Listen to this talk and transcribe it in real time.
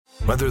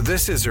Whether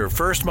this is her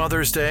first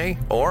Mother's Day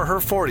or her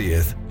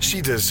 40th, she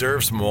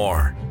deserves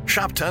more.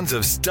 Shop tons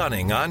of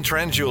stunning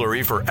on-trend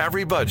jewelry for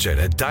every budget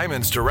at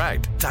Diamonds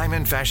Direct.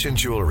 Diamond fashion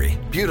jewelry,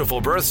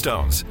 beautiful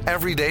birthstones,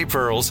 everyday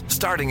pearls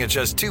starting at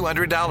just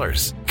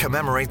 $200.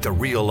 Commemorate the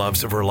real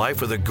loves of her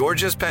life with a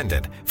gorgeous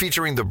pendant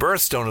featuring the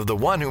birthstone of the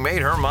one who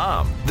made her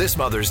mom. This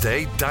Mother's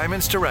Day,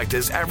 Diamonds Direct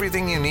is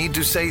everything you need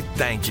to say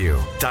thank you.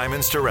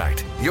 Diamonds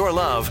Direct. Your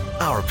love,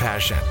 our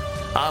passion.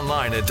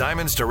 Online at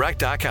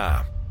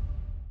diamondsdirect.com.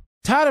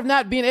 Tired of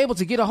not being able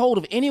to get a hold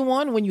of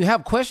anyone when you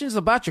have questions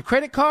about your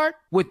credit card?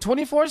 With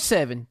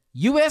 24/7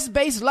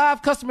 U.S.-based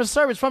live customer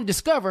service from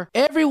Discover,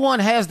 everyone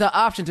has the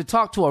option to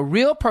talk to a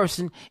real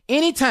person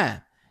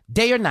anytime,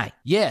 day or night.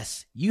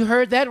 Yes, you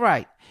heard that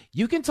right.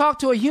 You can talk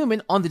to a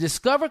human on the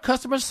Discover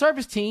customer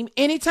service team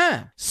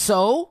anytime.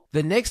 So,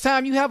 the next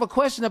time you have a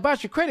question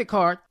about your credit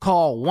card,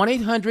 call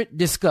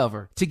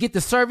 1-800-DISCOVER to get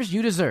the service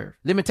you deserve.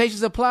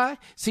 Limitations apply.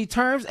 See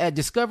terms at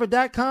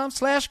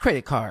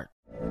discover.com/creditcard.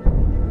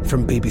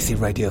 From BBC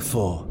Radio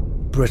 4,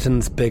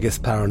 Britain's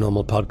biggest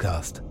paranormal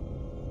podcast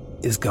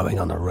is going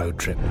on a road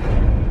trip.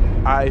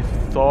 I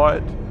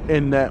thought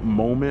in that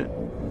moment,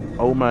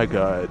 oh my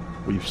God,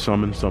 we've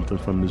summoned something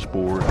from this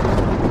board.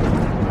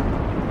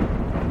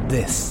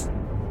 This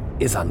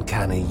is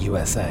Uncanny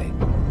USA.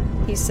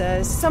 He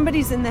says,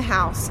 somebody's in the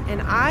house,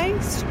 and I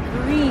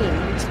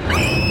screamed.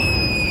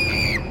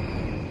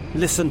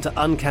 Listen to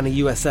Uncanny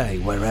USA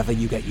wherever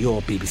you get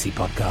your BBC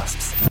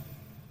podcasts,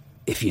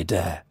 if you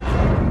dare.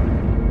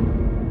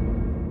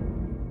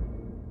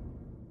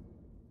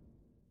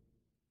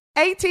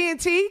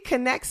 AT&T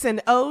connects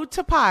an ode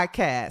to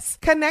podcasts.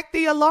 Connect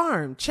the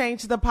alarm.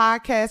 Change the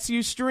podcast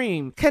you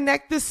stream.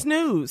 Connect the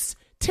snooze.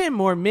 10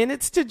 more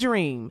minutes to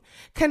dream.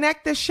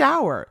 Connect the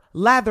shower.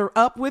 Lather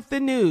up with the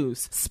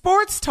news.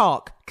 Sports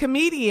talk,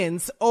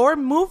 comedians, or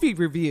movie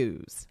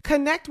reviews.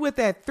 Connect with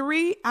that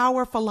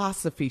 3-hour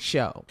philosophy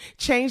show.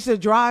 Change the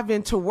drive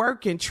into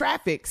work in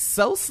traffic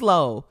so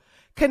slow.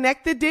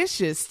 Connect the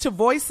dishes to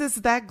voices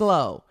that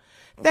glow.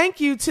 Thank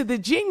you to the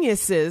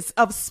geniuses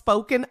of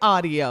spoken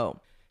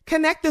audio.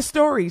 Connect the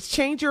stories,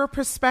 change your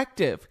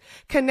perspective.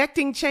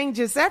 Connecting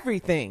changes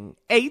everything.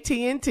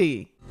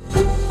 AT&T.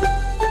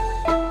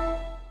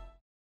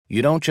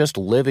 You don't just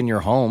live in your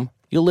home,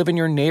 you live in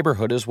your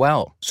neighborhood as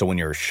well. So when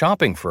you're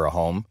shopping for a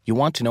home, you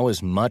want to know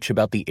as much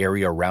about the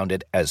area around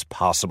it as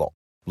possible.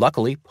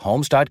 Luckily,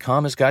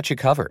 Homes.com has got you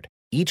covered.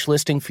 Each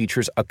listing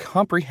features a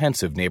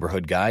comprehensive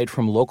neighborhood guide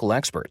from local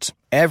experts.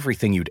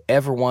 Everything you'd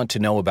ever want to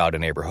know about a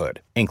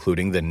neighborhood,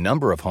 including the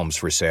number of homes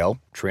for sale,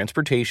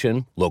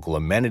 transportation, local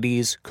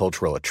amenities,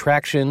 cultural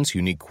attractions,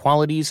 unique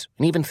qualities,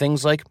 and even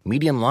things like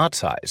median lot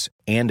size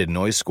and a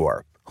noise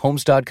score.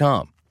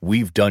 Homes.com.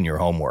 We've done your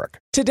homework.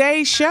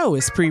 Today's show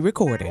is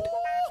pre-recorded.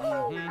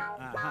 Y'all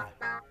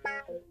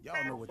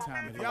know what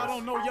time it is. Y'all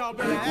don't know, y'all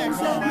better ask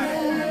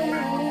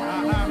somebody.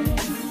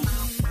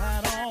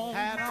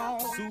 Hat on,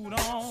 suit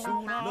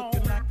on,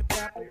 looking like a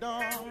dapper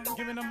dog,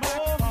 giving them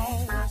all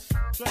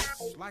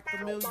dressed like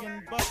 $1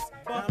 million,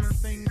 diamond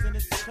things in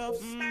its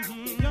cuffs.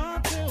 Y'all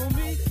tell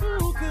me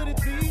who could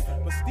it be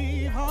but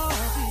Steve Harvey?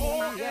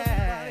 Oh,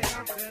 yeah. Everybody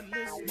out there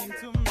listening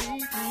to me,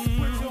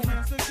 put your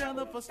hands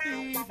together for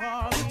Steve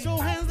Harvey. Put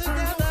your hands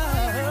together.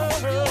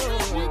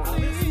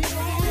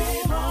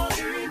 Steve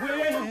Harvey,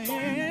 listen,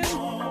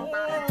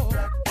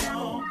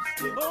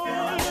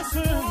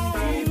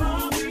 Steve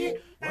Harvey,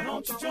 why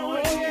don't you join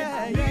me?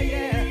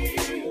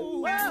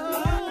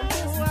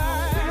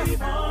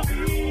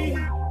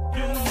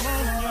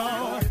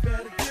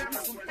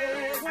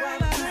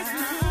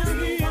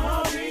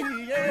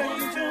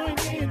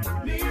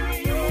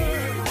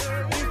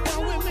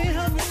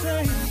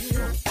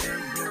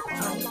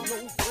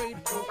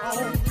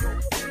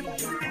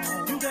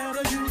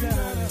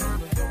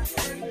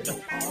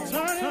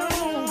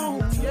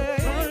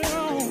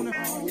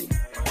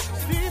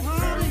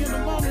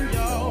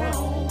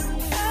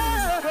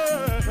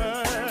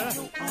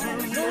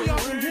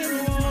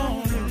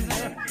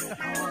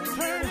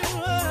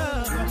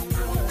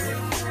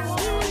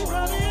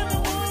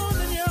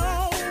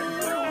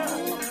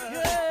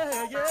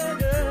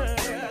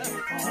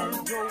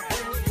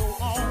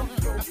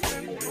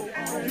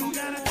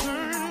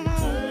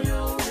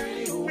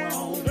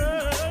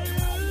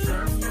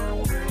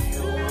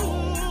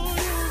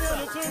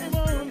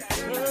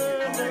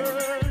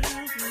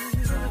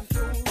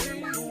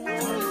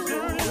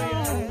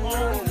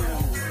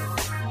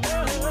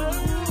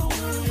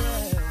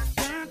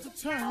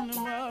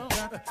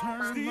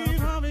 Steve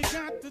Harvey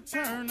got to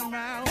turn them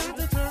out. Got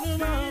to turn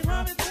them out. Steve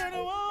Harvey turn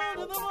them on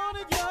to the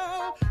morning,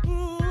 y'all.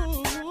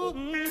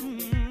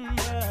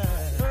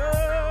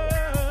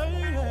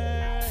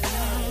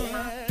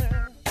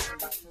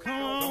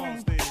 Come on,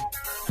 Steve.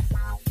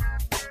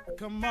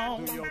 Come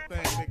on. Do your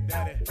thing, Big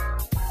Daddy.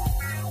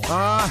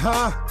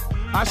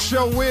 I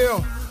sure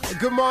will.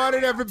 Good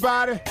morning,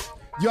 everybody.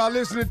 Y'all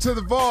listening to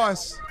The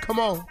Voice. Come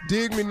on,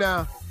 dig me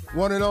now.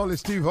 One and only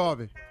Steve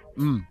Harvey.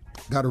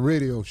 Got a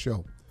radio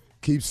show.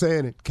 Keep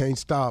saying it, can't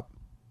stop.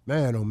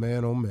 Man, oh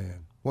man, oh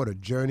man. What a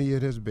journey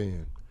it has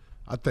been.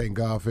 I thank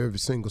God for every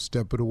single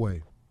step of the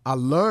way. I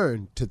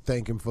learned to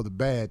thank him for the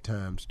bad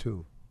times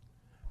too,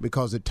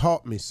 because it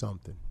taught me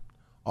something.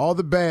 All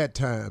the bad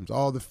times,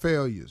 all the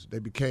failures, they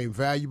became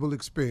valuable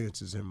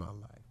experiences in my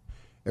life.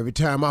 Every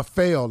time I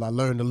failed, I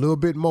learned a little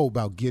bit more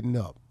about getting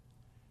up.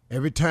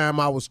 Every time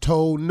I was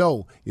told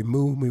no, it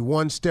moved me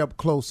one step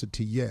closer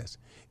to yes.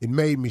 It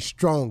made me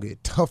stronger.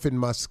 It toughened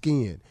my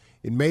skin.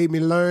 It made me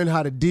learn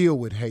how to deal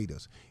with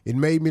haters. It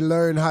made me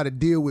learn how to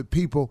deal with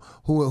people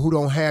who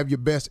don't have your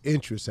best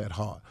interests at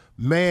heart.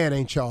 Man,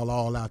 ain't y'all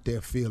all out there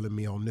feeling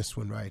me on this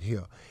one right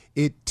here.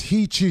 It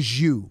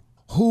teaches you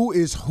who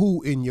is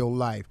who in your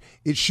life.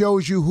 It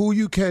shows you who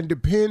you can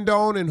depend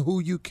on and who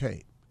you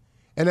can't.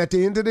 And at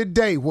the end of the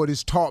day, what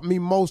it's taught me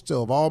most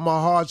of all my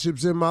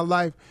hardships in my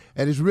life,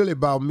 and it's really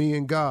about me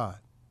and God.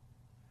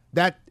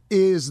 That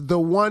is the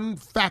one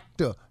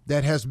factor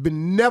that has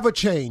been never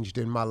changed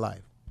in my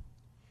life.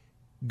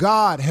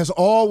 God has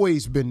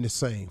always been the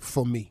same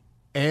for me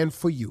and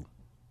for you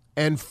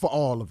and for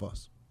all of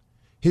us.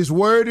 His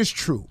word is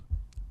true.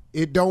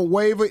 It don't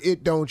waver.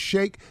 It don't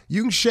shake.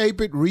 You can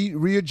shape it,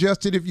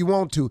 readjust it if you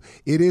want to.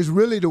 It is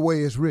really the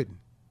way it's written.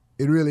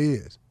 It really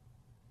is.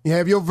 You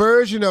have your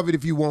version of it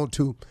if you want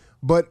to,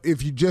 but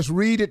if you just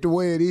read it the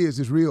way it is,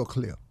 it's real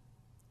clear.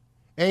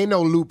 Ain't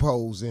no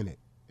loopholes in it.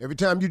 Every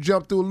time you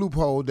jump through a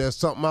loophole, there's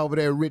something over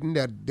there written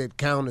that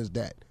counters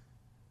that.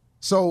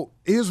 So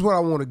here's what I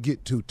want to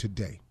get to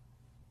today.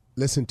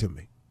 Listen to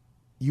me.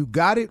 You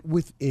got it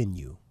within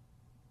you.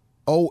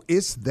 Oh,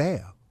 it's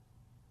there.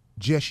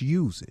 Just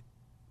use it.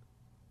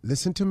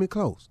 Listen to me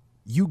close.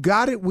 You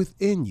got it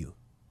within you.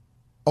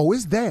 Oh,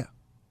 it's there.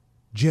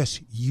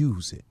 Just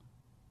use it.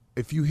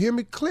 If you hear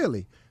me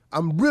clearly,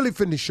 I'm really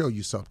finna show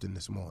you something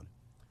this morning.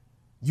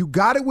 You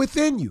got it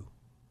within you.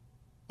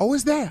 Oh,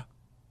 it's there.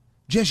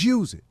 Just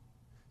use it.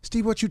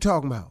 Steve, what you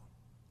talking about?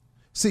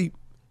 See,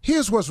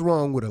 here's what's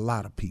wrong with a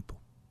lot of people.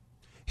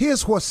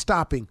 Here's what's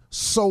stopping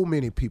so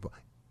many people.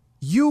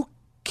 You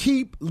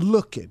keep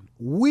looking.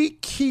 We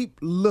keep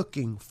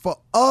looking for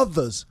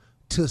others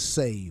to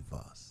save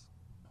us.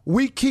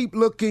 We keep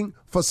looking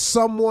for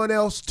someone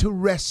else to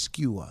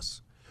rescue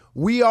us.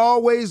 We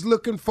always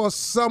looking for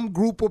some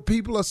group of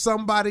people or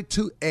somebody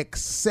to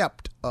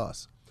accept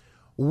us.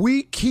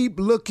 We keep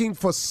looking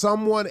for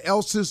someone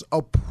else's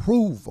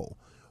approval.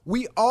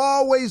 We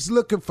always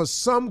looking for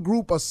some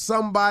group or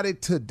somebody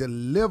to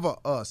deliver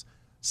us.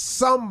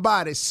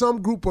 Somebody,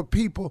 some group of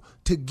people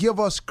to give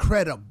us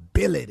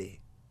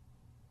credibility.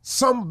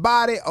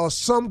 Somebody or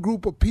some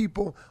group of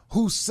people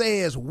who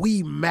says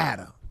we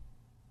matter.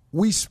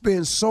 We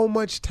spend so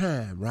much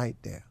time right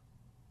there.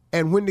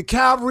 And when the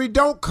cavalry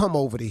don't come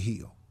over the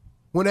hill,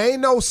 when there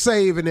ain't no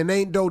saving and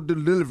ain't no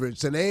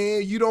deliverance and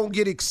you don't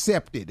get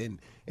accepted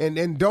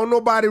and don't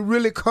nobody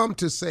really come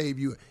to save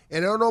you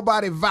and don't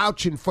nobody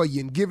vouching for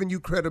you and giving you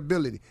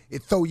credibility,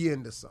 it throw you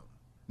into something.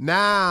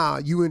 Now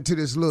you into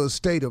this little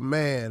state of,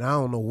 man, I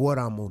don't know what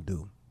I'm going to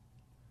do.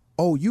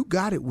 Oh, you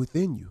got it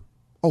within you.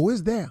 Oh,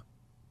 it's there.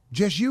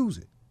 Just use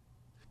it.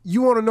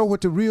 You want to know what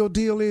the real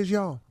deal is,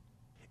 y'all?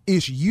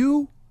 It's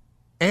you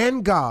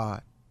and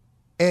God,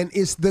 and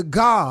it's the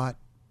God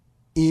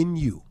in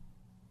you.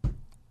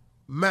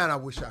 Man, I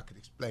wish I could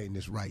explain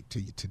this right to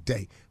you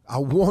today. I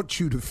want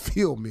you to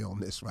feel me on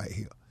this right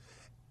here.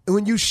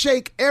 When you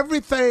shake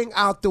everything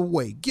out the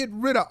way, get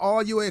rid of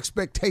all your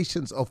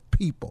expectations of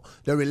people,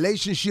 the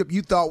relationship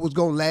you thought was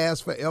going to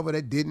last forever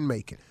that didn't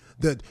make it,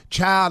 the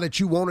child that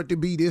you wanted to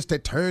be this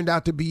that turned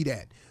out to be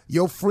that,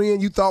 your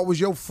friend you thought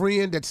was your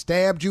friend that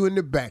stabbed you in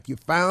the back, you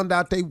found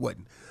out they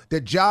wasn't,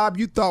 the job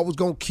you thought was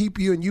going to keep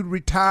you and you'd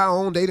retire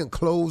on, they done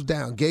closed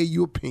down, gave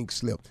you a pink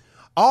slip.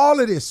 All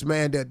of this,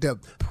 man, the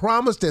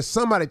promise that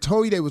somebody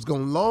told you they was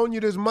going to loan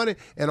you this money,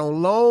 and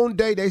on loan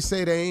day, they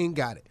say they ain't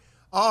got it.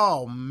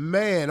 Oh,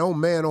 man, oh,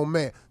 man, oh,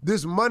 man.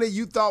 This money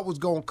you thought was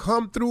going to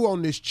come through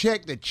on this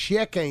check, the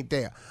check ain't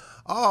there.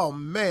 Oh,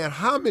 man,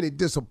 how many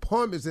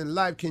disappointments in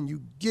life can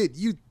you get?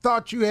 You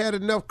thought you had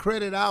enough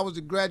credit hours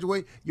to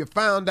graduate. You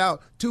found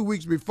out 2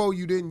 weeks before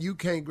you didn't, you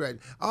can't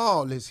graduate.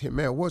 Oh, listen,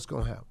 man, what's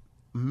going to happen?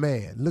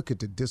 Man, look at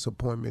the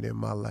disappointment in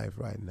my life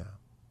right now.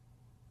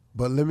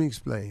 But let me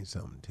explain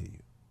something to you.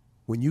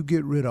 When you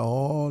get rid of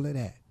all of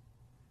that,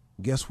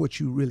 guess what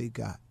you really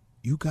got?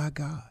 You got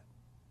God.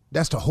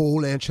 That's the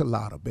whole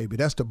enchilada, baby.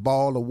 That's the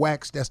ball of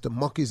wax. That's the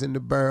monkeys in the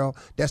barrel.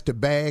 That's the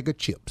bag of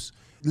chips.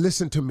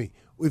 Listen to me.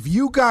 If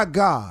you got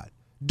God,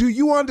 do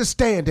you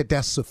understand that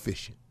that's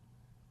sufficient?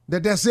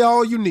 That that's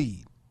all you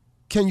need?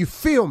 Can you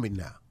feel me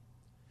now?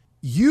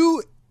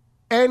 You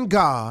and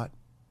God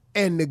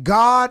and the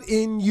God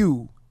in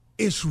you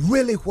is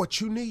really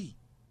what you need.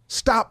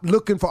 Stop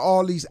looking for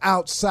all these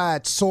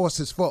outside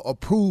sources for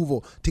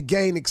approval, to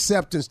gain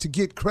acceptance, to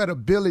get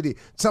credibility,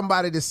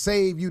 somebody to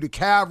save you, the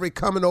cavalry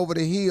coming over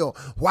the hill.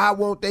 Why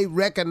won't they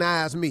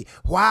recognize me?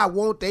 Why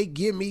won't they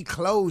give me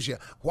closure?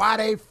 Why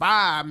they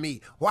fire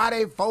me? Why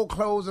they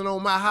foreclosing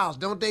on my house?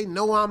 Don't they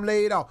know I'm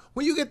laid off?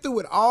 When you get through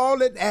with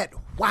all of that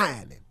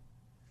whining,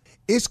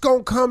 it's going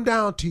to come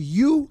down to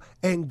you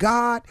and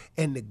God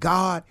and the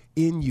God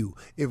in you.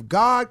 If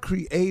God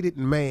created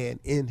man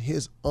in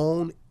his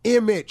own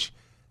image.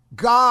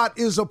 God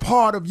is a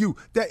part of you.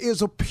 There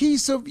is a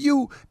piece of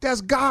you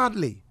that's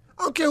godly.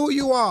 I don't care who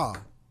you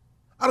are.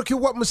 I don't care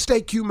what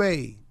mistake you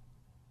made.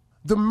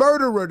 The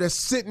murderer that's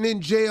sitting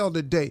in jail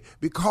today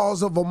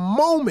because of a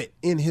moment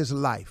in his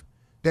life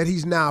that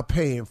he's now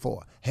paying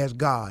for has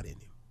God in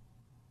him.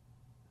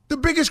 The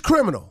biggest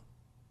criminal,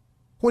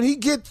 when he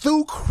get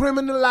through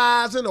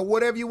criminalizing or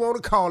whatever you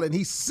want to call it, and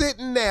he's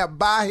sitting there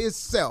by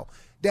himself,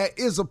 there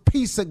is a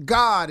piece of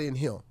God in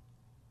him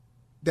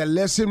that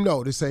lets him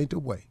know this ain't the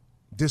way.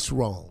 This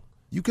wrong.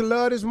 You can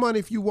love this money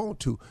if you want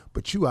to,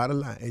 but you out of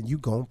line and you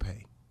gonna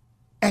pay.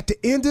 At the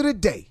end of the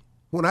day,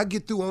 when I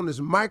get through on this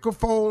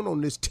microphone,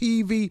 on this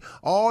TV,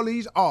 all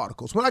these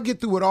articles, when I get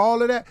through with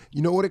all of that,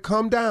 you know what it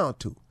come down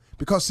to?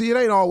 Because see, it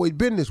ain't always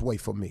been this way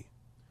for me.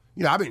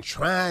 You know, I've been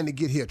trying to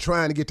get here,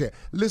 trying to get there.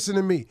 Listen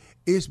to me.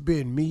 It's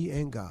been me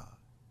and God,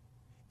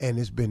 and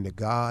it's been the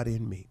God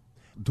in me.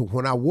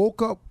 When I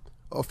woke up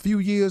a few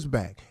years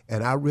back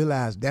and I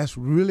realized that's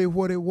really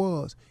what it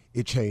was,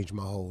 it changed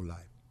my whole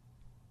life.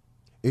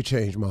 It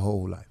changed my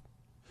whole life.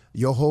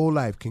 Your whole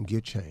life can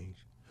get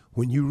changed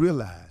when you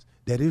realize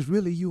that it's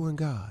really you and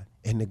God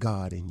and the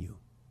God in you.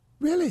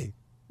 Really.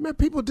 Man,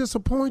 people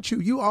disappoint you.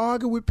 You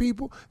argue with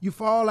people. You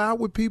fall out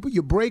with people.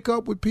 You break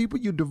up with people.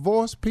 You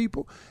divorce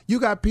people. You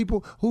got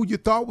people who you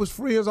thought was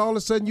friends. All of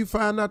a sudden you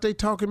find out they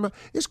talking about.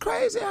 It's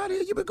crazy out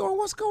here. You be going,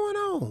 what's going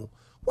on?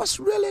 What's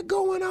really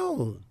going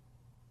on?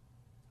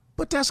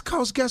 But that's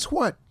because guess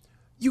what?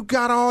 You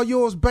got all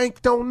yours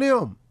banked on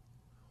them.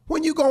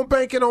 When you gonna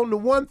bank it on the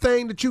one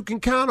thing that you can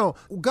count on?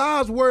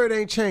 God's word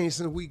ain't changed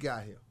since we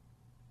got here.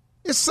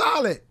 It's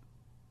solid.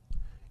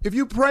 If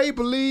you pray,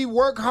 believe,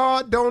 work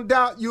hard, don't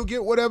doubt, you'll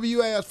get whatever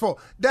you ask for.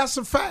 That's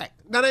a fact.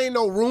 That ain't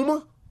no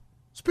rumor.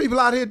 There's people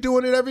out here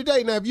doing it every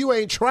day. Now, if you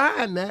ain't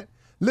trying that,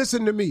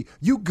 listen to me.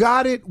 You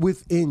got it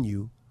within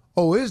you.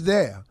 Oh, it's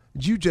there.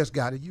 You just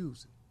got to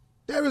use it.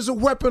 There is a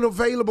weapon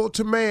available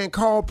to man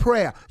called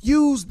prayer.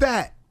 Use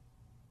that.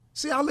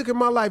 See, I look at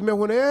my life, man,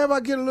 whenever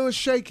I get a little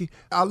shaky,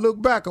 I look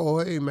back, oh,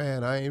 hey,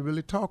 man, I ain't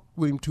really talked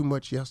with him too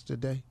much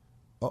yesterday.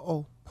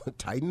 Uh-oh,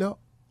 tighten up.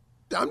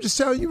 I'm just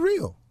telling you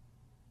real.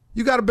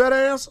 You got a better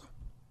answer?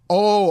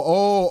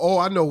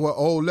 I know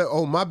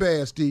what. My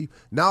bad, Steve.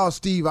 No,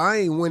 Steve, I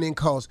ain't winning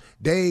because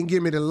they ain't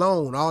give me the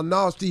loan. Oh,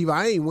 no, Steve,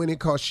 I ain't winning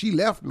because she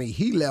left me.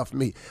 He left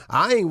me.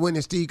 I ain't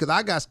winning, Steve, because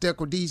I got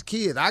stuck with these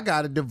kids. I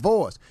got a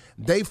divorce.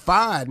 They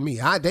fired me.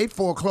 They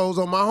foreclosed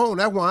on my home.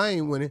 That's why I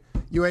ain't winning.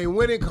 You ain't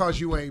winning because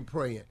you ain't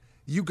praying.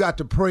 You got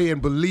to pray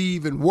and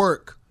believe and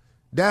work.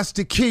 That's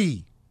the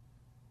key.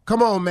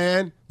 Come on,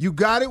 man. You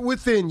got it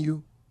within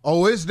you.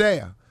 Oh, it's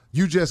there.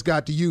 You just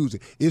got to use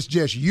it. It's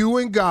just you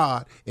and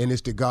God, and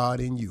it's the God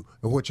in you.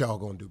 And what y'all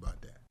gonna do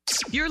about that?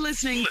 You're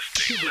listening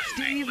to the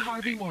Steve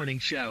Harvey Morning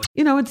Show.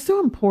 You know, it's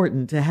so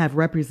important to have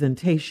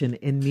representation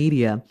in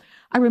media.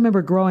 I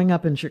remember growing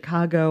up in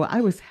Chicago, I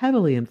was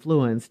heavily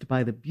influenced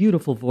by the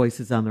beautiful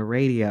voices on the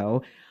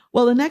radio.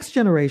 Well, the next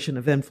generation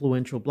of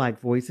influential Black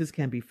voices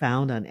can be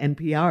found on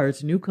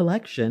NPR's new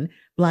collection,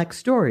 Black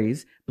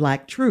Stories,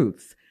 Black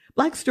Truths.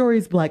 Black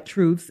Stories, Black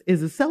Truths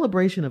is a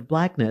celebration of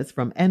Blackness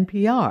from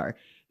NPR.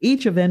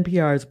 Each of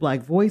NPR's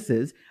Black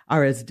voices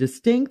are as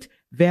distinct,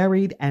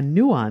 varied, and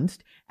nuanced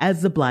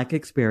as the Black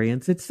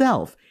experience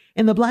itself.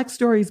 In the Black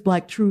Stories,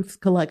 Black Truths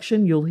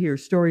collection, you'll hear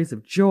stories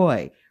of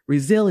joy,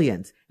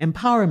 resilience,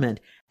 empowerment,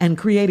 and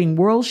creating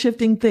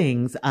world-shifting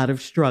things out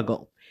of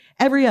struggle.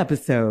 Every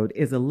episode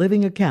is a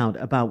living account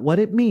about what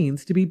it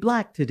means to be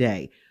Black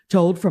today,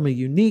 told from a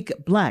unique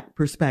Black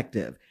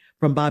perspective.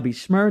 From Bobby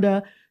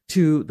Shmurda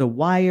to The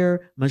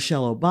Wire,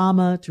 Michelle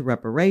Obama, to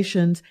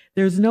reparations,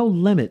 there's no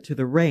limit to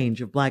the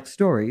range of Black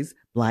stories,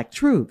 Black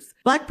truths.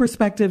 Black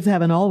perspectives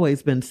haven't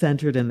always been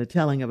centered in the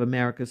telling of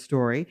America's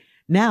story.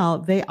 Now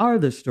they are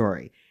the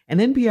story. In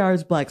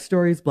NPR's Black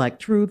Stories, Black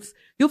Truths,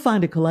 you'll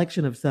find a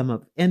collection of some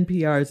of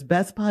NPR's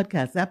best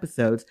podcast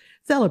episodes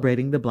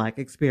celebrating the Black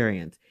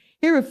experience.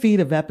 Hear a feed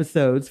of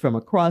episodes from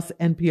across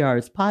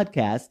NPR's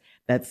podcasts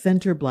that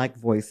center Black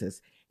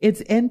voices.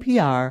 It's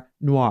NPR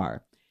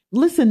Noir.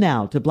 Listen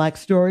now to Black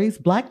Stories,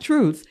 Black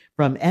Truths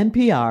from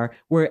NPR,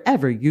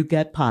 wherever you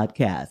get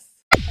podcasts.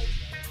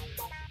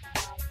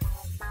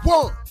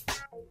 1,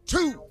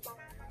 2,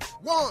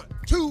 1,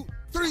 2,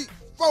 3,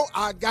 4.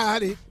 I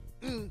got it.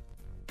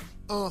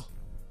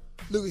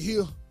 Look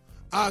here.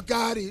 I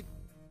got it.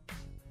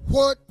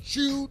 What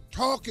you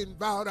talking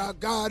about? I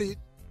got it.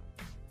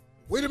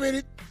 Wait a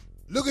minute.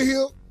 Look at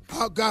here.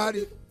 I got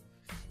it.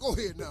 Go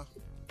ahead now.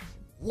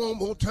 One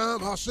more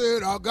time. I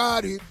said I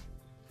got it.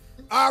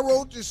 I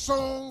wrote this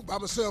song by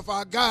myself.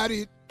 I got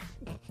it.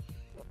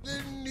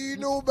 Didn't need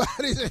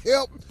nobody's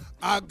help.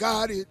 I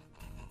got it.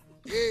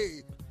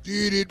 Yeah,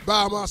 did it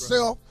by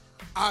myself.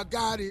 I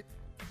got it.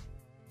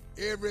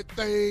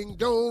 Everything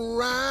don't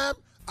rhyme.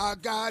 I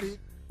got it.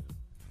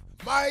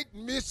 Might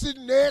miss it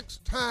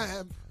next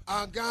time.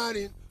 I got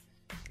it.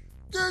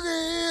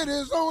 It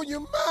is on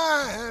your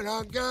mind.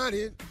 I got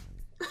it.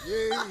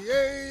 Yeah.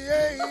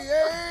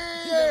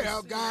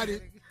 I got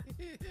it.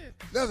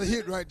 That's a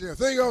hit right there.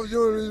 Think I was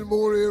doing this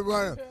morning,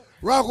 everybody.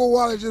 Rocco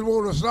Wallace just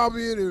want to stop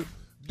in and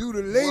do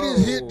the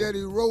latest hit that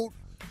he wrote.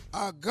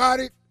 I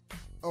got it.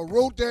 I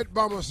wrote that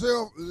by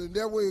myself, and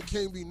that way it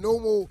can't be no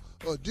more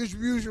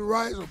distribution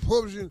rights or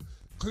publishing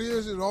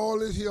clearance and all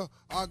this here.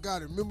 I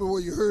got it. Remember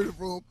where you heard it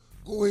from.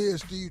 Go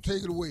ahead, Steve.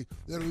 Take it away.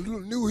 That a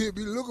little new hit.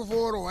 Be looking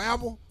for it on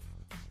Apple.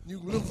 You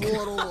can look for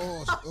it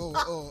on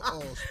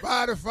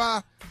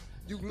Spotify.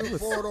 You can look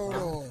for it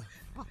on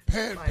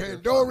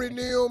Pandora.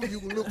 You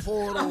can look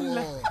for it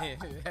on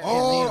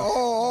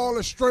all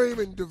the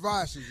streaming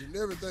devices and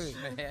everything.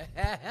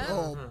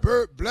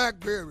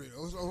 BlackBerry.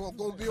 It's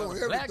gonna be on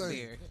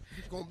everything.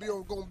 It's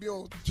gonna be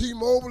on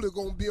T-Mobile. It's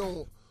gonna be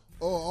on.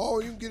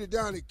 You can get it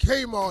down at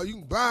Kmart. You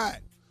can buy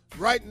it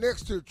right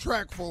next to the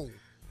track phone.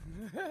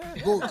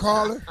 Go,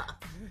 Carla.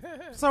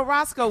 So,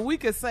 Roscoe, we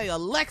could say,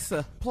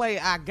 Alexa, play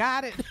I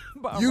Got It.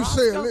 You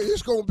say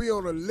it's going to be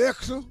on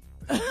Alexa.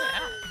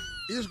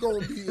 It's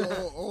going to be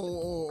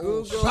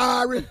on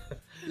Siri.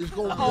 It's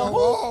going to be on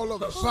all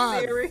of them.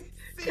 Siri.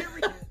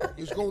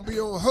 It's going to be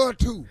on her,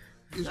 too.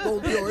 It's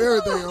going to be on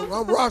everything.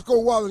 I'm Roscoe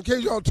Wallace. In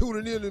case y'all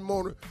tuning in this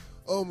morning,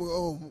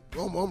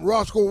 I'm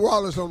Roscoe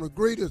Wallace. I'm the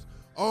greatest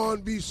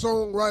R&B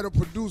songwriter,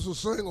 producer,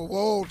 singer of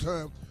all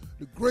time.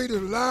 The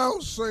greatest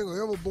lounge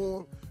singer ever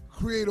born.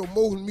 Creator of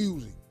most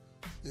music.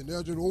 And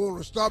I just want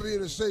to stop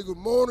in and say good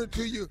morning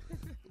to you.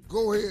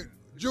 Go ahead.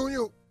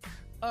 Junior.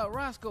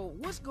 Roscoe,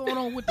 what's going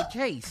on with the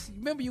case?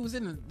 Remember you was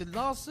in the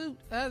lawsuit?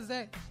 How's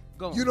that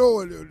going? You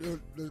know,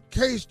 the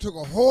case took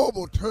a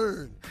horrible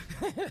turn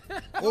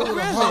over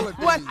the holidays.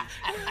 What?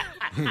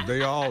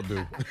 They all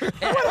do.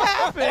 What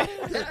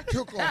happened? It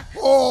took a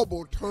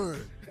horrible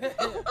turn.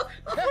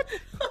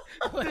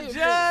 The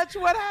judge,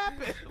 what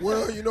happened?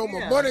 Well, you know,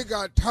 my money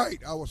got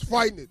tight. I was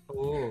fighting it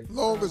as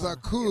long as I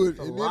could,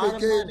 and then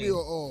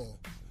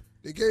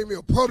they gave me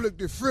a public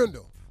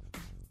defender.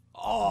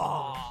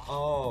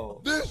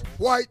 This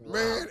white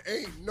man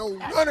ain't know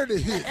none of the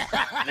hits.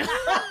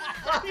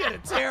 He had a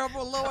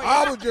terrible lawyer.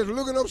 I was just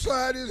looking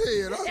upside his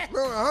head. I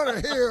remember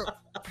Hunter Hill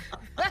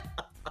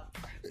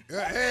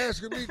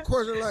asking me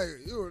questions like,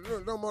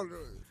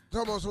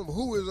 talking about some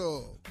who is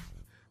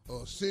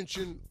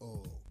Ascension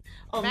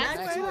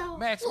Maxwell.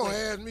 Maxwell. Don't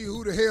ask me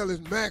who the hell is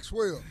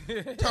Maxwell.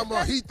 Talking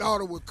about he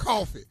thought it was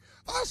coffee.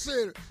 I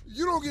said,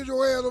 you don't get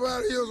your ass up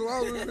out of here, so I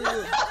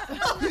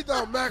was he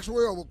thought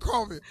Maxwell was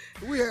coffee.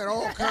 We had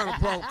all kind of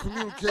problems,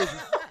 communication.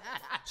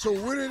 So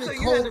went in the court.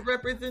 You had to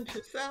represent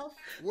yourself?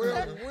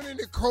 Well, we went in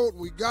the court,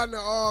 we got in the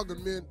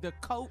argument. The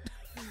coat.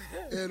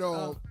 And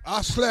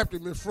I slapped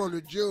him in front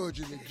of the judge,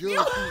 and the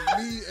judge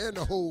threw me and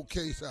the whole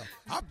case out.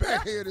 I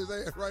backhanded his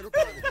ass right up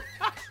out of here.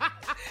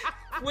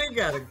 We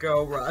gotta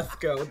go,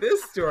 Roscoe.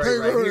 This story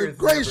here is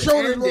great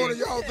show this morning.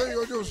 Y'all think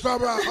you'll just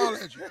stop out and holler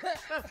at you.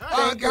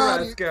 I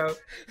got it.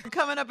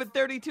 Coming up at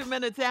 32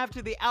 minutes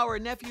after the hour,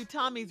 Nephew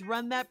Tommy's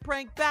Run That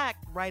Prank Back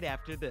right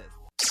after this.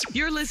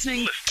 You're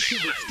listening to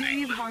the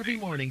Steve Harvey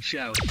Morning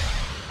Show.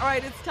 All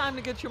right, it's time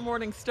to get your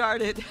morning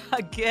started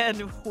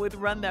again with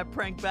Run That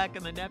Prank Back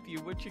and the Nephew.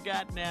 What you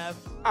got, Nev?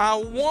 I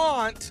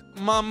want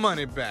my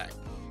money back.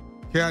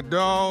 Cat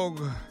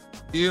dog,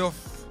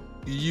 if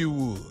you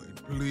would,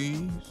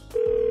 please.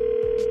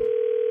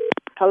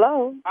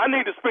 Hello? I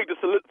need to speak to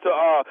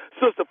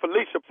Sister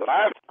Felicia.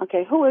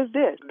 Okay, who is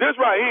this? This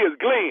right here is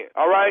Glenn,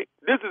 all right?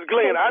 This is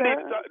Glenn. Okay,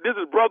 This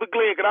is Brother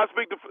Glenn. Can I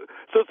speak to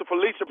Sister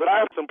Felicia? But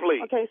I have some,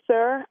 please. Okay,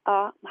 sir.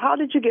 How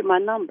did you get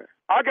my number?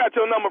 I got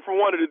your number from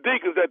one of the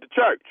deacons at the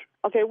church.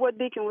 Okay, what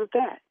deacon was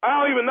that? I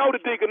don't even know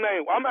the deacon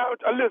name.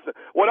 Listen,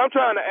 what I'm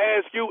trying to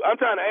ask you,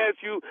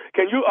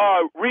 can you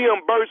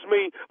reimburse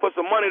me for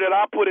some money that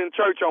I put in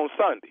church on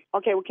Sunday?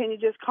 Okay, well, can you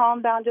just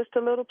calm down just a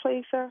little,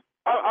 please, sir?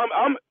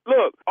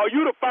 Look, are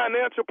you the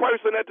financial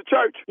person at the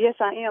church? Yes,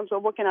 I am. So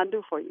what can I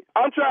do for you?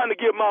 I'm trying to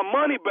get my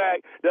money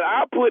back that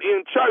I put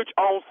in church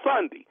on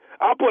Sunday.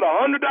 I put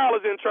 $100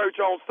 in church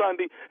on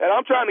Sunday, and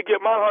I'm trying to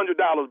get my $100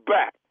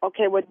 back.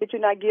 Okay, well, did you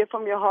not give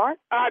from your heart?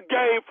 I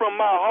gave from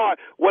my heart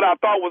what I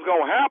thought was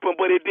going to happen,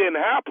 but it didn't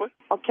happen.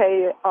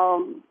 Okay,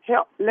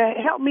 help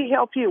me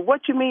help you.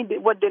 What you mean,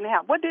 what didn't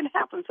happen? What didn't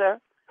happen,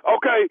 sir?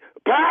 Okay,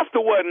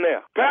 Pastor wasn't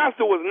there.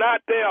 Pastor was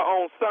not there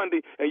on Sunday,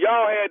 and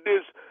y'all had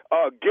this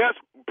guest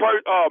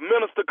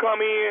minister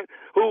come in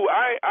who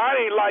I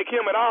ain't like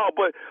him at all,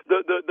 but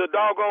the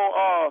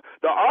doggone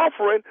the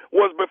offering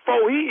was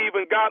before he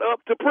even got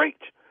up to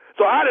preach.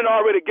 So I didn't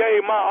already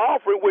gave my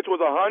offering, which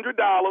was $100,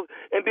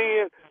 and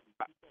then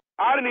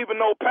I didn't even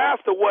know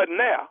Pastor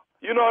wasn't there.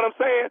 You know what I'm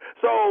saying?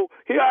 So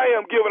here I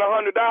am giving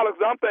 $100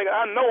 because I'm thinking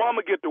I know I'm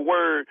going to get the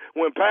word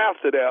when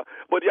Pastor there.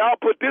 But y'all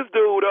put this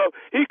dude up.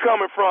 He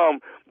coming from,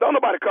 don't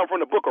nobody come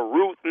from the book of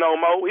Ruth no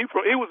more. He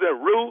was in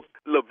Ruth,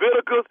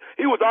 Leviticus.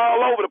 He was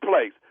all over the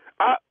place.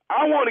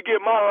 I want to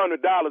get my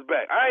 $100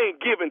 back. I ain't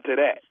giving to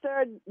that.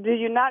 Sir, do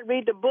you not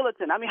read the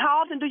bulletin? I mean,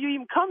 how often do you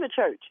even come to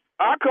church?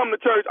 I come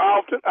to church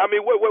often. I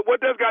mean,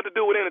 what does got to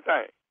do with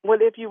anything? Well,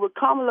 if you would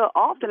come a little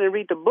often and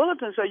read the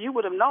bulletin, so you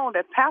would have known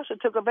that Pastor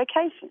took a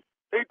vacation.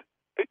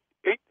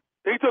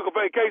 He took a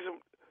vacation,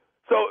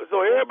 so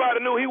everybody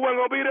knew he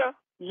wasn't going to be there?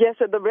 Yes,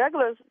 sir.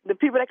 The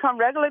people that come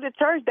regularly to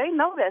church, they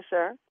know that,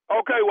 sir.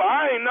 Okay, well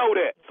I ain't know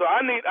that, so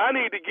I need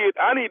to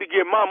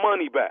get my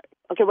money back.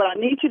 Okay, what I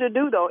need you to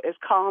do though is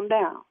calm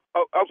down.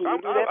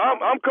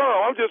 I'm calm.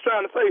 I'm just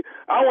trying to say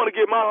I want to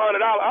get my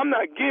 $100. I'm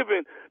not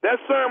giving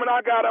that sermon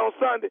I got on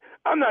Sunday.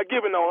 I'm not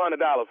giving no $100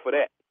 for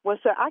that. Well,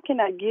 sir, I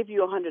cannot give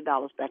you $100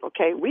 back.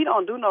 Okay, we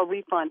don't do no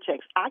refund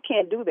checks. I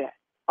can't do that.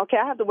 Okay,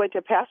 I have to wait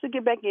till Pastor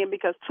get back in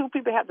because 2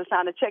 people have to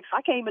sign the checks.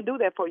 I can't even do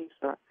that for you,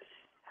 sir.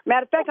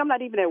 Matter of fact, I'm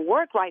not even at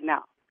work right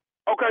now.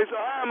 Okay, so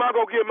how am I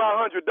gonna get my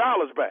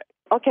 $100 back?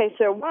 Okay,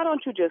 sir, why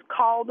don't you just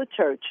call the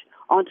church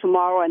on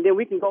tomorrow and then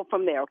we can go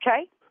from there,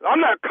 okay? I'm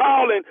not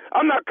calling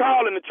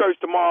the church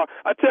tomorrow.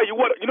 I tell you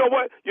what, you know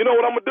what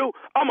I'm gonna do?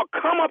 I'm gonna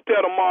come up there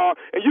tomorrow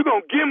and you're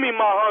gonna give me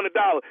my $100.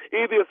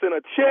 Either it's in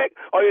a check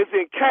or it's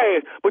in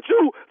cash. But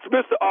you,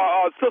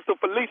 Sister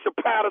Felicia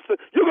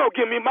Patterson, you're gonna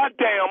give me my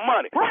damn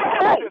money.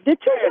 Hey, did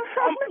you just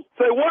cuss me?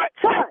 Say what?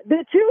 Sir,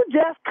 did you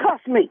just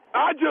cuss me?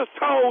 I just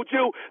told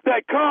you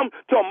that come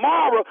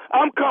tomorrow,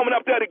 I'm coming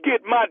up there to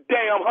get my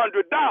damn $100.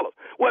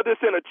 Whether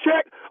it's in a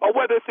check or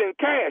whether it's in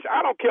cash.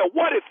 I don't care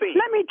what it's in.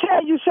 Let me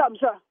tell you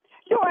something, sir.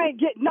 You ain't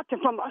getting nothing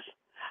from us.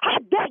 How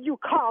dare you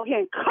call here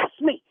and cuss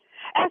me,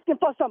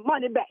 asking for some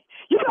money back?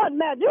 You doesn't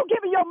matter. You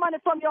giving your money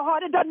from your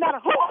heart. It doesn't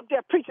matter who up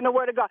there preaching the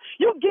word of God.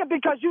 You give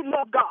because you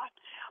love God.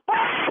 But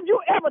have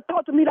you ever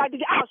talked to me like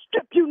this? I'll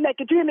strip you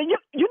naked. You hear me?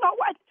 You know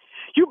what?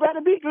 You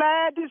better be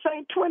glad this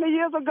ain't 20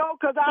 years ago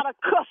because I'd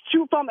have cussed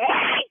you from A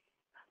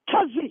to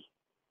Z.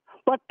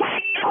 But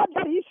thank God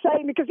that he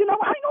saved me because you know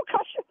what? I ain't gonna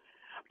cuss you.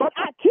 But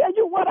I tell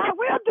you what I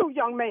will do,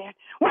 young man.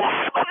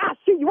 Whenever I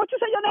see you, what you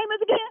say your name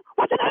is again?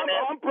 What's your name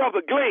is? I'm Brother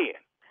Glenn.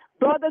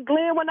 Brother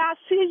Glenn, when I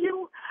see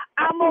you,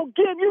 I'm going to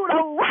give you the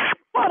right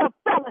for the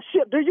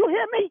fellowship. Do you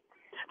hear me?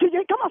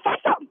 Come on, say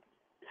something.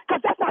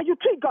 Because that's how you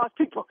treat God's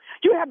people.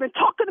 You have been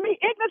talking to me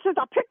ignorant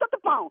since I picked up the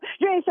phone.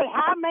 You ain't say,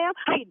 hi, ma'am.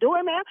 How you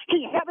doing, ma'am? Can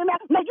you help me,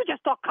 ma'am? No, you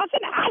just start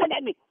cussing and hollering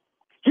at me.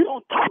 You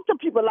don't talk to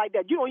people like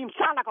that. You don't even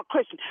sound like a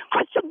Christian.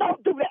 Christians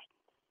don't do that.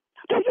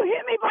 Do you hear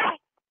me, boy?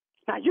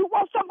 Now, you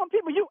want something from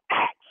people, you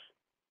ask.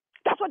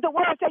 That's what the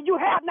word said. You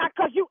have not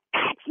because you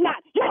ask not.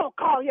 You don't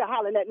call here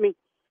hollering at me.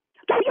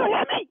 Do you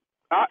hear me?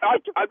 I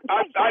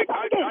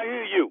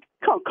hear you.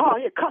 Come call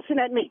here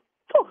cussing at me.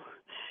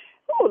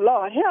 Oh,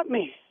 Lord, help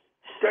me.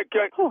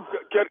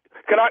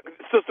 Can I,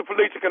 Sister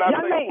Felicia, can I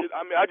Young say,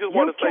 man, I just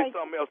want to say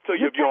something else to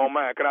you if you don't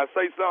mind. Can I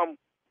say something?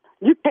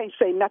 You can't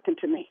say nothing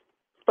to me.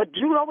 But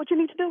you know what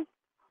you need to do?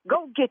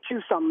 Go get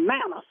you some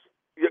manners.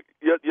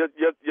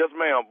 Yes,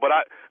 ma'am. But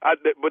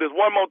but there's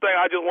one more thing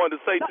I just wanted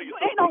to say to you.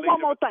 Ain't no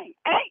one more thing.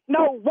 Ain't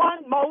no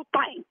one more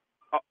thing.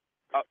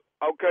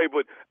 Okay,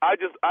 but I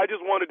just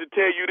wanted to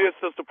tell you this,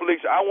 Sister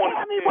Felicia. I wanted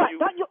to tell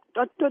you.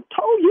 I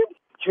told you.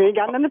 You ain't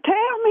got nothing to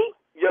tell me.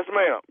 Yes,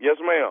 ma'am.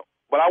 Yes, ma'am.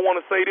 But I want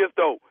to say this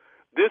though.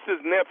 This is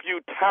nephew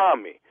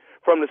Tommy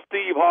from the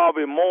Steve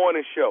Harvey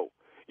Morning Show.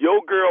 Your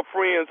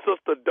girlfriend,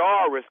 Sister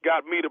Doris,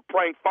 got me to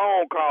prank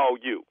phone call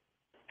you.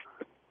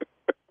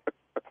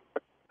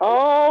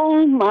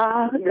 Oh,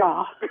 my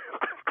God.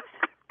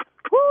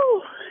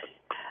 Woo.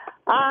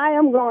 I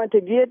am going to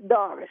get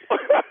Doris.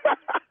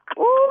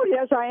 Oh,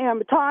 yes, I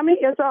am. Tommy,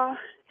 hello?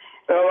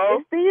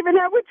 Is Steve in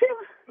there with you?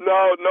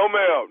 No,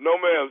 ma'am. No,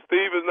 ma'am.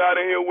 Steve is not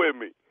in here with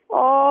me.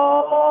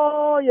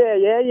 Oh,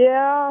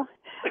 yeah.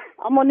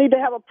 I'm going to need to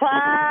have a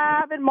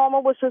private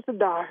moment with Sister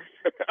Doris.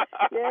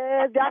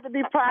 Yeah, it's got to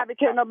be private.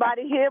 Can't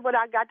nobody hear what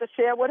I got to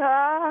share with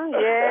her.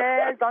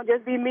 Yeah, it's going to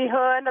just be me,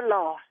 her, and the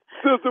Lord.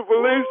 Sister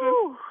Felicia?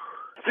 Ooh.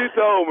 She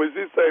told me,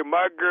 she said,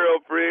 my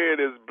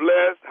girlfriend is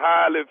blessed,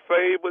 highly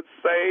favored,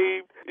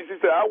 saved. She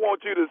said, I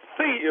want you to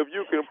see if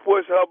you can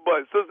push her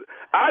butt. Sister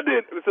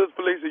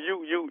Felicia,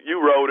 you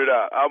rolled it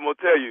out. I'm going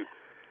to tell you.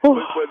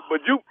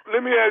 But you, let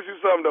me ask you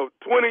something, though.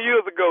 20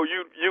 years ago,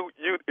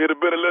 it'd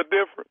have been a little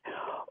different.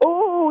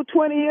 Oh,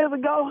 20 years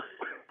ago,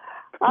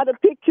 I'd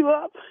have picked you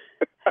up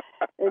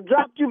and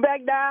dropped you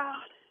back down,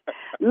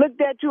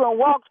 looked at you and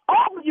walked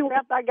over you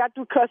after I got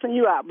through cussing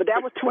you out. But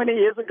that was 20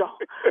 years ago.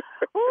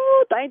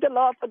 Oh, thank the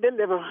Lord for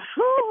deliverance.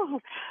 Oh,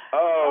 man.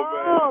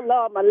 Oh,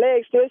 Lord, my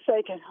legs still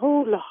shaking.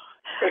 Oh, Lord.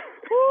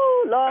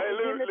 Oh, Lord, hey,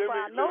 forgive me.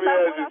 Let me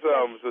ask you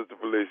something, Sister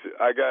Felicia.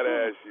 I got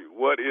to ask you,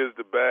 what is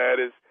the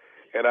baddest,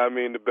 and I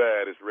mean the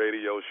baddest,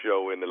 radio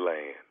show in the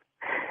land?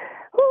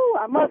 Oh,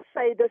 I must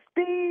say the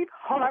Steve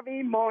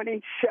Harvey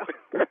Morning Show.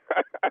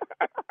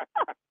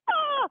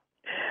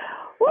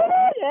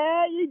 Oh,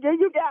 yeah, you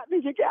got me.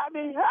 You got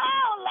me.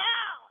 Oh,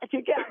 Lord,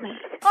 you got me.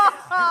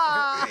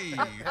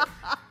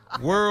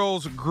 Hey,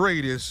 world's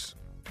greatest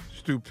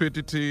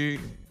stupidity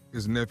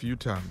is nephew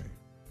Tommy.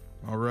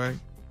 All right?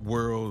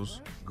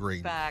 World's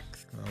greatest.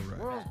 Facts. All right.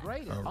 World's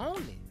greatest.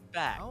 Only.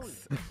 Facts. Only.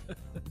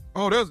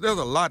 Oh, there's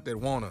a lot that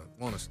wanna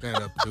stand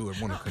up to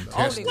it, wanna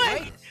contest.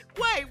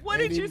 Wait, what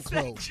did you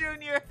say,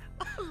 Junior?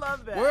 I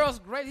love that. World's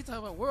greatest. He's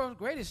talking about world's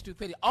greatest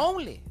stupidity.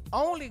 Only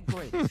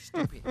greatest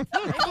stupidity.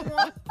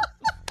 Anyone?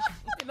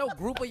 Ain't no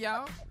group of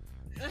y'all.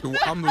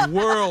 I'm the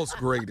world's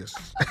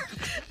greatest.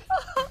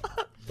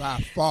 By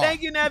far.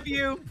 Thank you,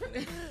 nephew.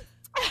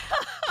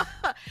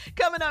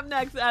 Coming Coming up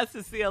next, Ask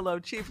the CLO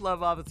Chief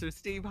Love Officer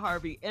Steve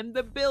Harvey in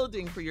the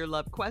building for your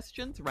love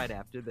questions right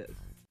after this.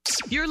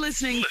 You're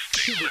listening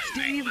to the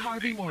Steve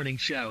Harvey Morning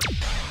Show.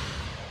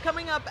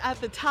 Coming up at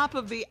the top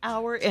of the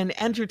hour in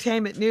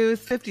entertainment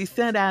news, 50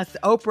 Cent asked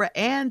Oprah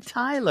and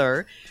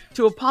Tyler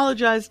to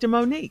apologize to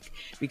Monique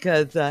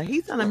because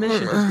he's on a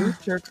mission to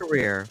boost her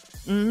career.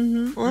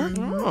 What?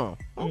 Oh,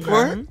 okay.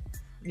 What?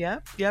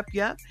 Yep.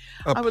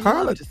 I would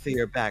love to see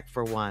her back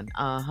for one.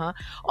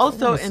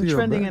 Also in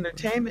trending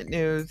entertainment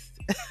news,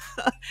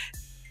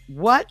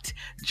 what?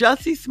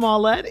 Jussie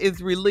Smollett is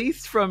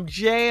released from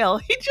jail.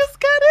 He just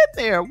got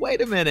in there.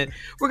 Wait a minute.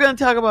 We're going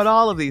to talk about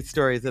all of these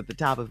stories at the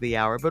top of the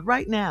hour. But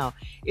right now,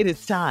 it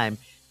is time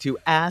to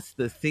Ask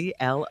the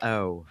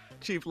CLO.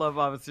 Chief Love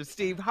Officer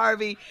Steve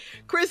Harvey.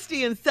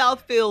 Christy in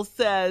Southfield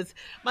says,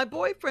 my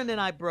boyfriend and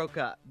I broke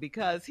up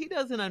because he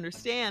doesn't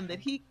understand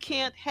that he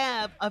can't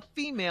have a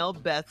female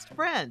best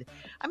friend.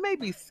 I may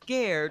be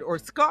scared or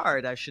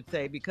scarred, I should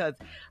say, because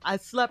I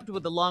slept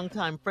with a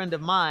longtime friend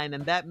of mine,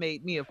 and that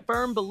made me a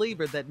firm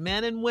believer that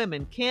men and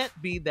women can't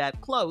be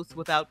that close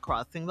without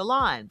crossing the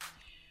line.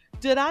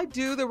 Did I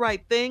do the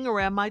right thing,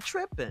 or am I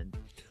tripping?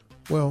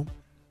 Well,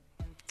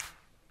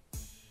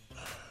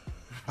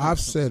 I've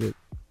said it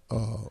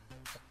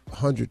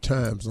 100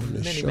 times on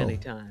this show. Many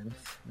times.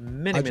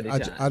 Many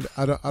times.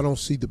 I don't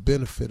see the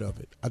benefit of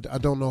it. I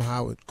don't know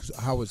how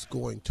it's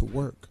going to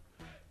work.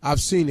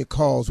 I've seen it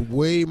cause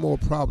way more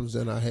problems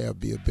than I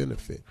have be a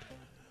benefit.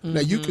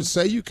 Now, you can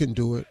say you can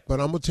do it, but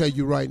I'm going to tell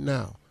you right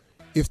now,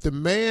 if the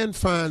man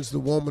finds the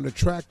woman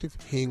attractive,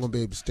 he ain't going to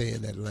be able to stay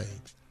in that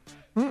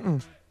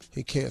lane.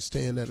 He can't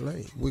stay in that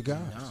lane. We're guys.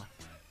 No.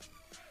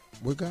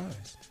 We're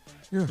guys.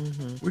 Yeah.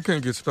 We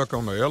can't get stuck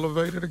on the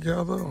elevator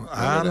together.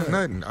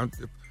 Nothing.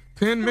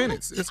 10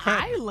 minutes. It's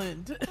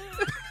Island.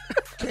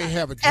 Can't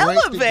have a drink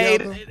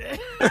Elevator. together.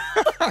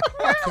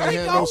 Can't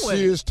have no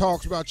serious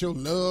talks about your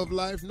love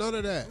life. None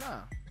of that.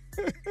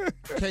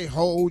 Can't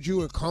hold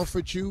you and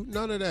comfort you.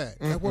 None of that.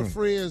 That's what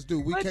friends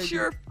do. But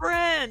you're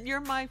friend.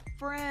 You're my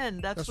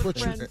friend. That's what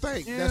you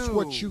think. Do. That's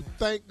what you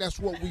think. That's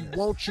what we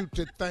want you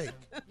to think.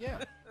 Yeah.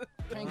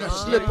 Now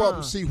slip up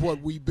and see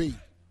what we be.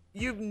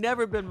 You've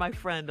never been my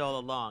friend all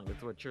along,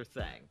 is what you're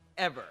saying.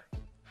 Ever.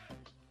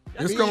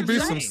 It's going to be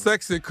some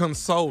sexy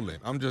consoling.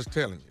 I'm just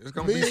telling you. It's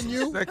going to be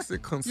some sexy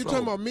consoling. You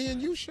talking about me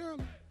and you,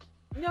 Shirley?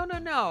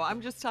 No.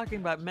 I'm just talking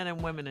about men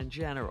and women in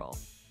general.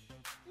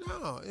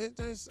 No.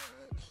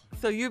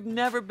 So you've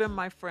never been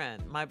my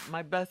friend. My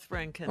best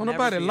friend can never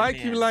nobody be like a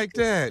man. you like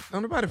that.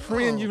 Don't nobody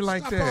friend you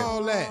like stop that.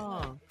 all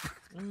that.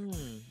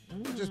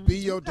 Just be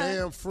your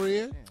damn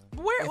friend.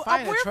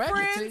 We're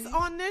friends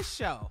on this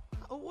show.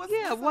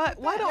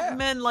 Why don't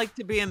men like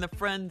to be in the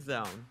friend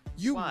zone?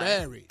 You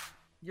married.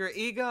 Your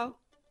ego?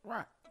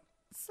 Right.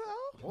 So?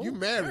 You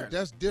married.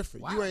 That's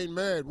different. Wow. You ain't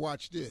married.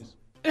 Watch this.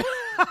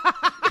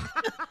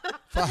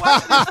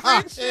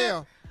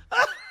 Hell.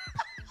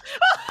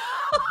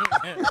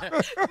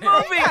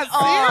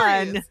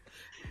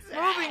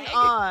 Moving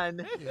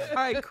on. All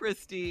right,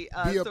 Christy.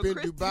 Be up in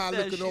Dubai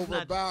looking over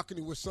a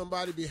balcony with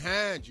somebody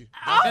behind you.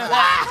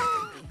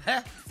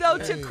 So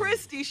to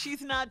Christy,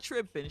 she's not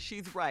tripping.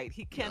 She's right.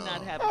 He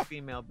cannot have a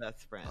female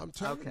best friend. I'm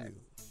telling you.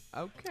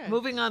 Okay.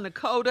 Moving on to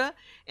Coda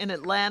in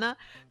Atlanta.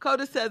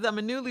 Coda says, I'm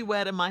a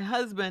newlywed and my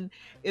husband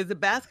is a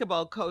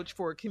basketball coach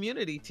for a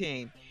community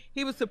team.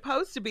 He was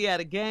supposed to be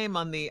at a game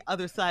on the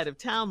other side of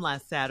town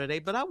last Saturday,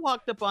 but I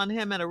walked up on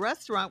him at a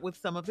restaurant with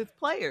some of his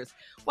players.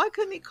 Why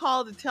couldn't he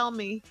call to tell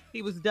me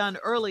he was done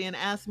early and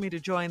ask me to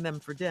join them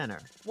for dinner?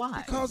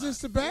 Why? Because it's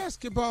the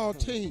basketball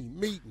team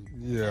meeting.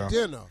 Yeah.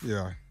 Dinner.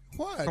 Yeah.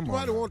 What? You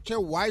might want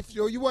your wife.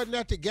 You wasn't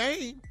at the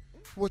game.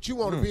 What you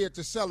want to be at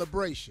the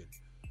celebration?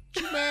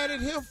 What you mad at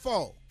him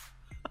for?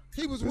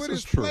 He was with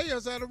his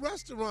players at a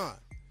restaurant.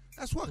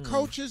 That's what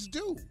coaches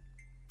do.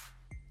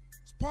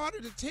 It's part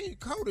of the team.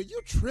 Coda, you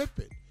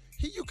tripping.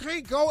 You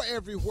can't go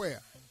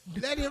everywhere.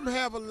 Let him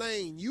have a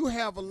lane. You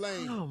have a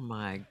lane. Oh,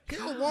 my God. He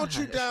don't want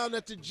you down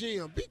at the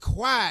gym. Be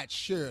quiet,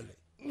 Shirley.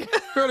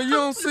 Shirley, you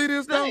don't see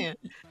this, though?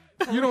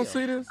 You don't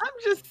see this? I'm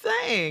just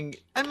saying.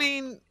 I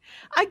mean,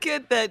 I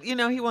get that,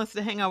 he wants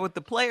to hang out with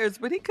the players,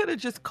 but he could have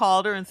just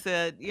called her and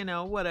said,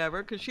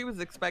 whatever, because she was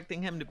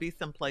expecting him to be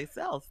someplace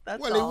else.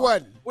 That's all. He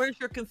wasn't. Where's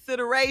your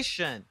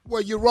consideration?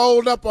 Well, you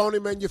rolled up on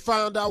him and you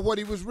found out what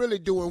he was really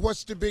doing.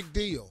 What's the big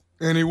deal?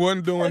 And he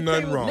wasn't doing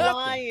nothing wrong. He was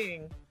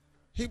lying.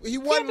 He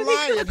wasn't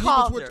lying. He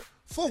called her.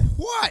 For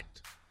what?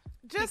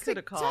 Just to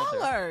tell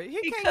her.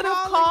 He can't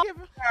call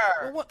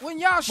her. When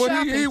y'all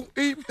shopping.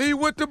 But he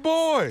with the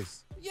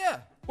boys.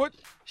 Yeah. What?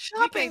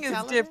 Shopping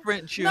is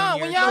different, Junior. No,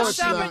 when y'all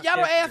shopping, y'all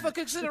don't ask for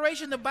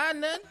consideration to buy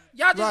nothing.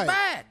 Y'all just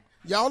buy it.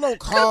 Y'all don't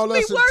call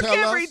us and tell us. We work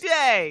every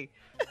day.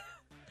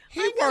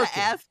 He working.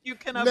 Ask you,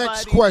 can I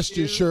Next buy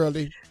question, these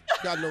Shirley.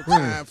 Got no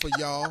time for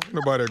y'all.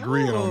 Nobody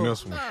agreeing on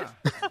this one. No.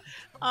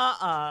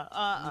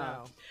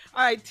 All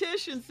right,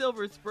 Tish in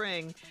Silver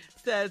Spring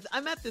says,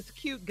 I met this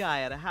cute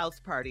guy at a house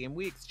party and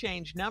we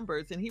exchanged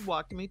numbers and he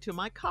walked me to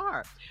my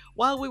car.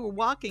 While we were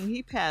walking,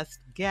 he passed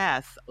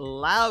gas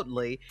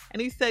loudly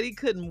and he said he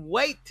couldn't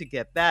wait to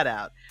get that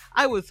out.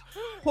 I was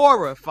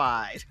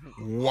horrified.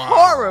 Wow.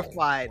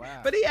 Horrified.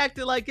 Wow. But he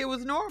acted like it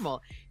was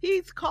normal.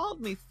 He's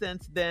called me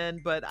since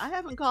then, but I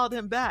haven't called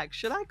him back.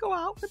 Should I go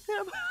out with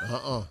him?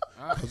 'Cause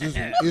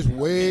it's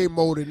way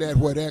more than that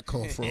where that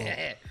come from.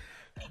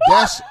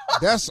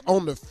 That's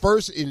on the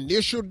first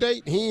initial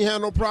date. He ain't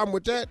had no problem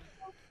with that.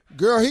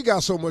 Girl, he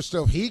got so much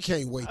stuff he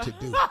can't wait to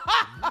do.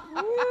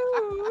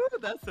 Ooh,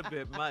 that's a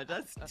bit much.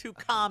 That's too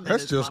common.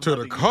 That's just to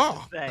the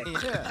car.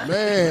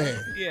 Man.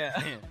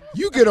 Yeah.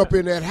 You get up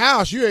in that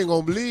house, you ain't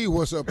going to believe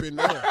what's up in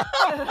there.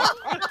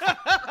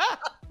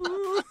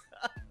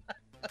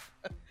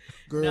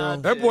 Girl.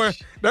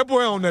 That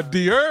boy on that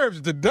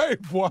D-herbs today,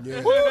 boy.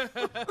 Yeah.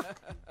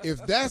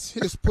 If that's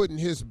his putting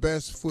his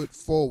best foot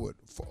forward,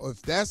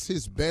 if that's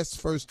his best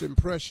first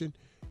impression,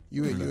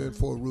 you're in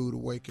for a rude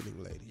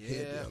awakening, lady. Yeah.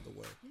 Head the other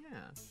way.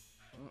 Yeah.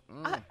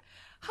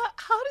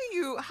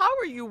 How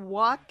are you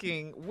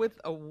walking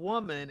with a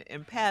woman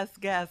and pass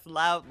gas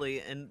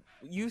loudly and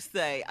you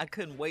say, I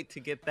couldn't wait to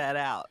get that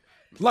out?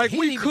 Like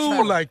we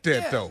cool like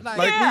that, though. Like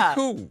we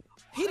cool.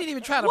 He didn't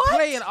even try to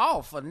play it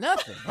off or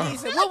nothing. He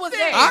said, what was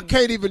that? I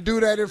can't even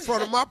do that in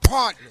front of my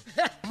partner.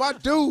 My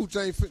dudes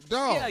ain't fit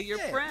dog. Yeah, your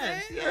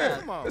friends. Yeah.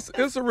 Come on.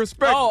 It's a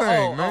respect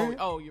thing, man.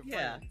 Your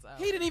friends.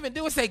 He didn't even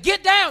do it. Say,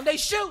 get down. They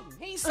shooting.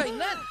 He ain't say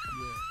nothing.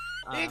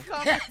 He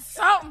called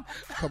something.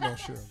 Come on,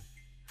 Shirley.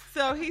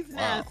 So he's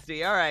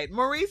nasty. All right.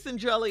 Maurice in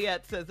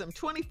Joliet says, I'm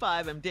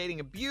 25. I'm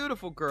dating a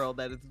beautiful girl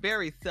that is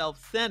very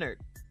self-centered.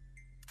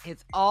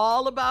 It's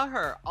all about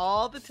her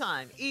all the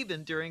time,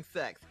 even during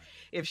sex.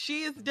 If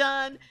she is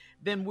done,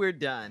 then we're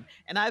done.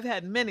 And I've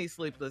had many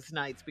sleepless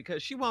nights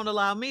because she won't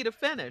allow me to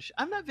finish.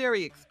 I'm not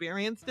very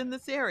experienced in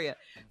this area.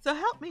 So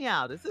help me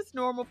out. Is this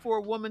normal for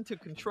a woman to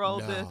control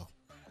this?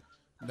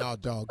 No,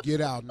 dog. Get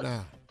out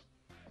now.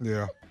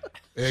 Yeah.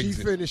 She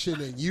finishing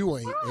and you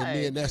ain't. And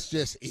then that's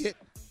just it.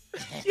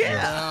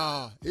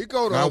 Yeah. It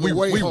go the other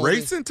way. We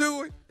racing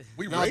to it?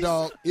 Racing?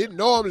 Dog, it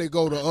normally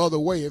go the other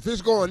way. If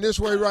it's going this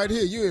way right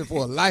here, you in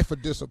for a life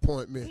of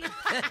disappointment.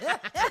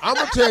 I'm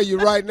going to tell you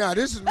right now,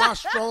 this is my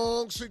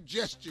strong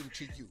suggestion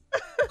to you.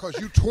 Because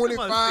you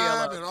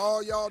 25 and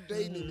all y'all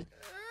dating.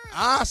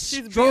 I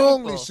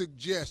strongly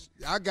suggest,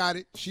 I got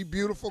it. She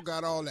beautiful,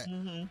 got all that.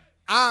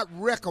 I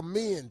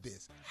recommend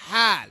this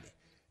highly,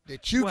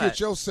 that you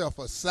get yourself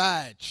a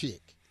side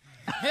chick.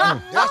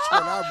 That's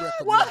what I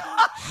recommend.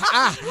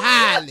 I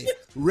highly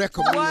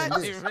recommend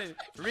this.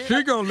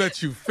 She gonna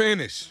let you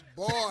finish.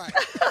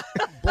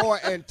 Boy,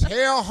 and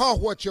tell her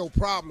what your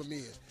problem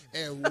is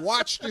and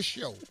watch the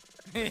show.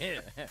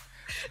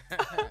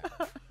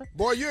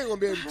 Boy, you ain't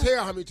gonna be able to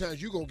tell how many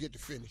times you gonna get to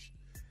finish.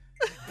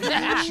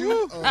 Get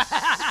you a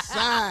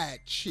side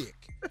chick.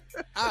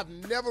 I've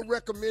never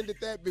recommended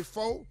that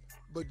before,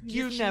 but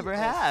You get never a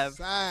have.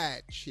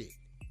 side chick.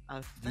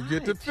 You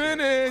get to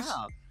finish.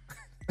 Wow.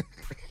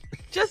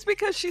 Just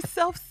because she's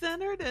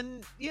self-centered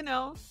and, you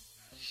know,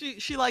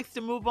 she likes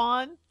to move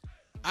on?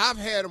 I've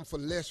had them for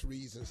less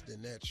reasons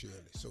than that, Shirley.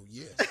 So,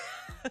 yes.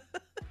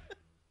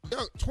 Yo,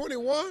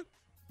 21?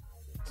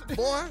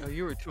 Boy. Oh,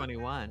 you were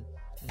 21.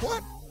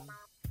 What?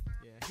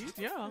 Yeah, he's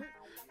young.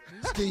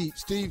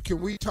 Steve, can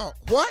we talk?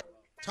 What?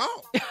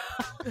 Talk.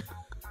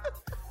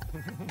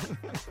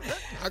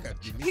 I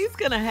got you. He's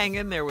going to hang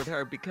in there with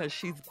her because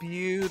she's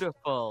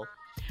beautiful.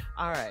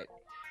 All right.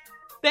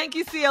 Thank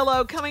you,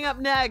 CLO. Coming up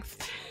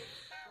next,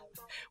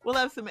 we'll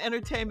have some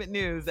entertainment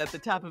news at the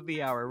top of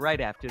the hour right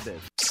after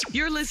this.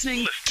 You're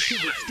listening to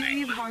the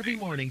Steve Harvey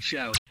Morning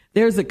Show.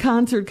 There's a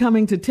concert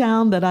coming to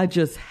town that I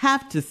just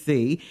have to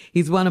see.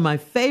 He's one of my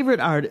favorite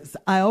artists.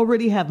 I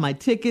already have my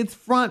tickets,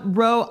 front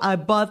row. I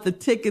bought the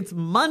tickets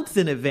months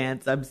in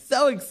advance. I'm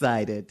so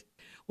excited.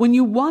 When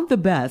you want the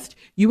best,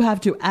 you have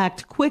to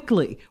act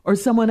quickly or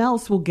someone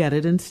else will get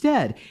it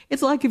instead.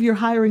 It's like if you're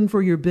hiring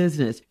for your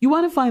business. You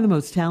want to find the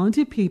most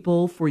talented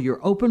people for your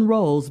open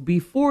roles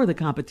before the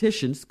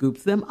competition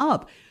scoops them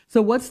up.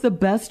 So what's the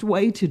best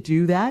way to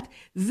do that?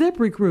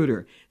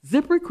 ZipRecruiter.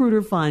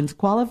 ZipRecruiter finds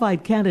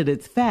qualified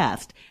candidates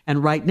fast.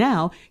 And right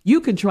now,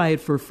 you can try it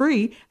for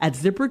free at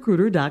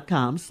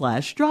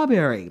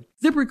ZipRecruiter.com/strawberry.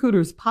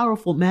 ZipRecruiter's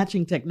powerful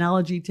matching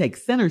technology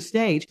takes center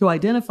stage to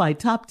identify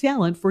top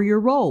talent for your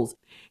roles.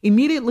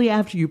 Immediately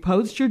after you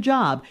post your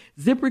job,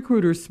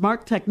 ZipRecruiter's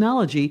smart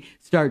technology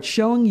starts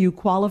showing you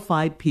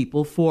qualified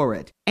people for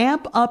it.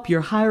 Amp up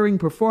your hiring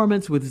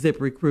performance with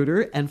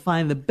ZipRecruiter and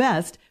find the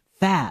best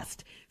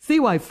fast. See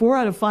why 4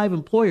 out of 5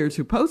 employers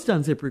who post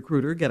on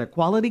ZipRecruiter get a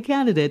quality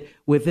candidate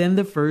within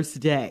the first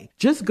day.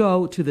 Just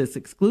go to this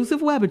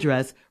exclusive web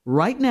address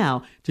right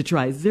now to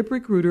try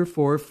ZipRecruiter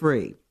for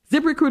free.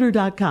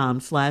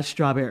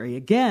 ZipRecruiter.com/strawberry.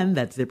 Again,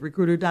 that's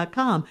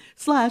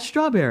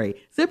ZipRecruiter.com/strawberry.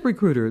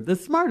 ZipRecruiter, the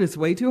smartest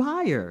way to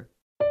hire.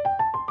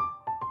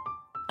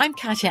 I'm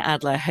Katya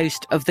Adler,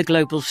 host of The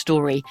Global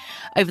Story.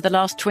 Over the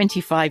last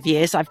 25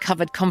 years, I've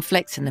covered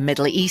conflicts in the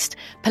Middle East,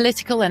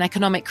 political and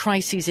economic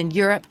crises in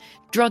Europe,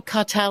 drug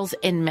cartels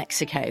in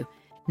Mexico.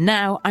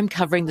 Now I'm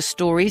covering the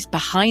stories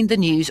behind the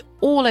news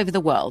all over the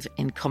world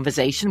in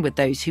conversation with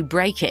those who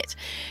break it.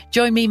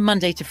 Join me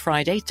Monday to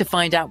Friday to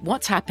find out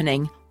what's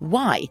happening,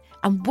 why,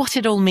 and what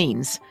it all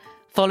means.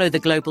 Follow The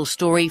Global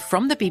Story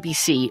from the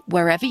BBC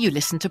wherever you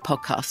listen to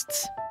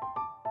podcasts.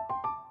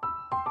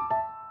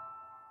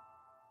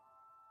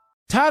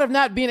 Tired of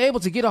not being able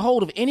to get a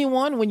hold of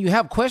anyone when you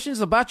have questions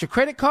about your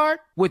credit card?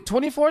 With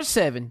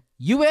 24/7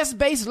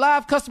 U.S.-based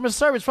live customer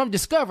service from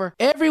Discover,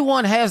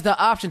 everyone has the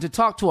option to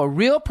talk to a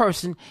real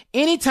person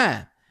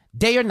anytime,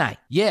 day or night.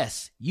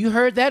 Yes, you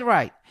heard that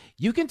right.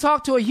 You can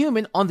talk to a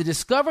human on the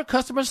Discover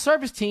customer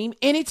service team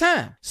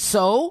anytime.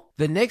 So,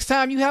 the next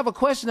time you have a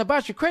question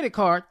about your credit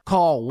card,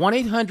 call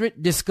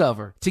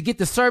 1-800-DISCOVER to get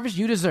the service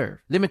you deserve.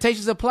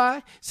 Limitations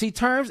apply. See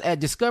terms at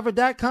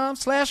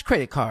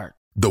discover.com/creditcard.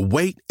 The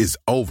wait is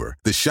over.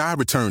 The Chi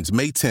returns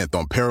May 10th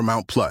on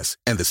Paramount Plus,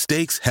 and the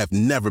stakes have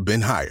never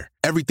been higher.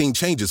 Everything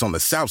changes on the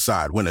South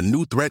Side when a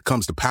new threat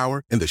comes to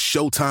power in the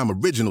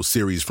Showtime original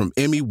series from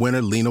Emmy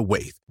winner Lena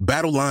Waithe.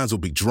 Battle lines will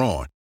be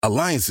drawn,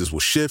 alliances will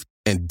shift,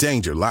 and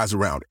danger lies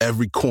around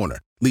every corner,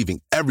 leaving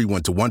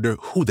everyone to wonder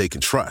who they can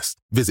trust.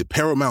 Visit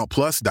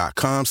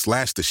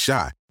ParamountPlus.com/The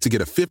Chi to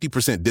get a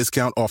 50%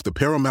 discount off the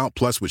Paramount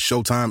Plus with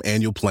Showtime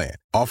annual plan.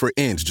 Offer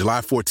ends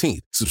July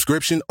 14th.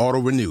 Subscription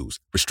auto-renews.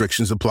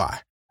 Restrictions apply.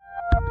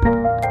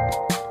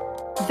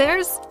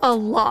 There's a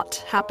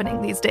lot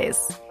happening these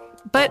days.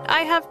 But I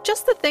have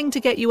just the thing to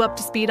get you up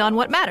to speed on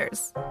what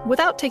matters,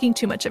 without taking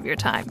too much of your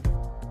time.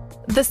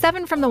 The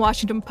 7 from the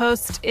Washington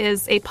Post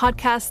is a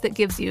podcast that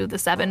gives you the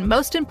 7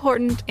 most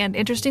important and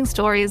interesting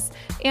stories,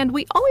 and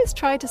we always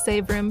try to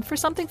save room for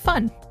something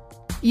fun.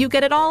 You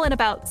get it all in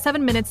about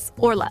 7 minutes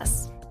or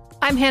less.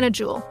 I'm Hannah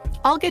Jewell.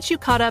 I'll get you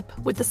caught up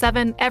with the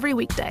 7 every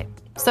weekday.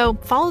 So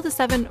follow the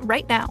 7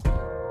 right now.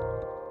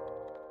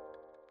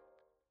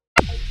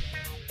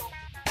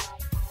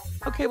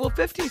 Okay, well,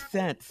 50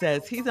 Cent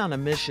says he's on a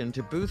mission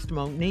to boost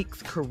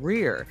Monique's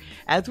career.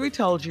 As we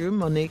told you,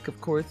 Monique,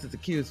 of course, has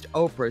accused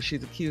Oprah.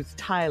 She's accused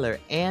Tyler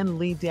and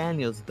Lee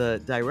Daniels,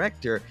 the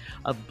director,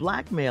 of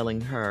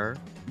blackballing her,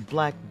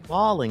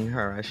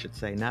 I should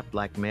say, not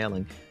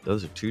blackmailing.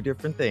 Those are two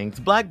different things.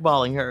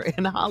 Blackballing her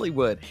in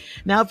Hollywood.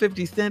 Now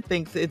 50 Cent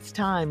thinks it's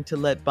time to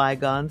let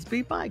bygones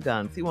be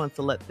bygones. He wants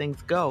to let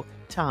things go,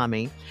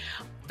 Tommy.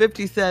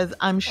 50 says,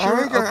 I'm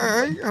sure...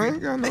 I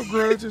ain't got no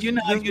grudges. You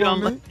know how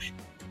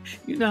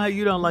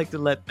you don't like to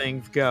let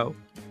things go.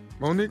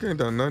 Monique ain't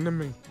done nothing to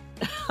me.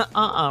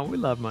 We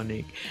love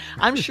Monique.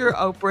 I'm sure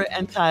Oprah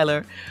and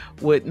Tyler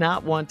would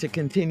not want to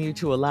continue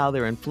to allow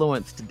their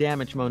influence to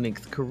damage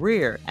Monique's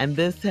career. And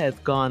this has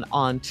gone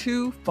on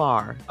too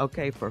far,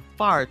 for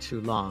far too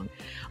long.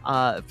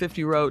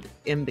 50 wrote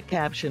in the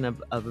caption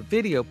of a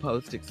video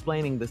post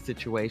explaining the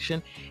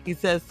situation. He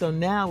says, so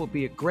now would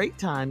be a great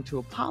time to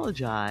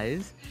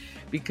apologize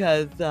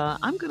because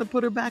I'm going to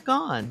put her back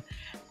on.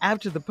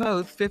 After the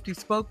post, 50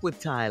 spoke with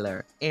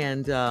Tyler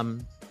and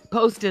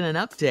posted an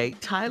update.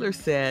 Tyler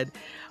said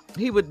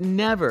he would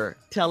never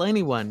tell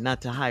anyone not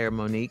to hire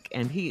Monique,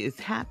 and he is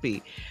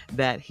happy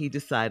that he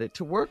decided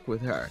to work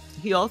with her.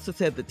 He also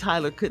said that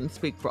Tyler couldn't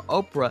speak for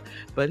Oprah,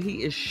 but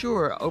he is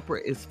sure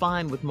Oprah is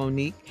fine with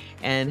Monique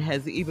and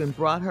has even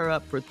brought her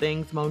up for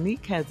things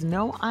Monique has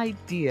no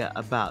idea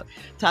about.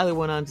 Tyler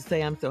went on to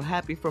say, I'm so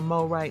happy for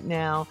Mo right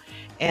now,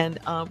 and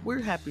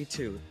we're happy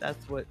too.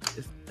 That's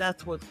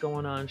what's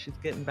going on. She's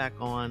getting back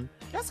on.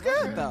 That's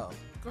good, though.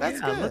 That's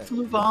good. Let's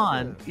move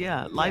on.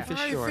 Yeah, life is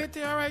short.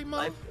 50, all right, Mo.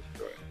 Life is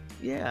short.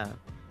 Yeah.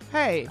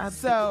 Hey,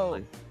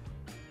 absolutely.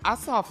 So I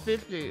saw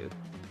 50.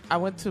 I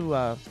went to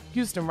a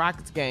Houston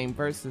Rockets game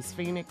versus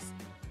Phoenix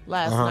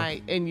last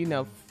night,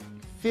 and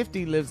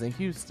 50 lives in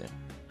Houston.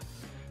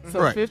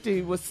 So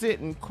 50 was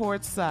sitting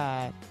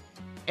courtside,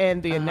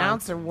 and the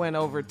announcer went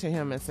over to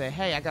him and said,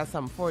 hey, I got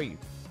something for you.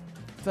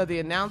 So the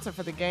announcer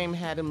for the game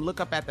had him look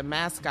up at the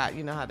mascot.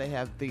 You know how they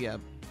have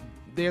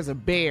there's a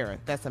bear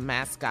that's a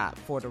mascot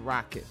for the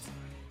Rockets.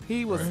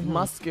 He was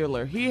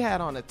muscular. He had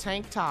on a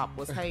tank top,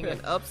 was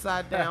hanging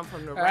upside down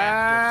from the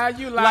rafters.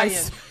 You lying.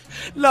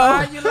 You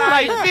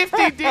lying. Like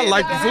 50 did. I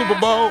like the Super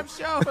Bowl.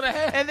 Show.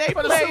 And they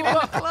played in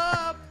the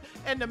club,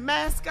 and the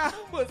mascot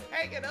was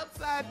hanging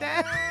upside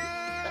down.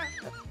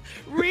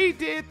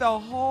 Redid the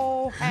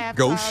whole halftime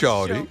Go,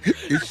 shorty.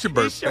 It's your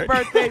birthday. It's your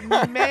birthday,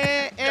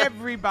 man.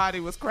 Everybody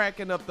was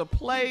cracking up. The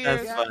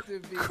players,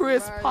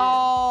 Chris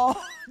Paul,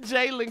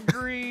 Jalen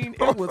Green.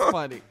 It was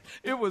funny.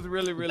 It was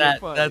really, really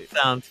funny. That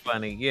sounds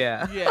funny.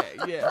 Yeah.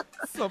 Yeah.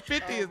 So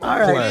 50 is all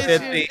right.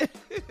 50.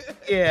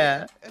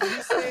 Yeah.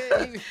 He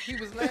said he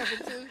was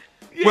laughing too.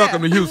 Yeah,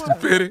 welcome to Houston,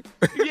 50.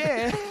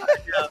 Yeah.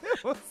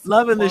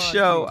 Loving the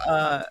show.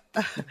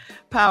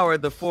 Power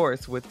the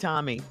Force with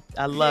Tommy.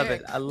 I love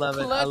it. I love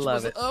it. I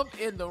love it. Up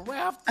in the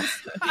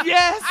rafters.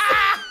 Yes.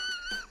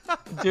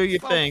 Do your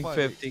thing, funny.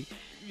 50.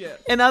 Yeah.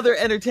 In other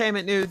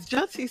entertainment news,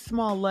 Jussie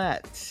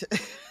Smollett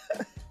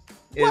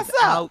is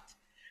out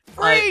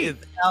is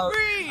out.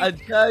 A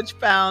judge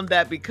found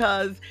that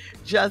because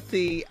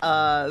Jussie's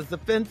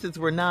offenses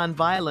were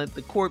nonviolent,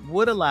 the court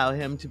would allow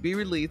him to be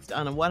released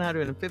on a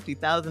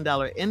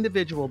 $150,000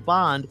 individual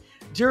bond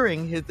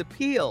during his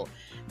appeal.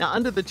 Now,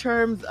 under the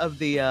terms of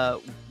the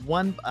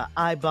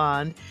I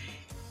bond,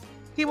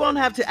 he won't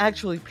have to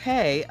actually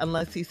pay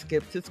unless he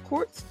skips his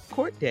court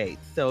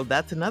dates. So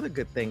that's another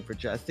good thing for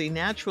Jussie.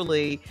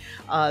 Naturally,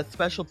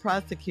 Special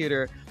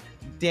Prosecutor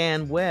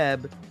Dan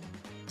Webb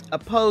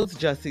opposed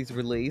Jussie's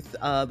release.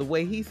 The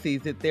way he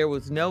sees it, there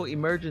was no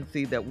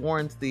emergency that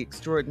warrants the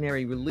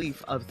extraordinary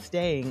relief of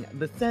staying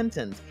the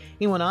sentence.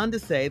 He went on to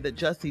say that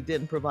Jussie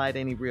didn't provide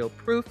any real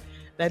proof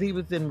that he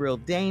was in real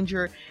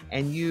danger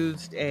and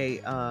used a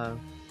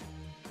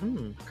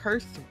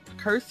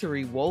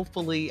cursory,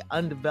 woefully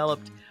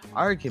undeveloped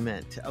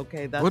argument.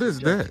 Okay, that's what is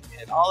that?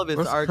 All of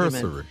his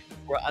arguments cursory?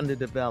 Were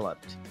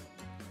underdeveloped.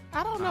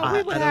 I don't know.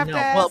 We would have to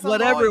Well, ask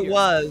whatever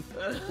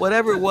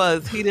it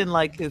was, he didn't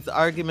like his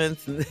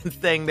arguments,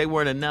 saying they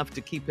weren't enough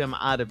to keep him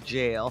out of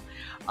jail,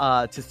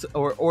 or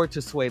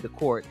to sway the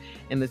court.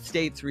 In the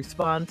state's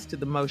response to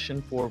the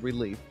motion for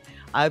relief,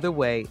 either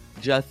way,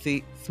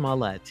 Jussie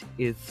Smollett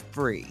is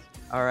free.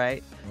 All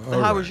right.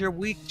 So how was your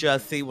week,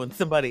 Jussie? When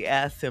somebody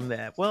asked him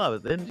that, well, I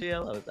was in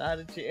jail, I was out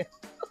of jail.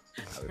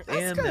 I was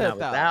in and I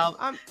was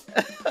out.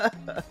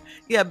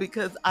 Yeah,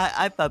 because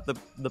I thought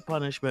the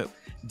punishment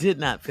did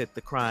not fit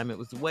the crime. It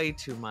was way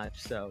too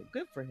much. So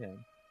good for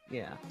him.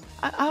 Yeah.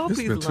 I hope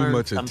he's learned too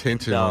much something,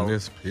 attention though. on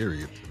this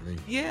period to me.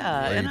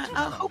 Yeah, and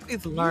I hope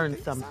he's learned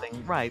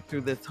something right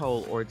through this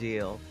whole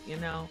ordeal. You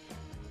know,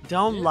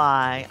 don't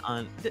lie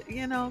on.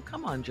 You know,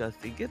 come on,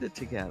 Jussie, get it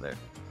together.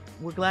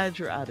 We're glad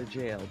you're out of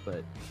jail,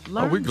 but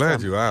learn we're glad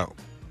something. you're out.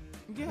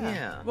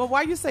 Yeah. Well,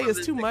 why you say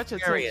it's too much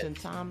attention,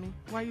 Tommy?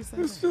 Why you say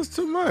it's just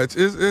too much?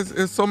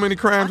 It's so many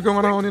crimes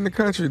going on in the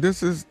country.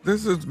 This is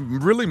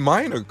really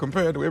minor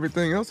compared to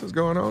everything else that's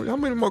going on. How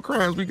many more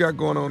crimes we got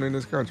going on in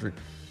this country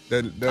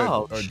that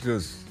are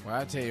just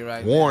I tell you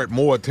right warrant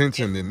more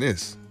attention than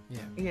this?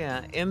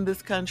 Yeah, in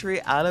this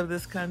country, out of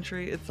this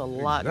country, it's a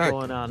lot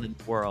going on in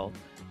the world.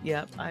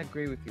 Yep, I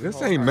agree with you.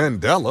 This ain't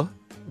Mandela.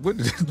 What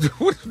we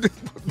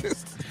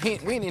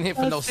ain't in here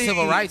for no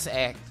Civil Rights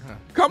Act. Huh?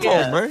 Come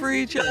on, man.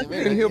 Free children.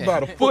 We in here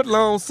about a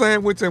foot-long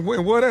sandwich and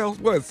what else?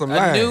 What, some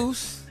a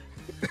noose?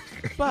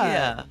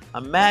 But,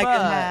 a MAGA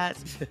hat.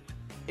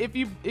 If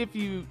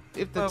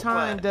the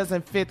time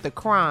doesn't fit the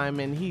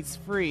crime and he's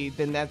free,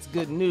 then that's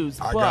good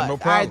news. I but got no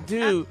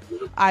problem.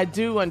 I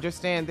do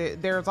understand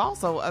that there's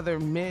also other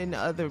men,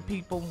 other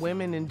people,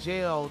 women in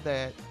jail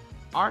that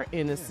are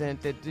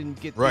innocent that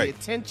didn't get the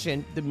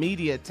attention, the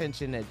media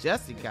attention that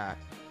Jussie got.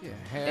 Yeah,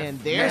 and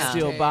they're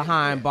still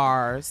behind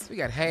bars. We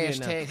got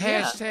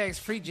hashtags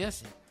free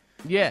Jussie.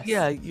 Yes.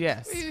 Yeah.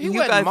 Yes. He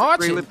wasn't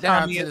marching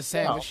down to the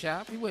sandwich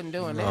shop. He wasn't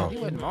doing that. He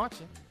wasn't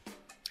marching.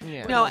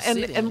 Yeah. No,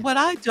 and what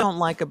I don't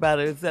like about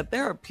it is that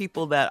there are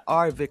people that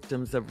are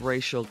victims of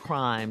racial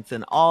crimes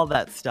and all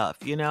that stuff,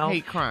 you know?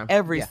 Hate crime.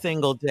 Every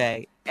single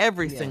day.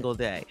 Single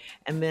day.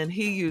 And then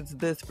he used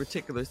this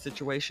particular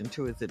situation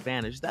to his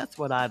advantage. That's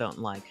what I don't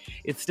like.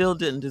 It still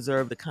didn't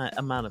deserve the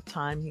amount of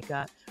time he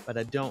got, but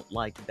I don't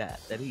like that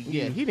he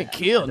he didn't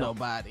kill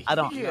nobody. I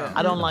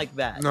don't like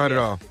that. Not at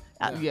all.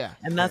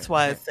 And that's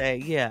why I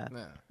say,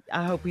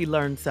 I hope he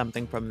learned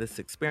something from this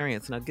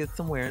experience. Now get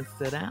somewhere and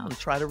sit down and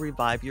try to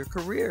revive your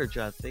career,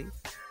 Jussie.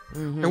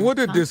 Mm-hmm. And what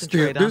did this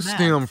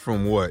stem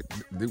from? What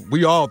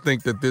we all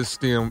think that this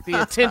stem the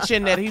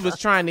attention that he was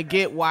trying to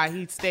get why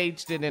he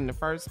staged it in the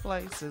first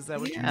place. Is that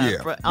what you mean?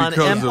 On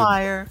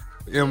Empire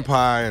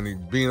and he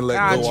being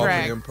let go off of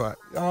Empire,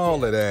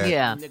 all of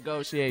that.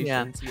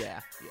 Negotiations.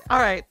 All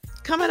right,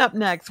 coming up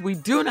next, we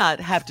do not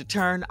have to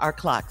turn our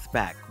clocks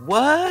back.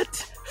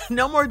 What?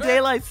 No more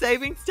daylight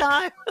savings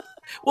time?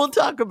 We'll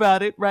talk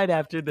about it right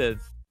after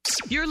this.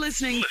 You're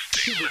listening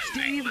to the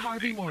Steve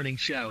Harvey Morning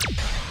Show.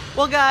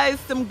 Well, guys,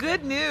 some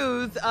good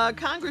news.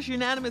 Congress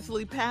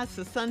unanimously passed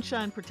the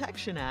Sunshine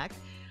Protection Act.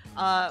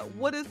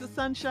 What is the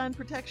Sunshine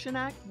Protection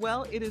Act?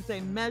 Well, it is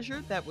a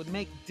measure that would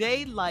make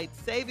daylight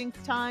savings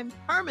time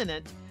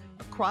permanent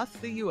across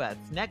the U.S.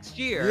 next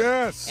year.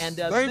 Yes, and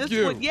thank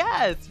you.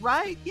 Yes.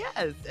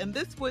 And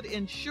this would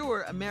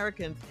ensure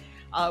Americans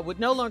would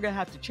no longer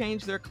have to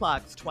change their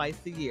clocks twice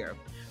a year.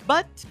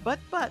 But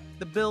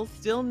the bill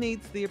still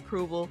needs the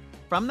approval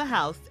from the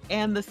House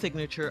and the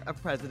signature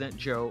of President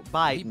Joe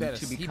Biden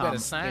to become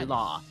a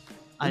law.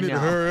 I know. Need to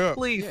hurry up.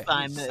 Please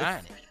sign this.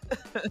 Sign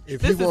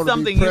If this is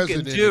something you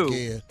can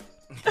do.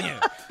 Again.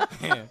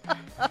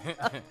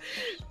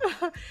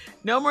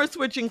 No more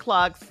switching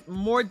clocks,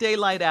 more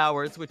daylight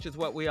hours, which is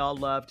what we all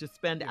love to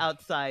spend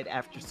outside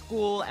after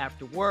school,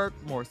 after work,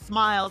 more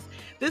smiles.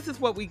 This is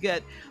what we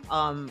get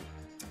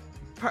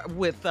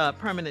with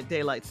permanent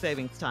daylight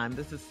savings time.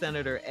 This is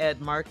Senator Ed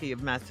Markey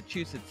of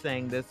Massachusetts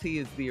saying this. He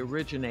is the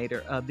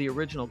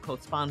original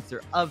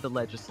co-sponsor of the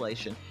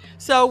legislation.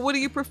 So what do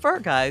you prefer,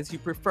 guys? You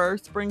prefer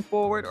spring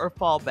forward or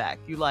fall back?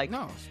 You like,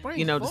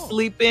 spring to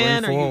sleep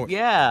in, spring or forward.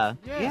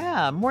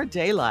 yeah, more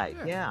daylight.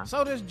 Yeah.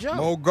 So does Joe.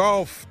 More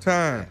golf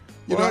time.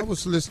 You know, I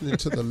was listening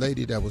to the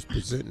lady that was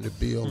presenting the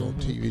bill on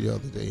TV the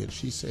other day, and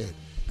she said,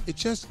 it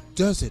just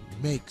doesn't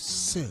make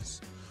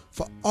sense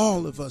for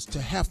all of us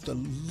to have to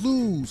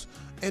lose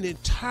an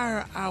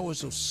entire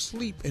hours of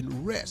sleep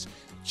and rest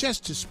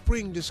just to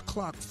spring this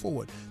clock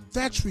forward.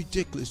 That's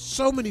ridiculous.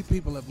 So many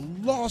people have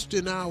lost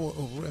an hour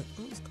of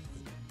rest.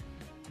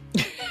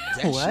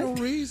 That's no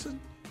reason.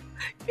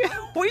 Yeah,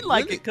 we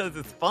like Really? it because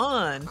it's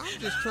fun. I'm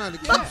just trying to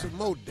keep some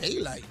more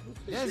daylight.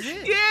 That's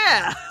it.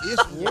 Yeah.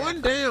 It's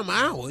one damn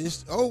hour.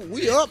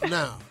 We up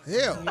now.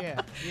 Hell.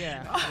 Yeah.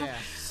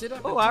 Sit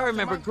up. Oh, I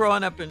remember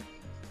growing up in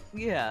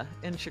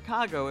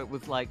Chicago. It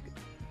was like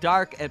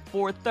dark at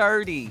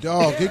 4:30.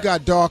 Dog, it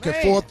got dark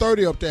at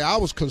 4:30 up there. I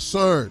was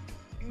concerned.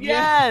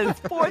 Yes,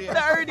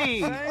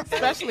 4:30,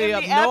 Especially in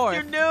up the north.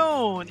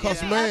 afternoon.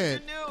 Because, in the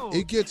man, afternoon.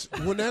 it gets,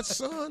 when that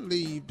sun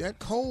leaves, that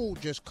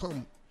cold just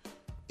come.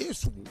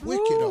 It's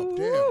wicked up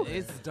there. Man.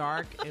 It's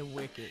dark and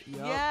wicked.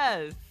 Yup.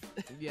 Yes.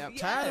 Yep.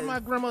 Tired of my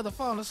grandmother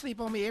falling asleep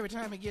on me every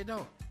time it get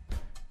dark.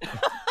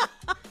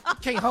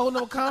 Can't hold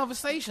no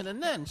conversation or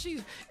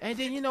nothing. And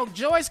then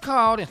Joyce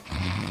called and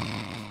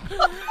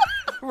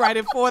Right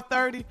at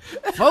 4:30.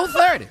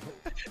 4:30.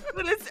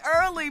 But it's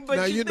early, but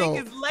Now, you think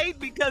it's late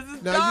because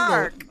it's Now,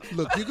 dark.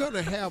 look, you're going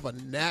to have a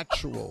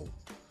natural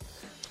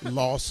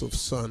loss of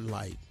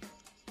sunlight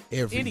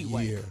every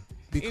year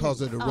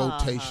because of the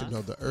rotation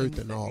of the earth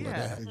and all of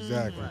that.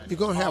 Exactly. You're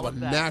going to have All a of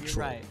that,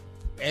 natural. you're right.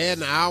 Add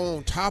an hour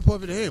on top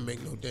of it, it ain't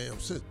make no damn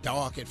sense.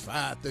 Dark at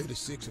 5:30,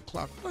 6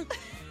 o'clock. What?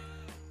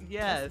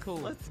 Yes,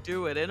 let's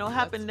do it. It'll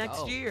happen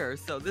next year,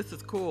 so this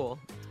is cool.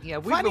 Yeah,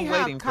 we've Funny been how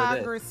waiting for this.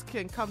 Congress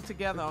can come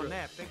together on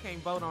that. They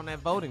can't vote on that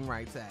Voting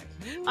Rights Act.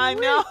 I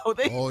know.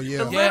 Oh,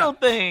 yeah. The little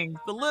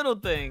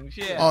things,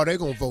 yeah. Oh, they're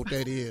going to vote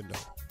that in, though.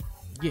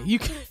 Yeah, you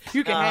can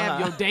have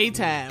your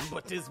daytime,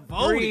 but this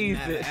voting, Breathe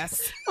now, it.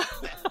 that's-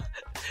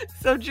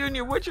 So,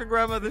 Junior, what's your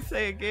grandmother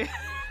say again?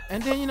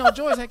 And then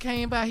Joyce had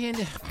came by here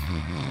and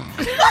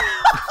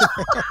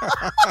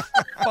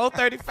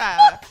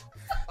 4:35.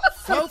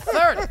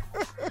 4:30.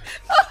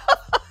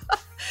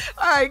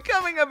 All right,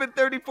 coming up in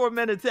 34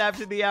 minutes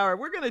after the hour,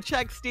 we're going to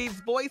check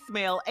Steve's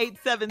voicemail,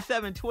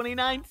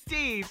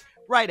 877-29-STEVE,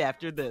 right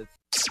after this.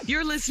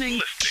 You're listening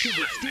to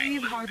the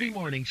Steve Harvey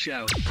Morning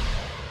Show.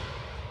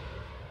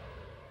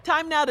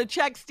 Time now to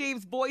check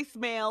Steve's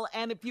voicemail,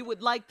 and if you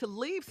would like to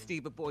leave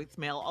Steve a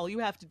voicemail, all you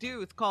have to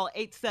do is call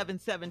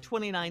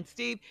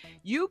 877-29-STEVE.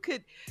 You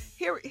could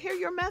hear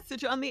your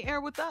message on the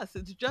air with us.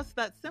 It's just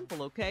that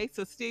simple, okay?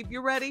 So, Steve,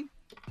 you ready?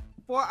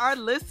 For our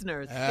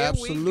listeners,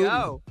 Absolutely. Here we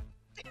go.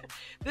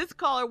 This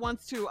caller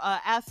wants to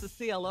ask the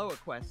CLO a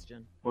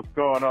question. What's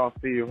going on,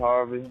 Steve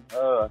Harvey?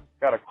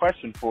 Got a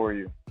question for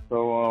you.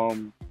 So,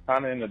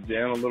 kind of in the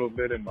jam a little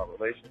bit in my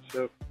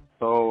relationship.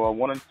 So, I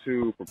wanted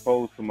to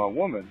propose to my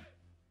woman,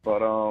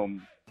 but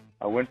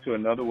I went to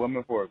another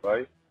woman for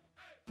advice.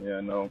 Yeah,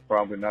 I know,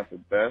 probably not the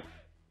best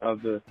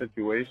of the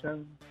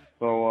situation.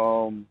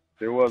 So,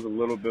 there was a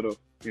little bit of,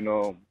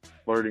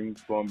 flirting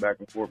going back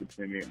and forth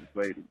between me and this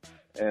lady.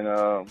 And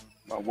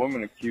my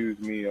woman accused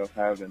me of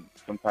having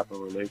some type of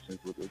relations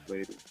with this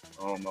lady.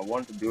 I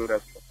wanted to do it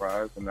as a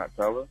surprise and not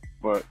tell her.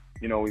 But,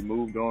 we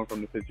moved on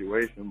from the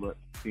situation. But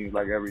it seems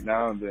like every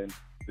now and then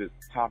this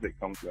topic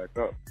comes back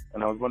up.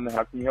 And I was wondering,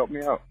 how can you help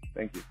me out?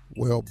 Thank you.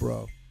 Well,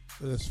 bro,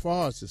 as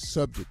far as the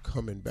subject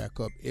coming back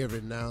up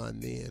every now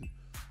and then,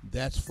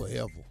 that's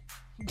forever.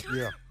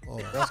 Yeah. Oh,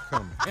 that's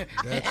coming.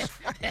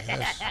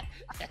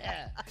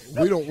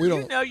 We don't.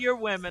 You know you're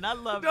women. I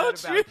love that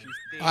about you, Steve.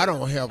 I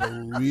don't have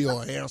a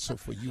real answer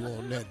for you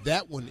on that.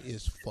 That one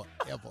is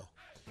forever.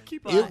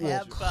 It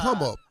will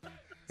come up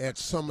at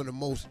some of the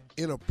most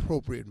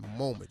inappropriate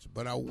moments.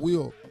 But I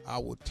will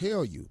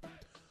tell you,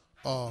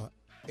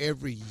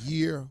 every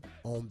year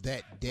on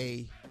that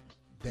day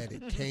that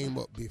it came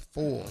up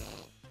before,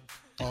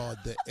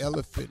 the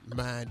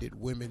elephant-minded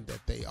women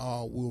that they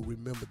are will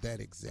remember that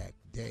exact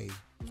day.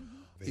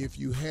 If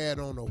you had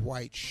on a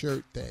white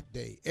shirt that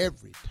day,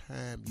 every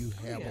time you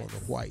have on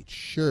a white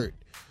shirt,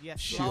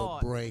 she'll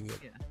Lord. bring it.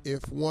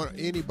 If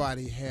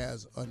anybody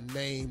has a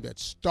name that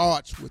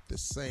starts with the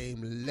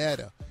same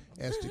letter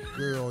as the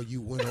girl you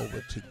went over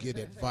to get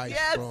advice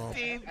from,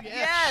 Steve.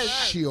 Yes.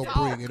 she'll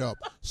bring it up.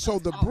 So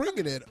the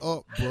bringing it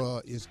up,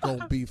 bruh, is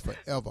going to be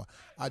forever.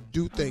 I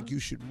do think you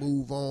should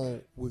move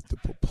on with the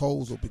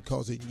proposal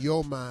because in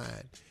your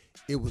mind,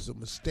 it was a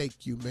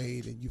mistake you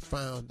made and you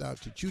found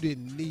out that you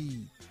didn't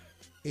need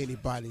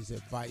anybody's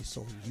advice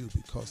on you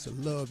because the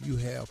love you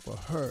have for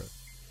her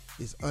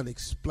is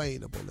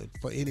unexplainable, and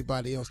for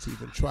anybody else to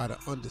even try to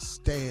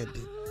understand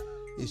it,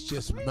 it's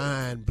just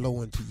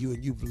mind-blowing to you,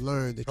 and you've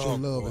learned that your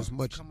love is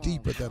much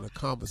deeper than a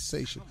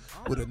conversation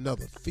with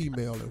another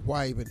female, and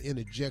why even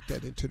interject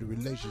that into the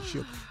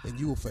relationship, and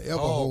you will forever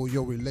hold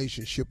your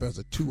relationship as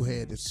a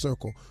two-handed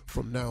circle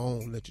from now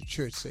on. Let your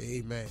church say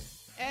amen.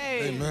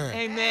 Hey. Amen.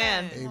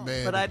 Amen.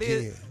 Amen But I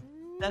did. again.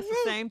 That's the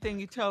same thing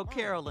you told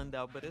Carolyn,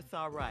 though, but it's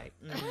all right.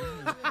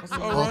 That's all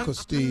right.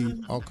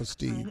 Uncle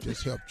Steve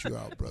just helped you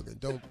out, brother.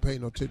 Don't pay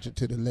no attention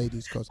to the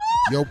ladies because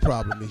your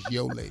problem is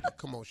your lady.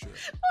 Come on, Shirley.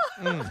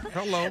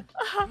 Hello.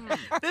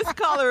 This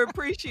caller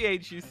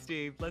appreciates you,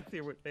 Steve. Let's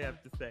hear what they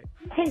have to say.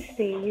 Hey,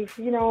 Steve.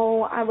 You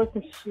know, I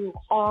listen to you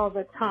all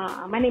the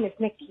time. My name is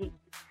Nikki.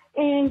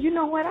 And you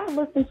know what? I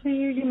listen to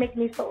you. You make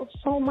me feel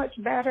so much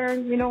better,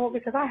 you know,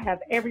 because I have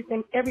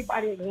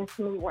everybody against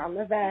me where I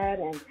live at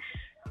and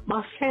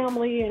my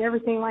family and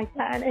everything like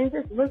that. And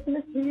just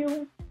listening to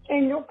you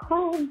and your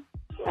crew,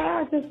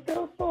 I just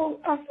feel so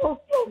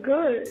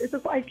good. It's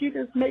just like you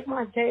just make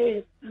my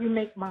day. You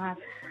make my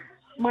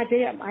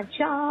day at my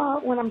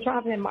job, when I'm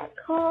driving in my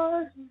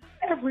car,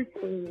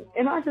 everything.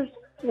 And I just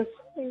want to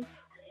say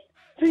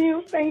to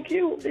you, thank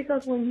you,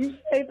 because when you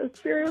say the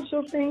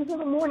spiritual things in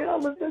the morning, I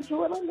listen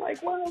to it, I'm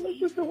like, wow,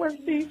 listen to what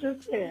Steve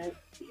just said.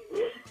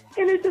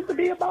 And it's just to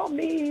be about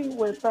me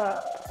with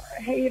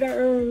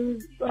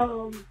haters,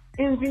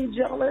 envy,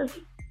 jealous.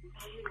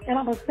 And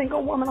I'm a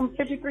single woman. I'm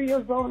 53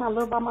 years old, and I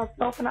live by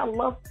myself, and I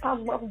love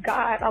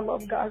God. I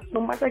love God so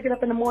much. I get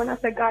up in the morning, I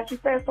say, God, you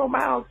said so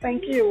mild.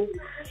 Thank you.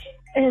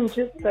 And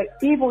just the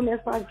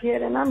evilness I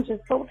get, and I'm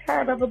just so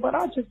tired of it. But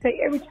I just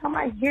say every time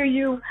I hear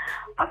you,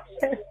 I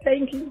say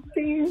thank you,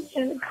 Steve,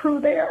 and the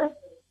crew there.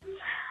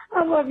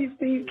 I love you,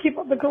 Steve. Keep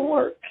up the good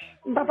work.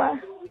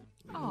 Bye-bye.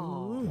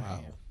 Oh.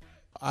 Wow.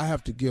 I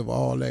have to give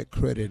all that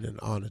credit and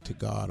honor to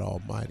God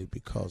Almighty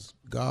because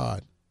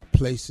God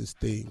places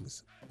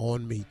things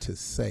on me to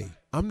say.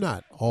 I'm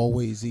not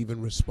always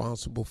even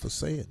responsible for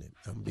saying it.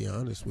 I'm going to be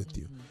honest with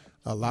you.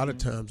 A lot of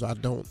times I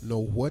don't know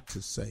what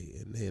to say,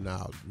 and then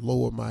I'll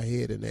lower my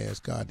head and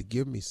ask God to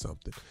give me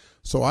something.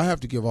 So I have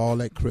to give all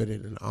that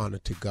credit and honor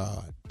to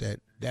God.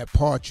 That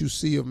part you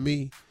see of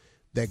me,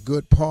 that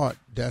good part,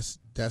 that's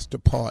the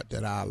part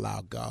that I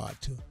allow God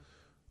to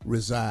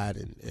reside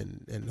in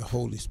and the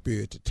Holy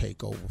Spirit to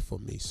take over for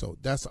me. So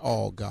that's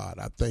all God.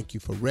 I thank you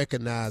for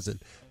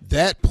recognizing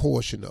that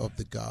portion of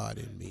the God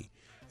in me.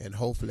 And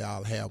hopefully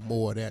I'll have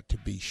more of that to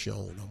be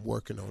shown. I'm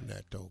working on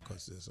that, though,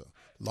 because there's a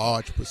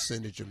large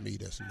percentage of me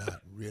that's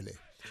not really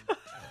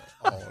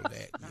all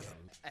that yet.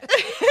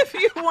 If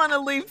you want to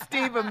leave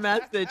Steve a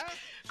message,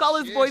 call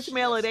his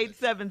voicemail at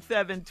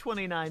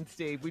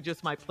 877-29-STEVE. We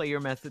just might play your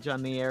message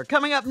on the air.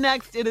 Coming up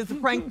next, it is a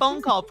prank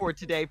phone call for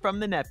today from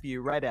the nephew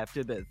right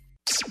after this.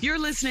 You're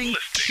listening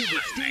to the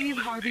Steve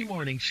Harvey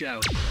Morning Show.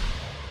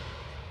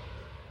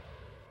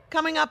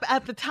 Coming up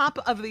at the top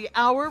of the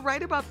hour,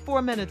 right about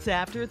 4 minutes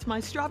after, it's my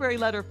strawberry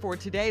letter for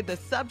today. The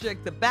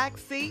subject, the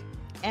backseat,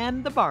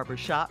 and the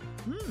barbershop.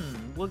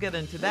 We'll get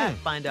into that,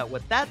 find out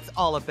what that's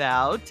all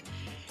about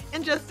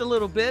in just a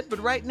little bit. But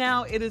right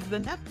now, it is the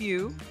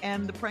nephew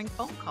and the prank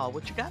phone call.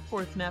 What you got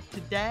for us, Neff,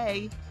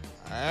 today?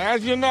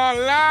 As you know,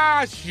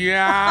 last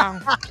year,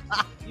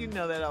 you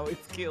know that always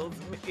kills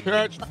me.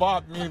 Church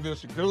bought me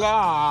this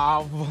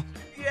glove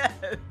Yes.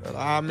 that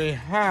I may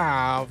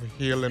have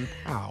healing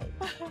power.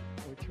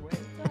 Which way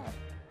is that?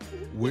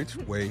 Which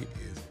way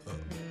is up?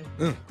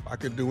 If I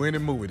could do any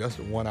movie, that's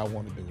the one I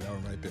want to do. That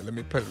one right there. Let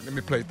me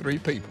play three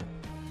people.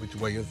 Which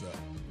way is up?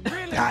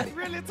 Really? Got it.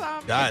 Really,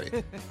 Tom? Got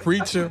it.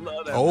 Preacher,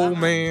 old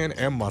man,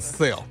 and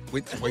myself.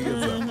 Which way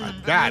is up? I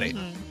got it.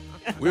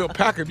 Will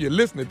Packer, if you're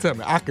listening to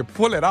me, I can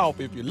pull it off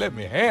if you let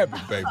me have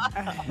it, baby.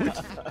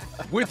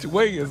 Which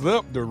way is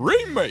up? The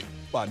remake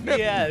by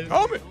Nephew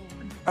Coming.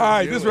 All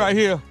right, this right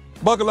here.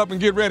 Buckle up and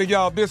get ready,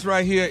 y'all. This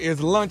right here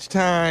is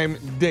Lunchtime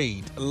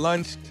Date.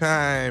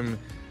 Lunchtime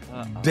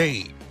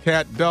Date.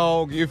 Cat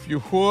Dog, if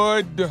you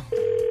would.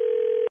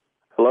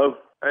 Hello?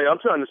 Hey, I'm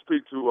trying to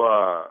speak to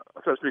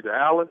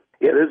Alan.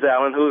 Yeah, this is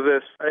Alan. Who's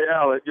this? Hey,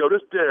 Alan. Yo,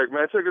 this is Derek,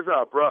 man. Check this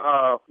out,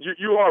 bro.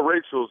 You are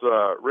Rachel's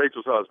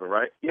husband,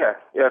 right? Yeah,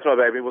 that's my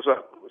baby. What's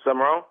up?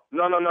 Something wrong?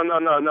 No.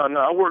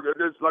 I work.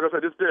 Like I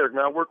said, this is Derek,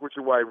 man. I work with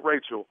your wife,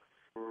 Rachel.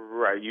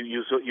 Right.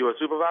 You a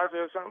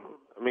supervisor or something?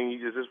 I mean,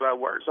 is this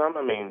about work or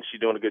something? I mean, she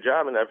doing a good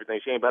job and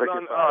everything. She ain't about to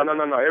get fired. No.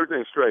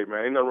 Everything's straight,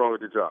 man. Ain't nothing wrong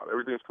with the job.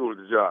 Everything's cool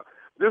with the job.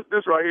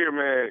 This right here,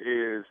 man,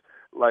 is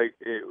like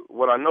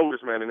what I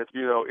noticed, man, and it's,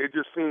 it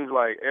just seems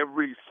like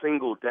every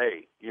single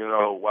day,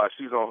 while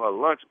she's on her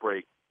lunch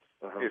break,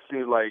 it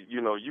seems like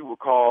you would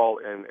call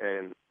and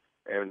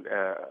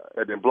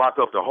then block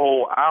up the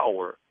whole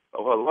hour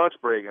of her lunch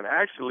break, and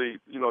actually,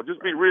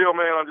 just be real,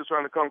 man. I'm just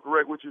trying to come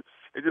correct with you.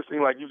 It just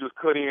seemed like you just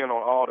cut in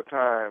on all the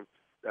time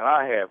that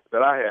I had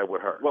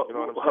with her. Well, you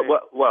know what I'm saying?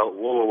 Whoa,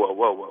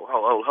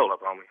 hold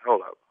up, homie,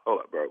 hold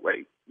up, bro.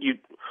 Wait,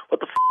 what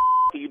the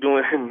are you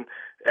doing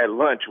at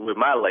lunch with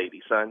my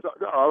lady, son?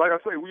 Like I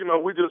say, we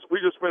just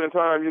spending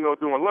time,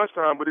 doing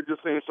lunchtime, but it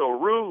just seems so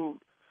rude,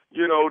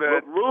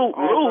 that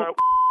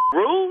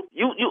rude.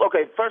 You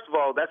okay? First of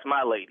all, that's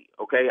my lady.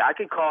 Okay, I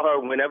can call her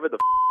whenever the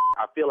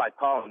I feel like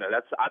calling her.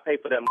 I pay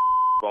for that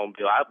phone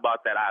bill. I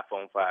bought that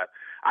iPhone 5.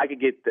 I could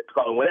get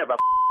call whenever I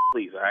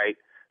please. All right.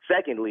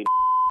 Secondly,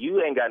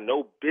 you ain't got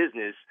no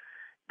business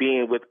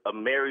being with a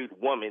married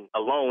woman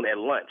alone at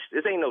lunch.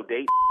 This ain't no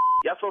date.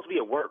 Y'all supposed to be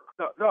at work.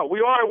 No,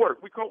 we are at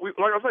work. We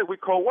like I say, we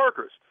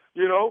co-workers.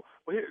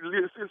 But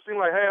it seemed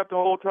like half the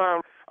whole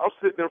time I'm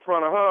sitting in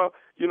front of her.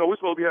 You know, we're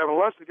supposed to be having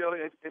lunch together,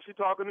 and she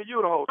talking to you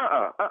the whole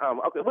time.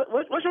 Okay,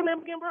 what's your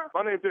name again, bro?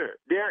 My name's Derek.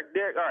 Derek.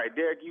 All right,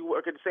 Derek. You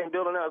work at the same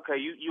building now? Okay,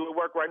 you at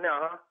work right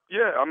now, huh?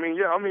 Yeah, I'm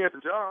here at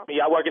the job.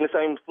 Yeah, I work in the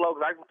same floor.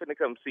 Cause I'm finna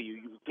come see you.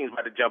 You seems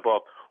about to jump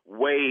off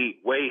way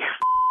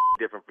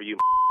different for you.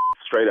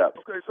 Straight up.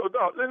 Okay, so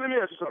dog, let me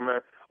ask you something,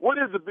 man. What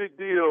is the big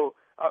deal?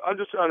 I'm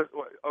just trying to.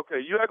 Okay,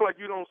 you act like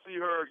you don't see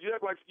her. You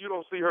act like you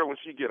don't see her when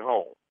she get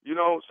home. You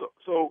know,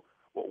 so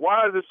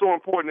why is it so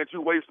important that you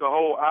waste a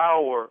whole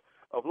hour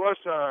of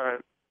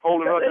lunchtime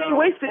holding her down? I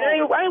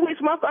ain't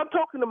wasting my. I'm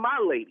talking to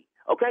my lady.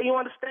 Okay, you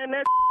understand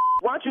that?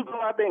 Why don't you go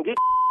out there and get,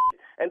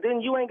 and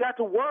then you ain't got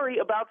to worry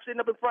about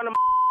sitting up in front of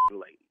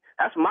my lady.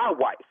 That's my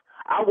wife.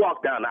 I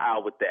walk down the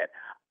aisle with that.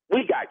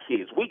 We got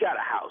kids. We got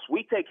a house.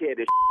 We take care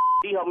of this.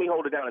 She helped me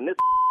hold it down. And this,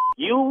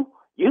 you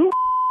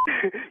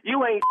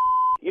ain't.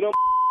 You know,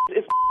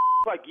 it's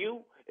like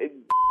you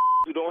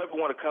who don't ever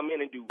want to come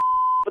in and do,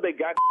 but they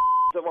got.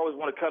 Some always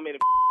want to come in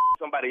and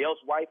somebody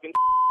else's wife. And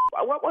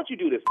why don't you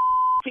do this?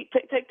 Take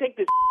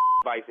this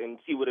advice and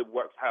see what it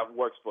works, how it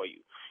works for you.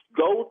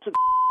 Go to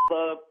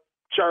club,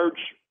 church,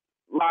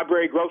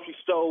 library, grocery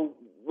store,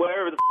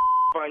 wherever the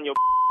find your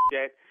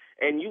at,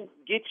 and you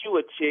get you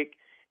a chick.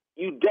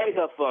 You date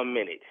her for a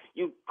minute.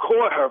 You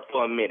court her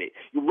for a minute.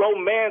 You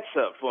romance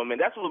her for a minute.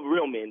 That's what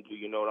real men do.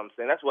 You know what I'm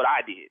saying? That's what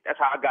I did. That's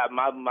how I got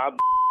my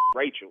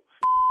Rachel.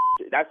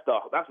 That's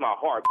my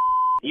heart.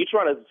 You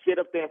trying to sit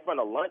up there in front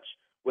of lunch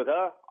with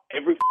her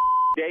every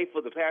day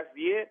for the past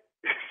year?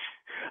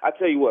 I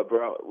tell you what,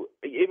 bro.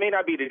 It may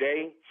not be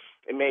today.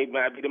 It may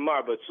not be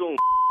tomorrow, but soon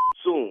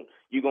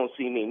you're gonna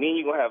see me. Me and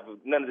you gonna have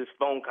none of this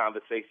phone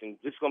conversation.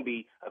 It's gonna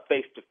be a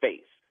face to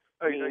face.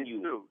 Hey,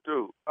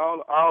 dude.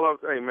 All of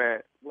hey man,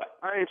 what?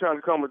 I ain't trying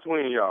to come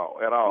between y'all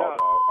at all. No,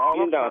 all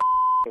you done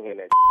in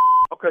that.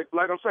 Okay,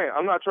 like I'm saying,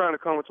 I'm not trying to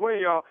come between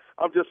y'all.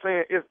 I'm just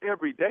saying it's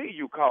every day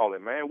you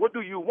calling, man. What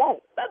do you want?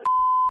 That's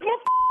my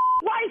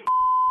wife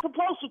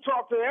supposed to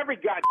talk to every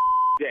day.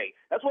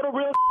 That's what a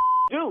real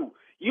do.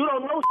 You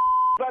don't know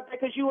about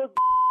that because you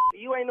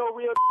ain't no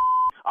real.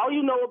 All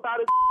you know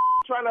about is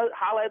trying to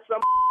holler at some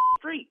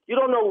street. You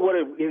don't know what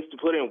it is to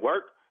put in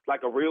work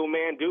like a real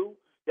man do.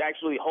 To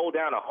actually hold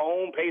down a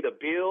home, pay the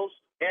bills,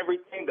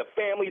 everything, the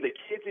family, the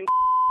kids, and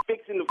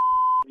fixing the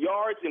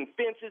yards and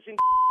fences. And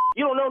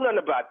you don't know nothing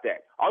about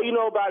that. All you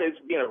know about is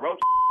being a roach.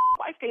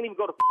 Wife can't even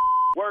go to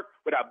work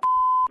without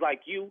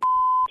like you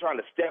trying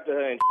to step to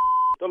her and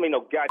don't make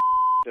no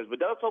sense.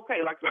 But that's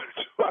okay. Like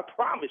I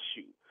promise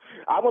you,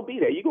 I'm going to be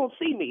there. You're going to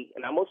see me,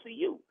 and I'm going to see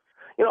you.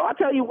 You know, I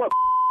tell you what,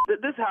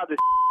 this is how this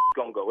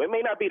going to go. It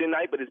may not be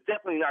tonight, but it's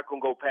definitely not going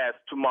to go past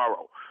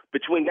tomorrow.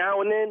 Between now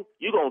and then,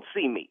 you're going to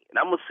see me, and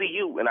I'm going to see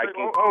you, and I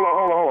can hold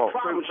on.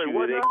 promise you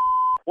that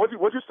What'd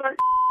you say?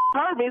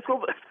 Heard me.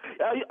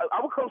 I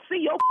will come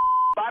see your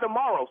by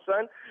tomorrow,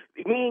 son.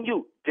 Me and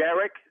you,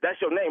 Derek. That's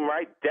your name,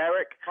 right?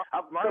 Derek.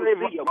 My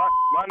name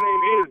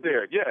is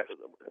Derek, yes.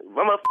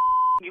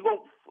 You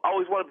going to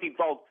always want to be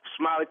both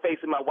smiley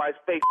face in my wife's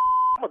face.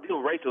 I'm going to deal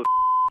with Rachel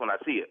when I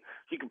see her.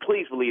 You can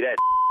please believe that.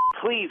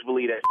 Please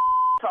believe that.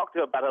 Talk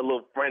to her about her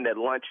little friend at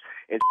lunch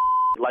and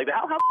like that.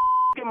 How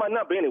get my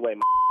number anyway,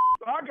 man?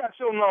 I got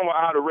your number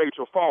out of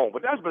Rachel's phone,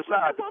 but that's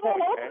beside the point,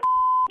 man.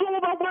 Don't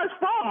know about my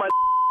phone, man.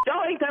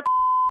 Y'all ain't that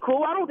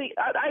cool. I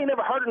ain't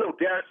never heard of no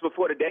Dereks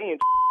before today, and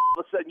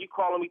all of a sudden you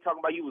calling me talking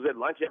about you was at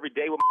lunch every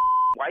day with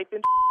my wife and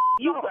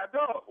you.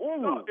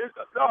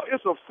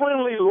 It's a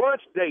friendly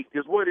lunch date,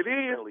 is what it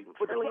is.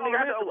 Friendly,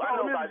 nigga, I know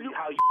about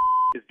how you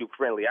just do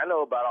friendly. I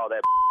know about all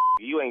that.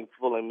 You ain't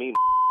fooling me.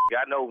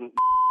 I know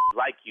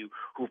like you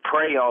who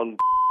prey on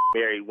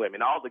married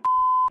women all the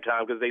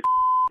time because they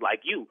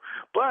like you.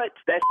 But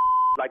that,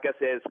 like I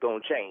said, it's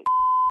gonna change.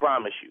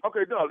 Promise you.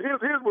 Okay, dog.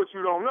 Here's what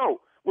you don't know.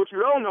 What you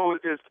don't know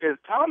is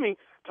Tommy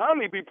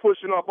be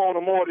pushing up on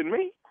her more than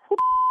me.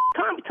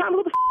 Tommy,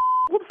 who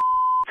the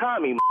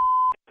Tommy?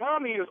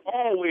 Tommy is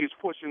always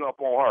pushing up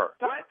on her.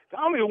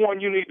 Tommy the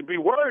one you need to be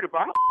worried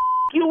about.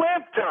 You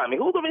and Tommy.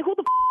 Who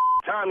the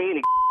Tommy?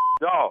 Any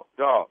Dog.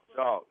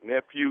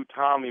 Nephew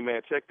Tommy,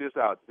 man. Check this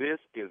out. This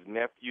is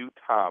Nephew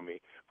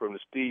Tommy from the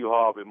Steve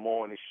Harvey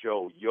Morning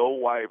Show.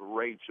 Your wife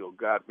Rachel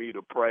got me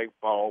to prank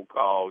phone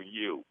call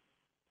you.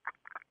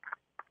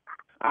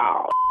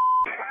 Oh,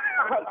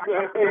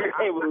 I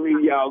can't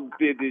believe y'all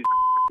did this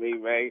to me,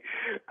 man.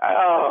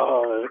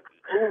 Oh,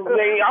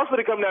 man, I'm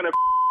gonna come down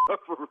there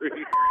for real.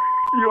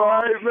 You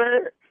alright,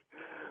 man?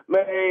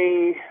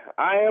 Man,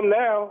 I am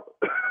now.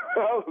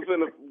 I was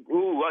gonna,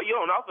 you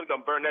don't know, I was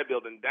gonna burn that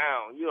building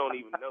down. You don't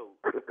even know.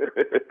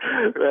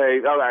 Hey,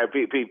 all right,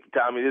 Pete,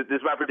 Tommy, this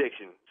is my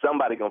prediction.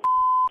 Somebody gonna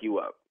you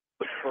up.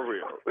 For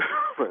real.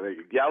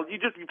 Y'all, you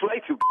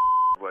play too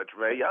much,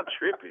 man. Y'all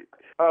tripping.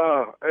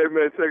 Hey,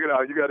 man, check it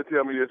out. You got to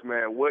tell me this,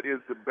 man. What is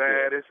the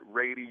baddest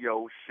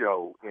radio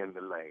show in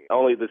the land?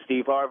 Only the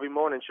Steve Harvey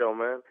Morning Show,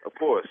 man. Of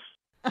course.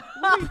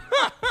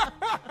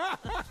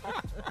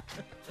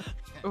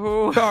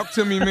 Talk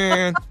to me,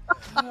 man.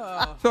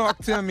 Talk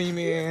to me,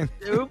 man.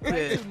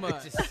 Stupid.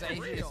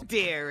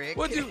 Derek.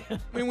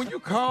 When you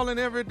calling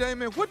every day,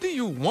 man, what do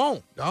you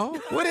want, dog?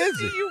 What is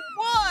What it? do you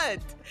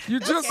want? You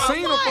just That's my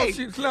seen her before wife.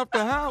 she's left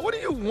the house. What do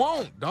you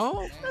want,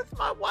 dog? That's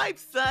my wife,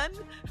 son.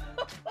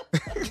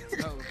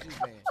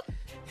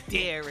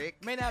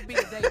 Derek. May not be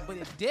today, but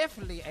it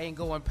definitely ain't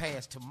going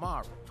past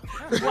tomorrow.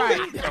 Right.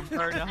 I'm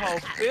burning the whole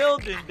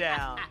building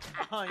down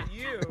on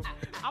you.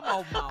 I'm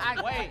on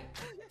my way.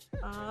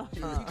 I'm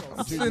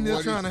sitting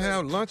there trying to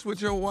have lunch with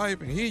your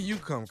wife, and here you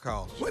come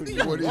calling. What do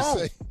you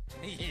want?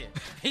 Yeah,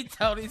 he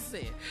totally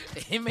said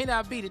it may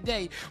not be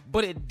today,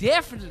 but it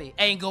definitely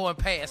ain't going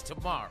past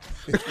tomorrow.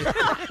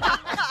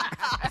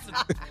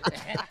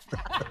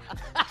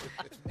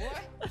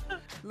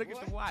 Look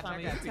at the watch.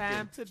 I got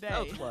time today.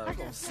 So close. You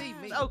gonna see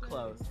me. So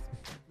close.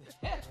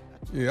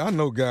 Yeah, I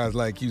know guys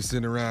like you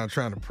sitting around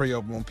trying to prey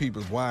up on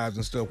people's wives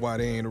and stuff while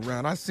they ain't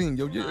around. I seen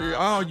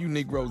all you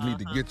Negroes need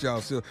to get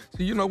y'all self.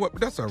 See, you know what?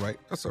 That's all right.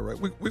 That's all right.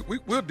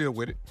 We'll deal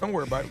with it. Don't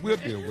worry about it. We'll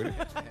deal with it.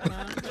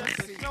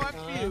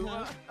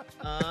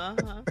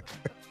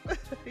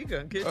 He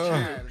gonna get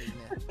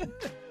you.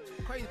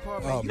 Crazy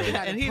part, Oh, man. You man. been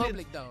out And in he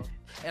public, though,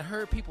 and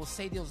heard people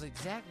say those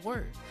exact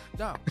words.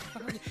 Dog,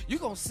 you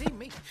gonna see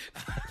me.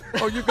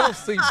 Oh, you gonna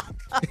see me.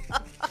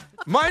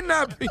 Might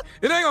not be.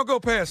 It ain't gonna go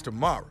past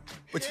tomorrow.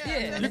 But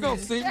you gonna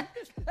see me.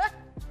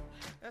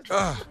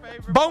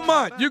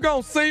 Beaumont, you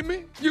gonna see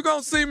me? You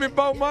gonna see me,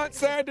 Beaumont,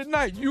 Saturday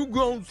night. You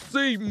gonna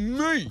see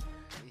me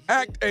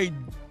act a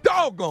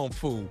doggone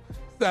fool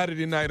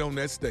Saturday night on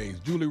that stage.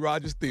 Julie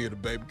Rogers Theater,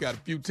 baby. Got a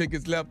few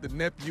tickets left. The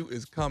nephew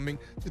is coming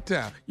to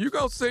town. You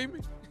gonna see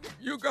me?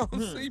 You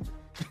gonna see me?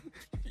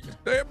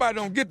 Everybody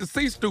don't get to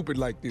see stupid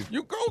like this.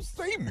 You gonna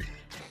see me.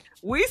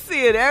 We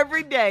see it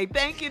every day.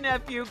 Thank you,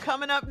 nephew.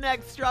 Coming up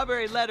next,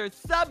 Strawberry Letter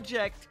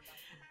subject,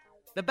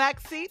 the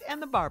backseat and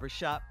the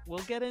barbershop. We'll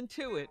get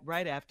into it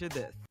right after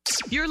this.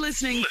 You're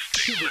listening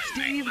to the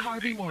Steve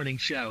Harvey Morning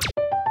Show.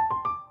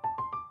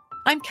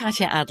 I'm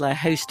Katya Adler,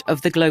 host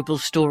of The Global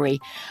Story.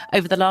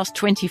 Over the last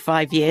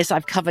 25 years,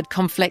 I've covered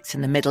conflicts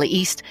in the Middle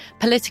East,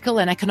 political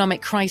and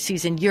economic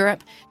crises in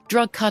Europe,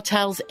 drug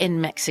cartels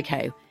in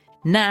Mexico.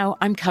 Now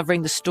I'm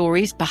covering the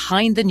stories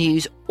behind the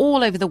news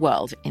all over the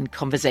world in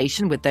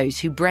conversation with those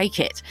who break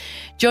it.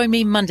 Join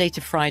me Monday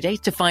to Friday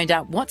to find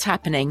out what's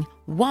happening,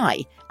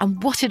 why,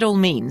 and what it all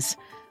means.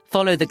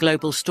 Follow The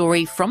Global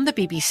Story from the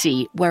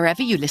BBC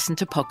wherever you listen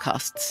to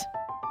podcasts.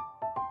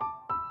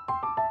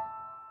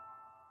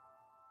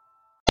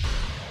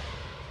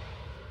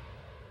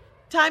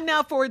 Time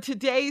now for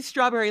today's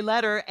Strawberry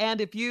Letter.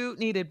 And if you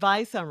need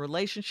advice on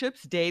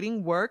relationships,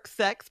 dating, work,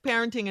 sex,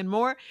 parenting, and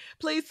more,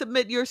 please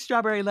submit your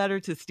Strawberry Letter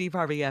to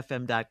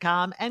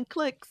steveharveyfm.com and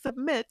click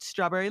Submit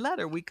Strawberry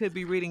Letter. We could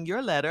be reading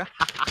your letter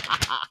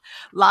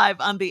live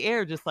on the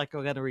air, just like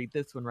we're going to read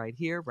this one right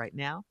here, right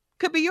now.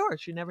 Could be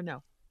yours. You never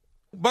know.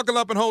 Buckle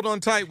up and hold on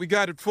tight. We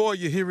got it for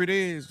you. Here it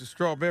is, the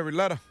Strawberry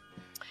Letter.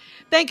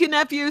 Thank you,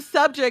 nephew.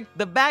 Subject,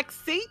 the back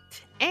seat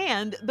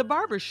and the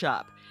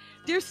barbershop.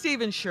 Dear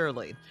Steve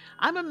Shirley,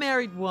 I'm a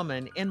married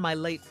woman in my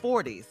late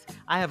 40s.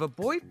 I have a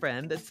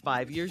boyfriend that's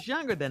 5 years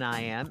younger than I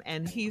am,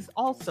 and he's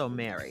also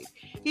married.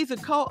 He's a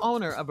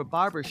co-owner of a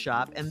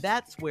barbershop, and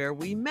that's where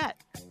we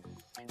met.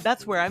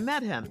 That's where I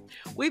met him.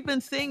 We've been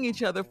seeing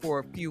each other for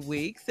a few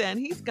weeks, and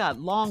he's got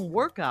long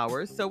work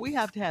hours, so we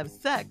have to have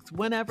sex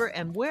whenever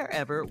and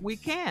wherever we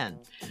can.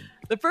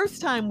 The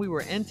first time we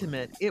were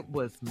intimate, it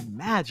was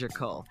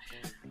magical.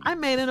 I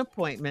made an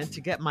appointment to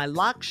get my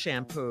locks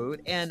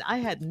shampooed, and I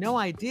had no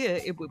idea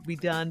it would be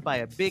done by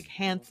a big,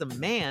 handsome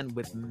man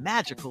with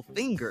magical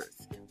fingers.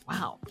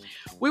 Wow.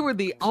 We were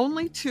the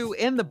only two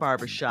in the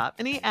barbershop,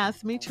 and he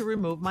asked me to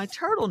remove my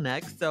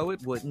turtleneck so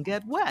it wouldn't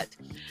get wet.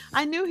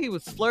 I knew he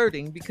was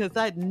flirting because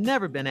I'd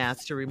never been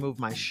asked to remove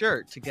my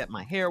shirt to get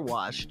my hair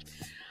washed.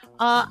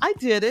 I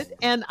did it,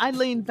 and I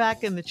leaned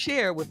back in the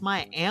chair with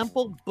my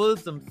ample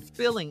bosom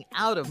spilling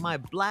out of my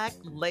black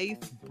lace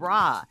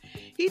bra.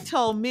 He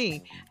told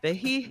me that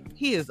he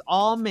is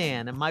all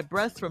man, and my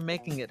breasts were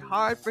making it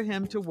hard for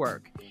him to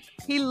work.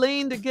 He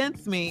leaned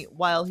against me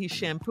while he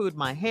shampooed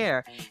my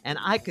hair, and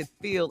I could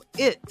feel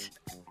it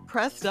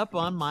pressed up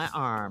on my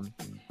arm.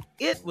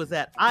 It was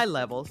at eye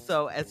level,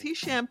 so as he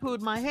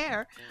shampooed my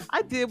hair,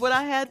 I did what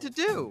I had to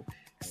do.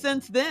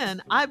 Since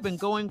then, I've been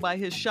going by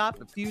his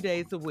shop a few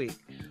days a week.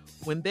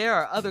 When there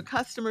are other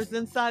customers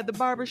inside the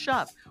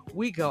barbershop,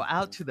 we go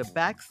out to the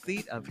back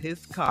seat of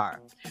his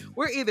car.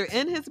 We're either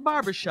in his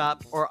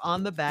barbershop or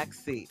on the back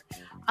seat.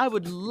 I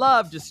would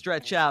love to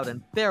stretch out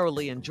and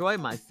thoroughly enjoy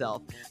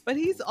myself, but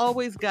he's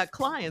always got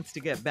clients to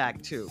get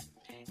back to.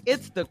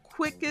 It's the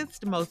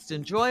quickest, most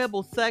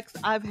enjoyable sex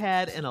I've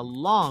had in a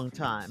long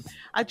time.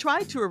 I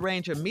tried to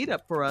arrange a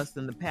meetup for us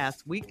in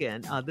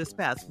this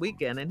past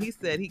weekend, and he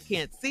said he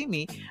can't see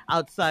me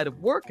outside of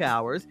work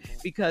hours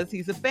because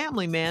he's a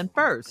family man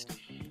first.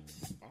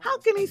 How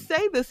can he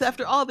say this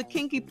after all the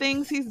kinky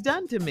things he's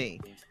done to me?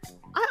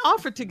 I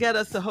offered to get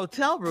us a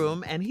hotel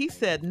room, and he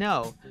said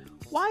no.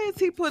 Why is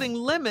he putting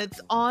limits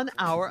on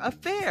our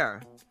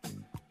affair?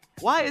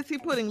 Why is he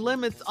putting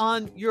limits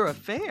on your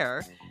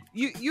affair?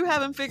 You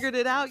haven't figured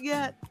it out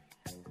yet?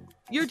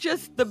 You're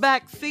just the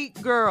backseat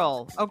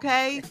girl,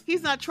 okay?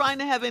 He's not trying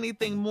to have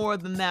anything more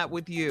than that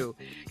with you.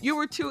 You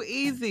were too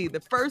easy. The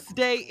first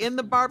day in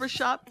the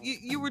barbershop,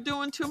 you were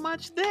doing too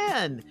much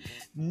then.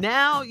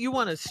 Now you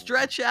want to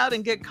stretch out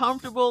and get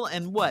comfortable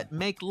and what,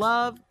 make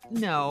love?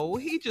 No,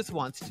 he just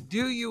wants to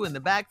do you in the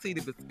backseat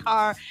of his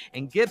car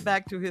and get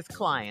back to his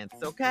clients,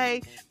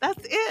 okay?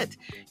 That's it.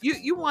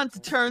 You want to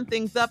turn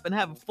things up and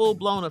have a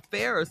full-blown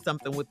affair or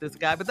something with this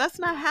guy, but that's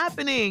not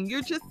happening.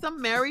 You're just some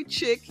married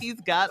chick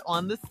he's got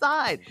on the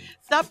side.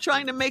 Stop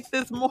trying to make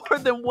this more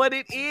than what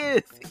it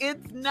is.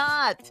 It's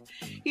not.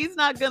 He's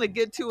not going to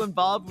get too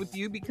involved with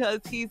you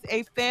because he's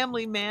a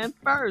family man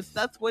first.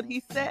 That's what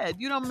he said.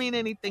 You don't mean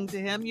anything to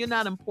him. You're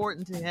not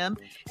important to him.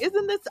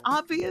 Isn't this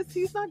obvious?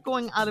 He's not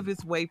going out of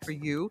his way for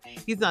you.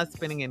 He's not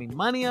spending any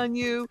money on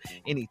you,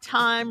 any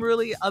time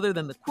really, other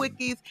than the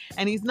quickies,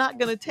 and he's not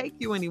going to take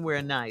you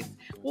anywhere nice.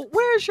 Well,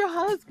 where's your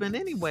husband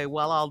anyway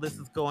while all this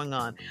is going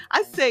on?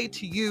 I say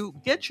to you,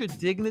 get your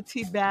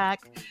dignity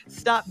back.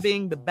 Stop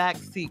being the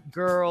backseat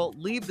girl.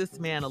 Leave this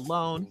man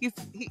alone.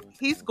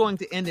 He's going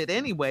to end it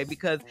anyway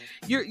because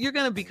you're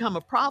going to become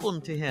a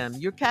problem to him.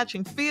 You're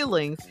catching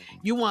feelings.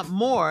 You want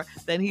more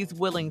than he's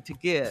willing to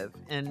give,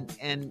 and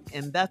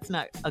that's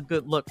not a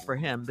good look for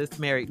him, this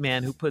married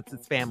man who puts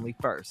his family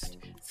first.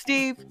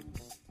 Steve?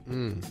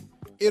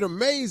 It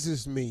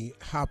amazes me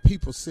how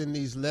people send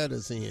these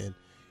letters in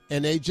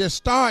and they just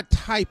start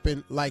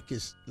typing like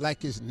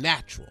it's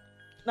natural.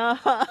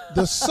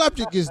 The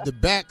subject is the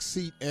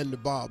backseat and the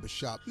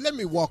barbershop. Let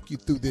me walk you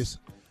through this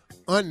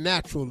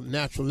natural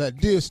letter.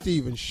 Dear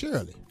Steve and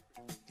Shirley,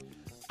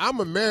 I'm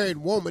a married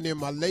woman in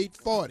my late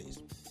 40s,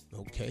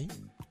 okay?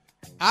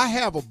 I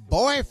have a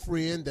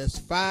boyfriend that's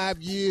 5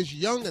 years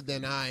younger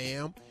than I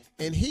am,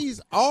 and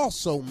he's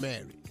also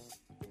married.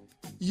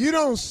 You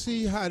don't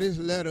see how this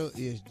letter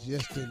is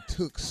just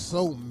took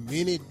so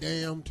many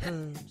damn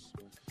turns?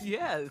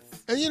 Yes.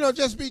 And,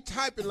 just be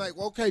typing like,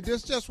 okay,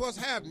 this just what's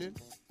happening.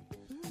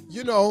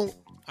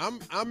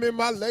 I'm in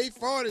my late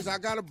 40s. I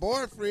got a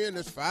boyfriend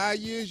that's 5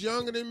 years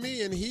younger than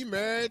me, and he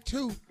married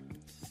too.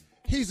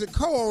 He's a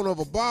co-owner of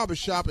a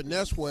barbershop, and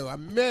that's where I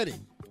met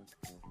him.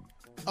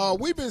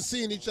 We've been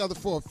seeing each other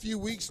for a few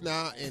weeks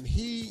now, and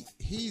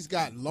he's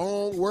got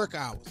long work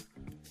hours.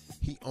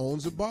 He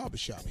owns a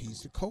barbershop.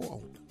 He's the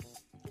co-owner.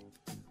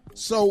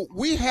 So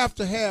we have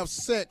to have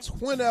sex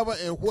whenever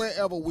and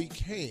wherever we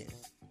can.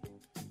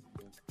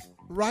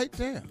 Right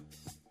there.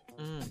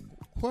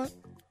 What?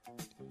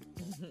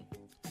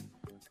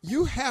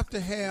 You have to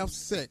have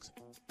sex,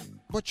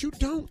 but you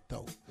don't,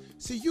 though.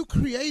 See, you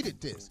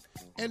created this,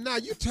 and now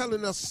you're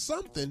telling us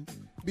something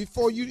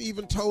before you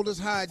even told us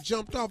how it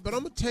jumped off. But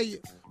I'm going to tell you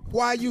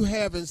why you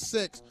having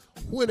sex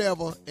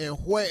whenever and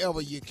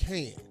wherever you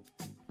can.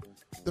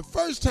 The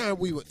first time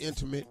we were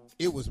intimate,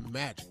 it was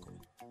magical.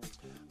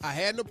 I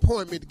had an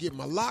appointment to get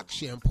my locks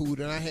shampooed,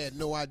 and I had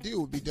no idea it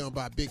would be done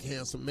by a big,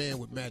 handsome man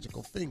with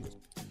magical fingers.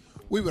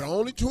 We were the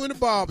only two in the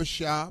barber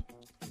shop.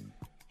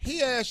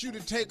 He asked you to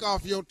take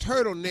off your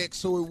turtleneck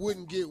so it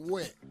wouldn't get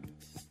wet.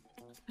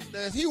 Now,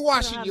 is he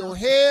washing your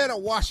head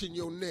or washing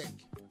your neck?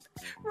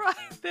 Right.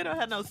 They don't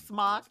have no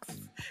smocks.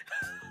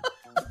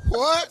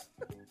 What?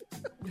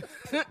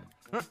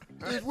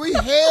 Is we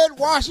head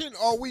washing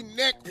or we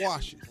neck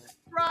washing?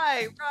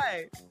 Right.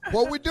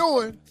 What we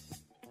doing?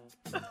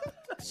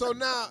 So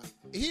now,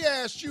 he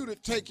asked you to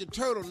take your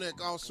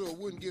turtleneck off so it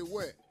wouldn't get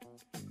wet.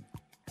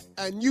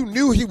 And you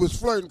knew he was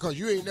flirting because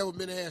you ain't never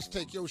been asked to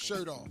take your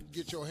shirt off,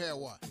 get your hair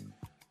washed.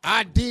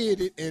 I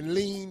did it and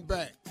leaned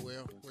back.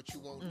 Well, what you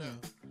want now?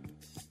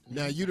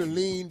 Now you done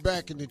leaned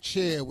back in the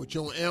chair with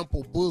your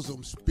ample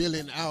bosom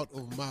spilling out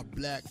of my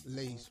black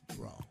lace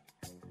bra.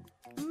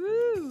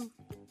 Woo.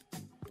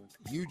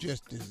 You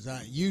just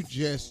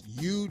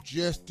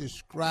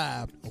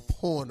described a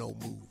porno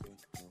movie.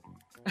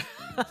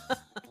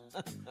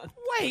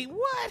 Wait,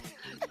 what?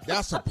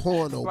 That's a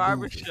porno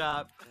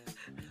Barbershop. movie.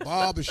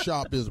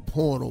 Barbershop is a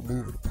porno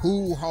movie. The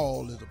pool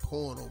hall is a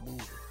porno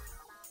movie.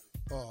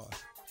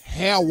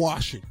 Hair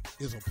washing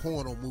is a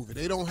porno movie.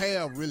 They don't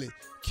have really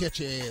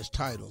catchy-ass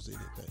titles or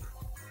anything.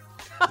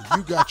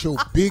 You got your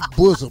big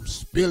bosom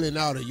spilling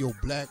out of your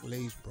black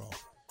lace bra.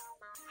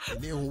 And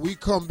then when we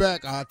come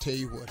back, I'll tell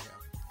you what happened.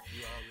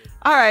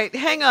 All right,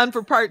 hang on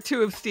for part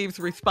 2 of Steve's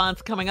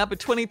response coming up at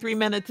 23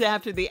 minutes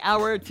after the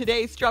hour.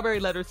 Today's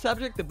Strawberry Letter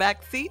subject, the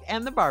back seat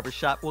and the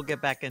barbershop. We'll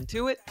get back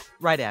into it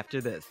right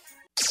after this.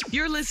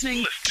 You're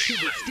listening to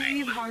the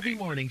Steve Harvey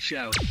Morning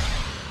Show.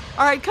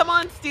 All right, come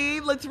on,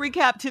 Steve. Let's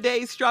recap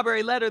today's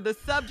Strawberry Letter. The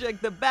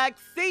subject, the back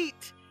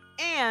seat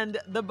and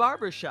the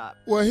barbershop.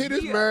 Well, here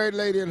this married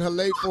lady in her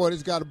late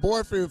 40s got a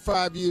boyfriend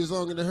 5 years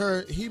younger than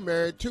her. He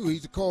married too.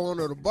 He's the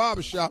co-owner of the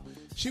barbershop.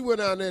 She went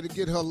down there to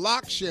get her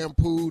locks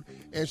shampooed,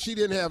 and she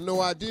didn't have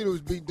no idea it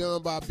was being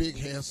done by a big,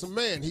 handsome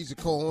man. He's the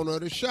co-owner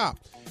of the shop.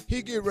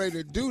 He get ready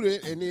to do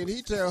that, and then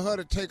he tell her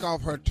to take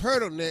off her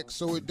turtleneck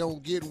so it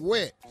don't get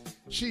wet.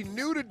 She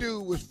knew the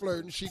dude was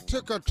flirting. She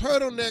took her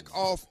turtleneck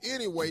off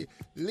anyway,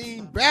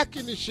 leaned back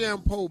in the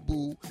shampoo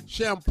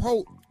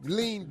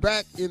leaned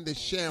back in the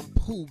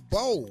shampoo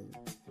bowl,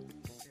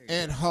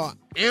 and her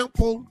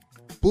ample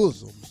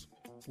bosoms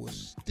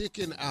was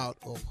sticking out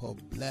of her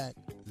black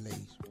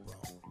lace bra.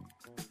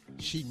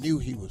 She knew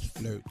he was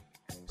flirting,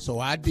 so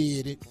I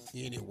did it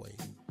anyway.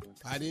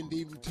 I didn't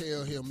even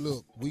tell him,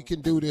 look, we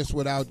can do this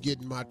without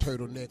getting my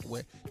turtleneck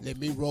wet. Let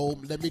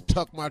me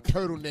tuck my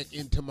turtleneck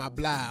into my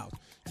blouse.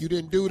 You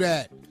didn't do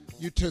that.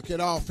 You took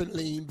it off and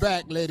leaned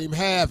back, let him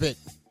have it.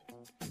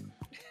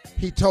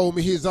 He told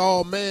me he's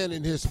all man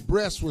and his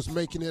breast was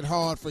making it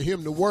hard for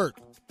him to work.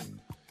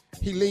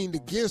 He leaned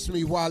against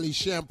me while he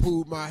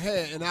shampooed my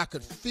hair, and I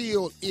could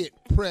feel it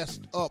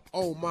pressed up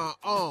on my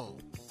arm.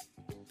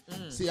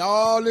 See,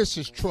 all this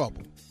is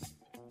trouble.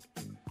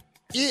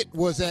 It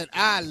was at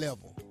eye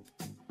level.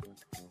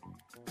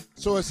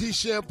 So as he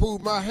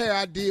shampooed my hair,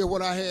 I did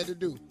what I had to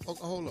do. Oh,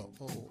 hold on.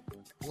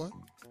 What?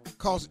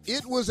 Because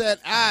it was at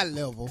eye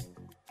level,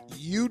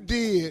 you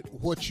did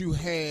what you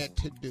had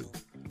to do.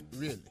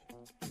 Really.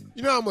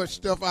 You know how much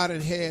stuff I done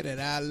had at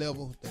eye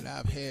level that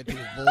I've had to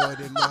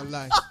avoid in my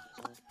life?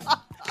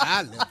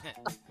 Eye level.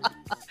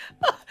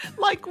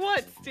 Like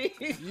what,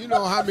 Steve? You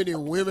know how many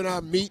women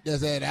I meet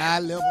that's at eye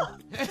level?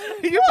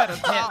 You better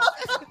talk.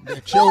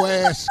 That your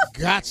ass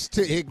gots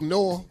to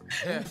ignore.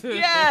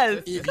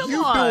 Yes, If come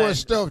you on. doing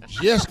stuff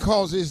just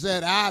cause it's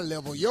at eye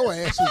level, your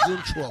ass is in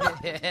trouble.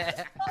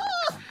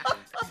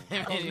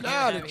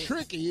 Now the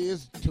trick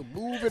is to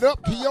move it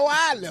up to your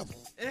eye level.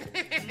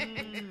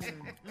 If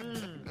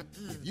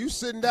you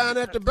sitting down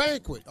at the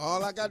banquet,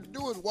 all I got to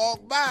do is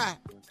walk by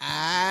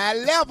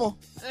eye level.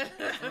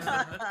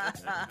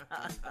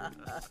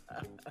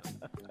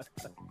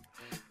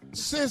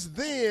 Since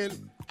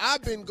then,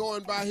 I've been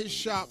going by his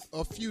shop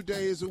a few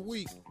days a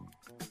week.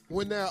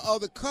 When there are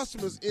other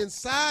customers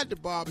inside the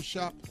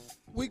barbershop,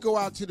 we go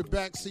out to the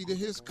back seat of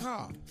his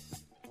car.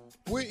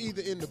 We're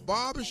either in the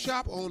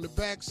barbershop or on the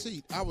back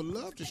seat. I would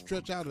love to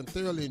stretch out and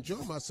thoroughly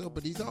enjoy myself,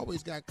 but he's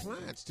always got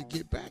clients to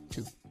get back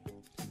to.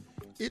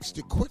 It's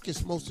the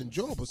quickest, most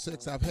enjoyable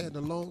sex I've had in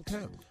a long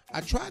time.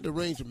 I tried to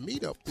arrange a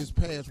meetup this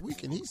past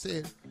week, and he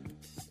said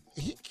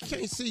he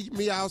can't see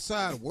me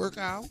outside of work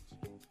hours.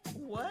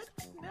 What?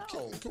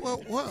 No.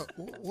 What?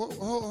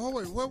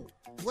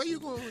 Where you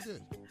going with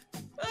this?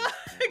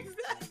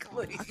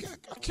 Exactly.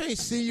 I can't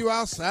see you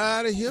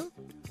outside of here.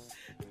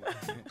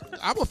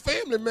 I'm a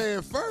family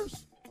man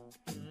first.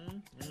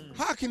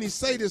 How can he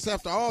say this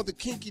after all the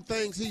kinky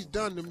things he's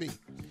done to me?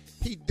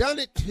 He done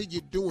it to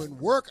you during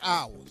work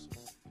hours.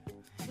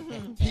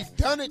 He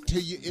done it to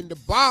you in the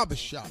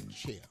barbershop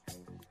chair,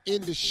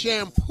 in the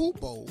shampoo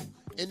bowl,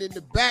 and in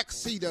the back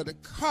seat of the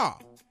car.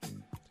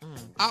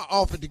 I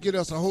offered to get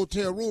us a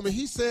hotel room, and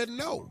he said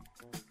no.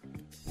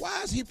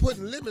 Why is he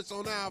putting limits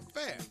on our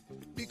affair?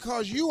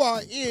 Because you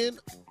are in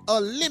a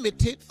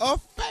limited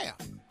affair.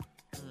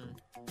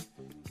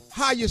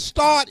 How you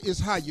start is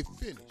how you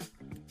finish.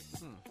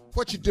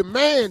 What you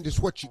demand is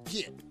what you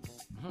get.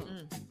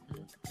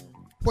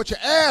 What you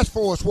ask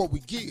for is what we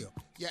give.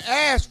 You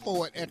asked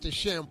for it at the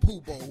shampoo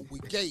bowl, we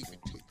gave it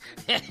to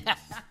you.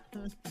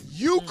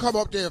 You come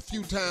up there a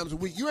few times a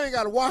week. You ain't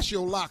got to wash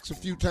your locks a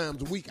few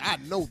times a week. I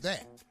know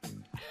that.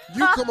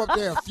 You come up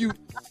there a few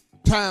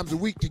times a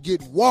week to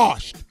get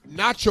washed,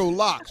 not your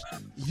locks.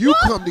 You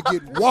come to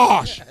get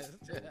washed.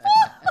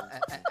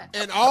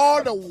 And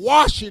all the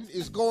washing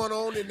is going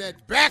on in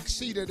that back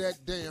seat of that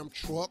damn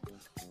truck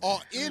or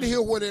in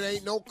here when it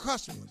ain't no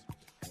customers.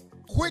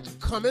 Quit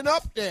coming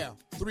up there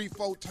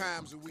 3-4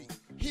 times a week.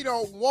 He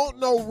don't want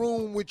no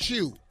room with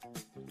you.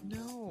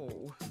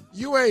 No.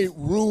 You ain't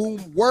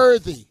room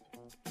worthy.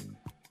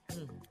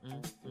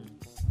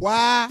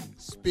 Why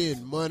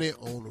spend money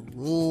on a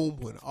room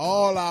when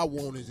all I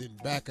want is in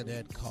back of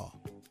that car?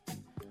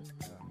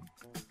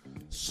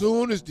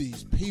 Soon as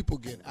these people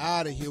get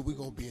out of here, we're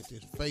gonna be at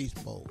this face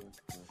bowl.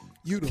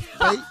 You the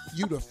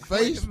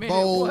face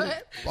bowl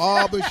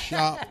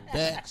barbershop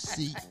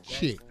backseat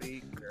chick.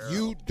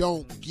 You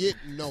don't get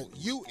no.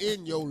 You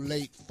in your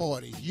late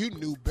 40s. You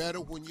knew better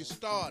when you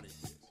started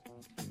this.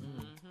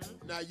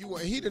 Now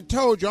he done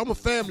told you I'm a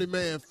family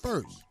man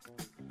first.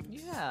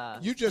 Yeah.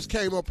 You just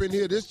came up in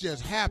here. This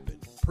just happened.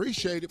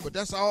 Appreciate it, but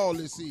that's all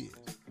this is.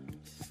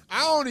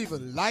 I don't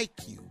even like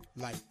you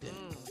like that.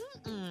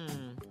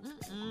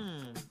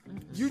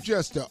 You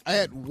just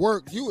at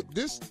work.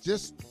 This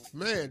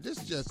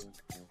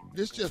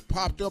just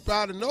popped up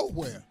out of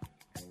nowhere.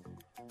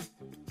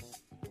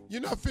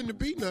 You're not finna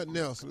be nothing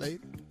else, lady.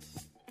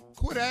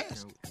 Quit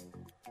asking.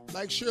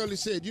 Like Shirley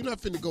said, you're not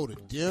finna go to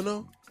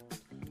dinner.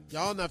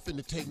 Y'all not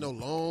finna take no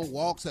long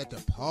walks at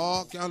the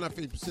park. Y'all not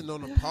finna be sitting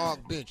on the park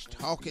bench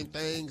talking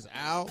things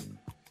out.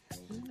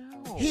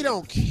 No. He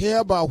don't care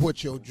about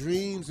what your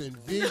dreams and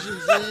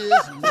visions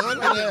is. None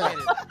of that.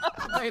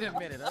 Wait a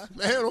minute, huh?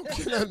 Man, I don't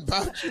care nothing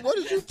about you. What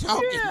are you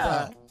talking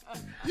about?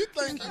 You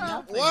think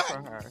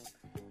what?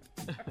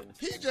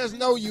 He just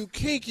know you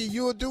kinky.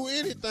 You'll do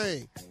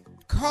anything.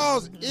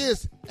 Because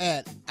it's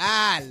at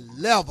eye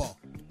level.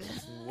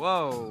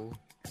 Whoa.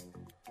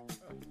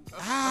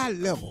 Eye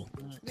level.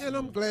 And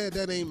I'm glad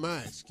that ain't my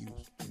excuse.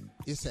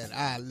 It's at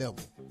eye level.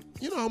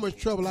 You know how much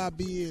trouble I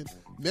be in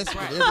messing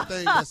with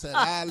everything that's at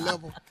eye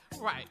level?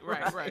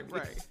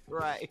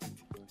 Right.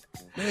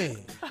 Man.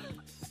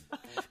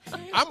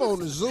 I'm on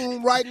the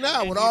Zoom right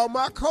now with all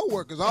my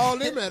coworkers, all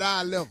them at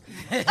eye level.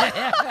 You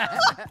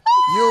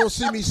don't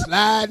see me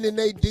sliding in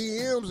their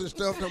DMs and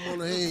stuff. I'm on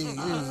the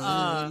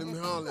let me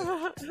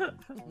holler.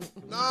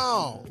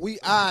 No, we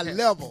eye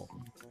level.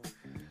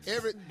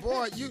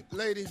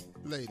 Lady,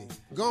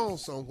 go on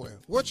somewhere.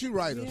 What you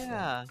write us for?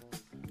 Yeah.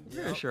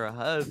 You're sure a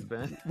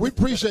husband. We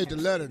appreciate the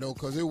letter, though,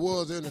 because it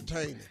was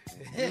entertaining.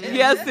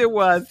 Yes, it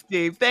was,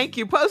 Steve. Thank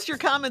you. Post your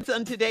comments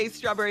on today's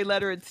Strawberry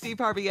Letter at Steve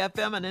Harvey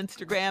FM on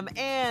Instagram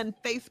and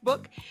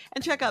Facebook.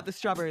 And check out the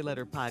Strawberry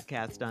Letter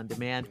podcast on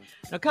demand.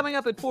 Now, coming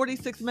up at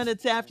 46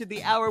 minutes after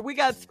the hour, we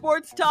got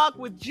Sports Talk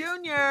with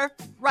Junior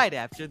right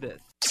after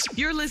this.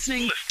 You're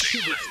listening to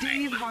the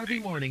Steve Harvey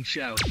Morning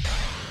Show.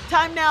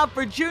 Time now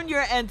for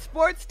Junior and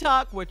Sports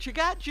Talk. What you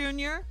got,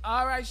 Junior?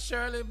 All right,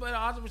 Shirley, but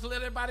I just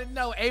let everybody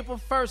know, April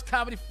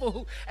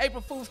 1st,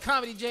 April Fool's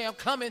Comedy Jam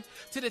coming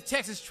to the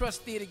Texas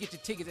Trust Theater. Get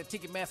your tickets at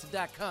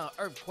Ticketmaster.com.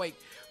 Earthquake,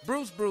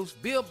 Bruce,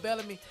 Bill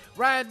Bellamy,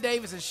 Ryan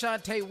Davis, and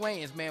Shantae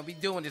Wayans, man. We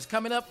doing this.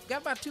 Coming up,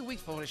 got about 2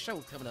 weeks before the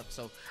show's coming up,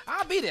 so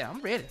I'll be there. I'm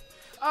ready.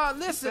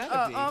 Listen,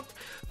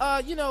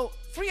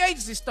 free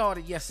agency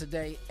started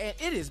yesterday, and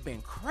it has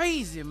been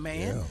crazy,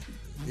 man.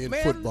 Yeah. In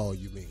football,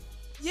 you mean?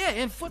 Yeah,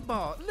 in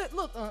football.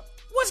 Look,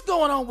 what's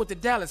going on with the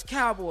Dallas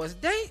Cowboys?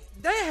 They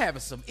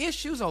having some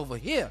issues over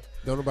here.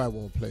 Don't nobody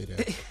want to play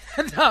that.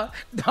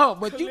 No,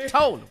 but you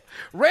told them.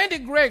 Randy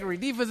Gregory,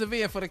 defensive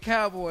end for the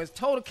Cowboys,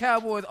 told the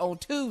Cowboys on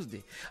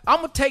Tuesday, I'm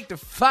going to take the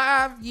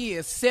 5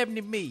 years,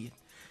 $70 million,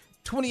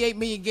 $28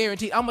 million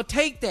guaranteed. I'm going to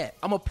take that.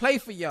 I'm going to play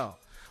for y'all.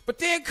 But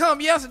then come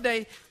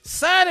yesterday,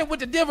 signing with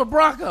the Denver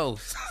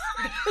Broncos.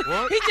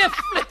 What?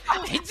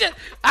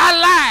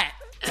 I lied.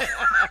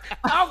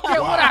 I don't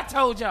care what I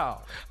told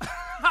y'all.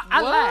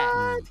 I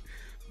lied.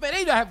 But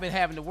they have been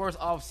having the worst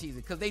offseason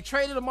because they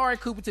traded Amari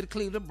Cooper to the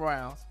Cleveland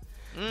Browns.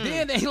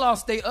 Then they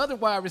lost their other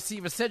wide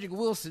receiver, Cedric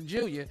Wilson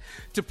Jr.,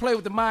 to play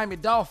with the Miami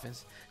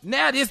Dolphins.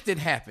 Now this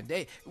didn't happen.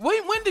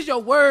 When does your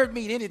word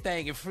mean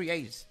anything in free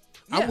agency?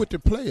 Yeah. I'm with the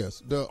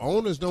players. The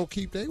owners don't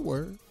keep their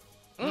word.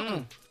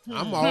 I'm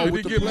all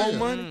with the players.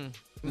 More money?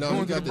 No,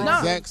 we got the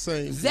exact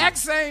same deal. Exact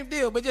same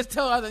deal, but just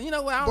tell others, you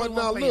know what, I don't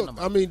want to play no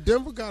more. I mean,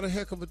 Denver got a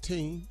heck of a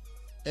team,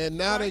 and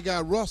now they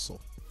got Russell.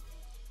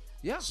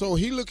 Yeah. So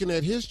he looking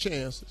at his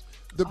chances.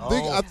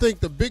 I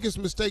think the biggest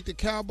mistake the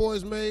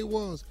Cowboys made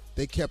was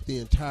they kept the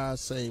entire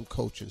same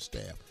coaching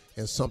staff,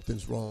 and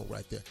something's wrong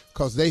right there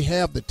because they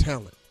have the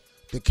talent.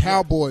 The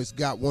Cowboys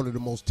got one of the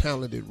most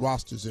talented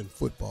rosters in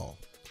football.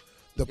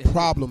 The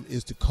problem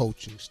is the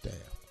coaching staff.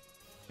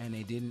 And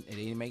they didn't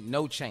make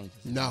no changes.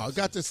 No, I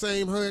got the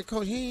same head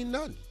coach. He ain't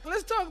nothing.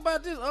 Let's talk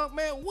about this,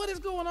 man. What is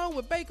going on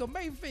with Baker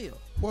Mayfield?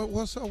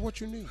 What's up? What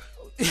you need?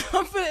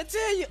 I'm finna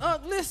tell you,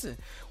 listen.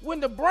 When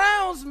the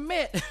Browns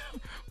met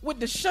with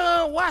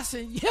Deshaun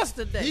Watson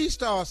yesterday, he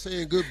started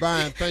saying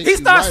goodbye and thank you. He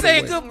started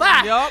saying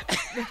goodbye. Yup.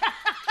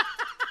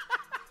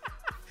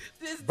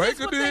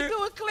 Baker what did. they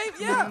do in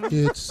Cleveland.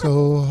 Yeah. It's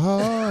so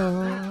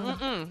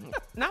hard.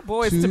 Not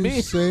boys to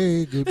me.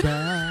 Say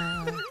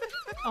goodbye.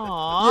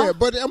 Aww. Yeah,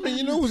 but I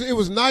mean, it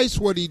was nice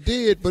what he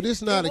did, but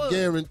it's not a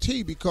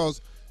guarantee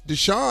because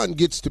Deshaun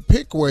gets to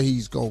pick where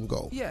he's gonna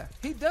go. Yeah,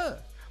 he does.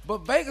 But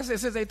Baker said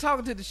since they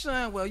talking to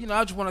Deshaun, well,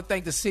 I just want to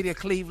thank the city of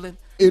Cleveland.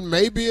 It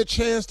may be a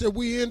chance that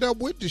we end up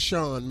with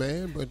Deshaun,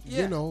 man. But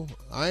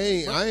I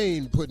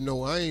ain't putting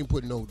nothing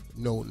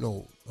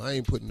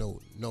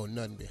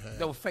behind.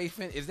 No faith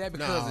in? Is that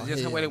because of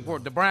just the way they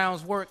work? The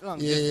Browns work?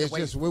 It's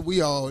just we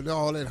all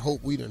that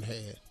hope we done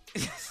had.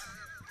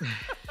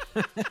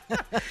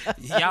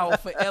 Y'all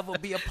forever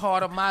be a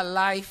part of my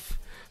life.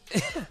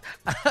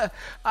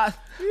 I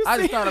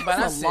just thought about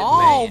it. I said,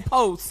 long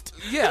post.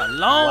 Yeah,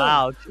 long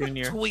wow,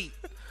 Junior. tweet.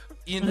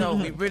 We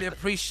really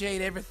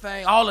appreciate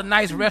everything. All the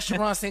nice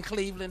restaurants in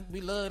Cleveland.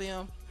 We love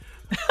them.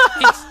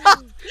 All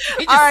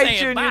right,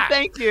 Junior, bye.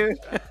 thank you.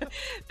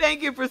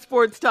 Thank you for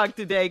Sports Talk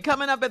today.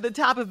 Coming up at the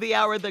top of the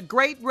hour, the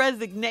Great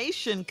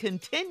Resignation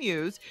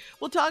continues.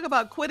 We'll talk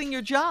about quitting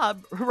your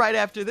job right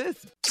after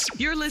this.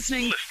 You're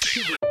listening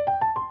to the...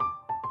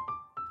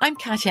 I'm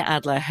Katya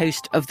Adler,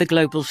 host of The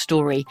Global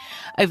Story.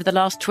 Over the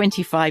last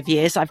 25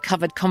 years, I've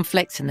covered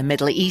conflicts in the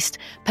Middle East,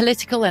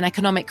 political and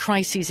economic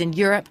crises in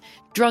Europe,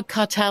 drug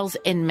cartels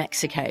in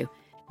Mexico.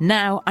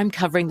 Now I'm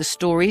covering the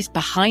stories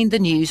behind the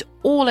news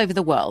all over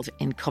the world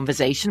in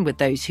conversation with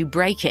those who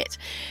break it.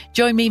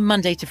 Join me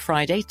Monday to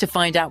Friday to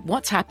find out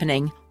what's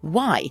happening,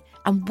 why,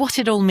 and what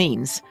it all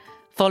means.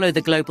 Follow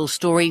The Global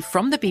Story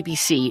from the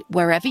BBC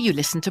wherever you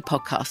listen to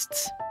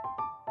podcasts.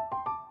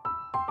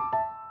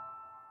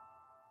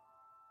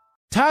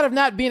 Tired of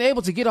not being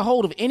able to get a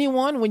hold of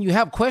anyone when you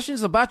have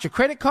questions about your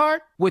credit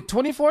card? With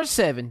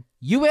 24/7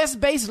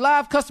 U.S.-based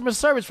live customer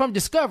service from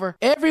Discover,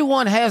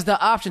 everyone has the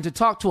option to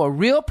talk to a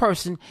real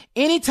person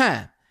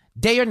anytime.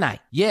 day or night.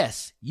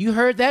 Yes, you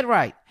heard that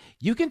right.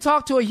 You can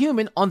talk to a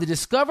human on the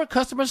Discover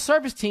customer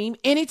service team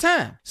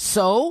anytime.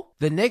 So,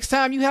 the next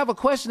time you have a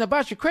question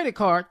about your credit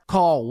card,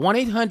 call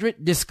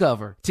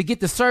 1-800-DISCOVER to get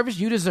the service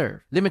you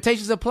deserve.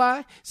 Limitations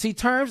apply. See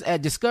terms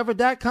at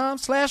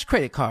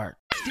discover.com/creditcard.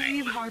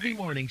 Steve Harvey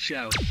Morning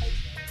Show.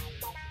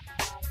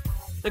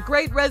 The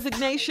Great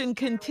Resignation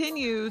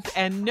continues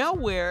and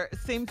nowhere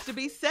seems to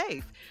be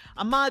safe.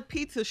 Ahmad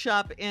Pizza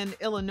Shop in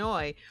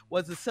Illinois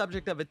was the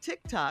subject of a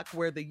TikTok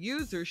where the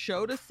user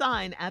showed a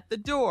sign at the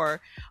door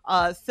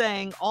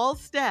saying all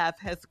staff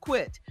has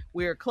quit.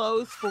 We are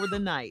closed for the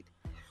night.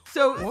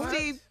 So, What?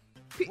 Steve,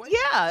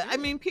 yeah, I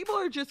mean, people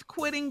are just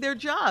quitting their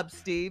jobs,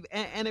 Steve,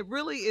 and it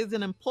really is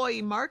an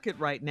employee market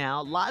right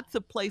now. Lots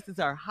of places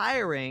are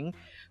hiring.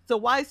 So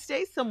why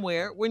stay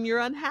somewhere when you're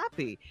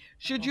unhappy?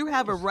 Should you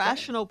have a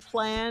rational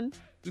plan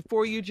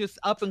before you just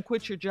up and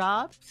quit your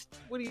job?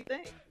 What do you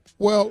think?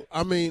 Well,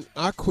 I mean,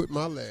 I quit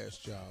my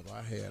last job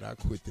I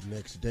quit the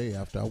next day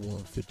after I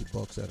won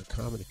 $50 at a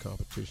comedy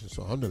competition.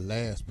 So I'm the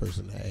last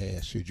person to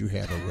ask, should you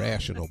have a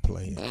rational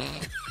plan?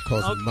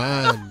 Because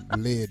mine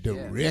led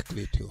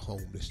directly to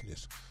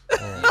homelessness.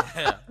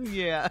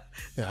 Yeah.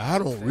 I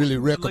don't really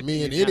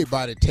recommend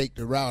anybody take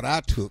the route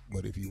I took,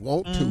 but if you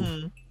want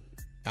to,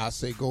 I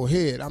say go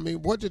ahead. I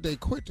mean, what did they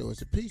quit though?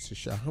 It's a pizza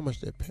shop. How much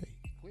they pay?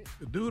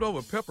 The dude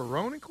over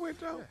pepperoni quit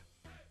though?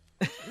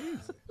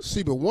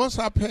 See, but once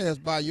I pass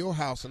by your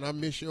house and I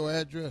miss your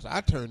address,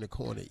 I turn the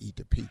corner and eat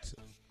the pizza.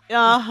 But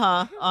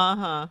I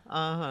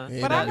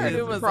heard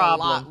it was a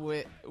lot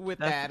with That's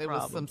that. the It was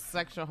problem. some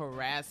sexual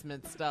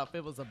harassment stuff.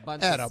 It was a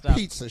bunch At of a stuff.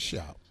 pizza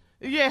shop.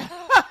 Yeah.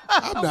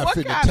 I'm not What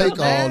finna kind take of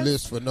all mess?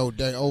 this for no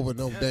damn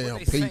they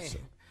pizza. saying.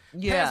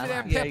 Yeah.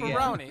 Pass me that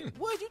pepperoni.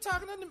 What you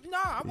talking to? No,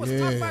 I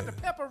wasn't talking about the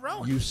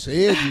pepperoni. You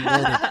said you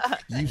wanted.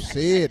 You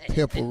said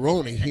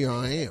pepperoni. Here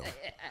I am.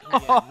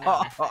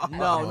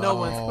 No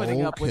one's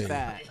putting up with okay.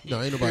 that.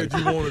 No, ain't nobody. Said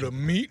you wanted a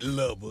meat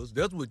lovers.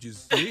 That's what you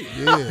said.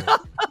 Yeah.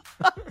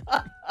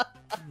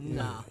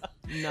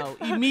 No.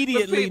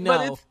 Immediately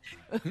no.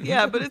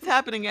 But it's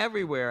happening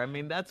everywhere. I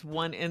mean, that's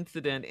one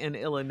incident in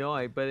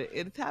Illinois, but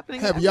it's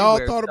happening Have everywhere.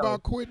 y'all thought So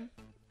about quitting?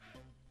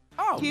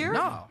 Oh, Here?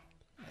 no.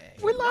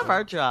 we love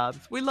our jobs.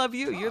 We love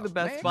you. You're the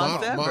best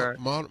boss ever.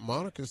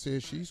 Monica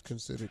says she's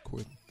considered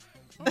quitting.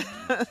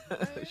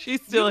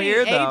 She's still You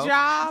here, mean though. a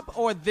job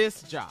or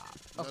this job?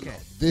 Okay.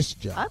 This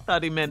job. I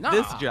thought he meant No.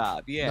 this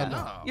job. Yeah.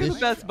 No. You're This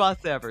the best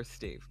boss ever,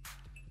 Steve.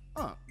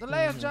 The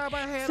last job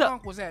I had So-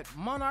 was at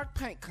Monarch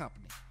Paint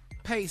Company.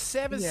 Paid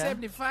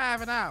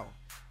 $7.75 an hour.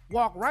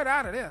 Walk right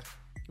out of there.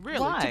 Really?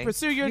 Why? To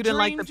pursue your You didn't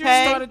like dreams? the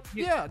pay? Started,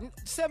 yeah,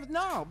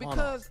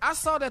 because I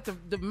saw that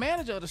the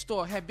manager of the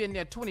store had been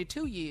there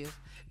 22 years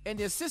and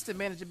the assistant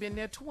manager been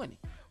there 20.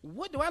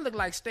 What do I look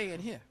like staying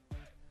here?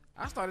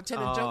 I started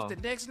telling jokes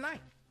the next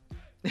night.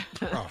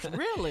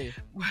 Really?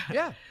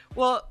 Yeah.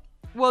 Well,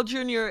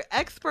 Junior,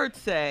 experts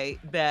say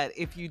that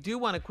if you do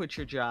want to quit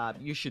your job,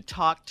 you should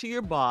talk to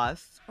your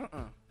boss.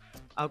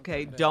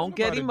 Okay, don't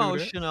get nobody do that.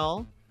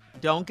 emotional.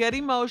 Don't get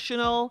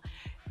emotional.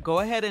 Go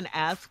ahead and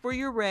ask for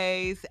your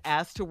raise,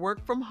 ask to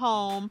work from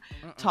home,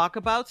 talk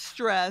about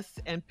stress,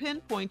 and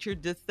pinpoint your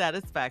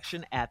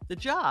dissatisfaction at the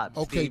job.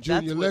 Okay, Steve,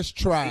 that's Junior, what let's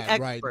try the it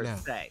right experts now.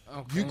 say.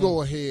 You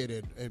go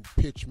ahead and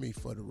pitch me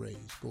for the raise.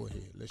 Go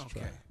ahead. Let's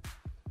try it.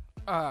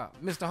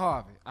 Mr.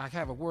 Harvey, I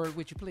have a word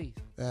with you, please.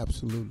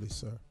 Absolutely,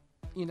 sir.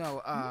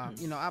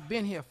 I've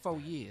been here 4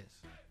 years.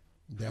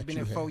 That I've been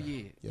you here 4 have.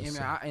 years. Yes,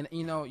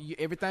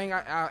 Everything I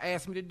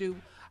ask me to do,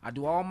 I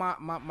do all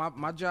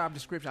my job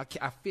description.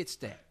 I fits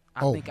that.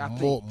 I think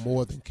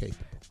more than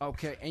capable.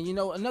 Okay, and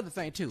another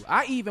thing too.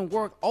 I even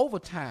work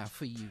overtime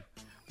for you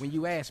when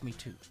you ask me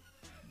to.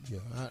 Yeah,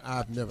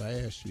 I've never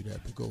asked you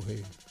that, but go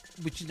ahead.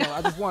 But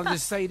I just wanted to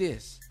say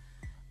this.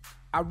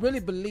 I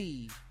really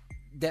believe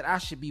that I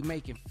should be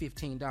making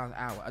 $15 an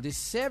hour. This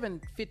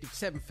 $7.50,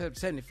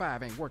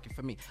 $7.75 ain't working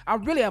for me. I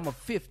really am a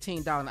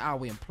 $15 an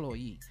hour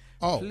employee.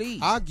 Oh, Please.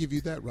 I'll give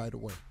you that right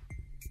away.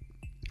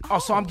 Oh,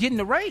 so I'm getting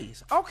the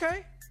raise.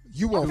 Okay.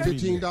 You want Okay.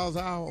 $15 an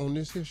hour on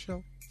this here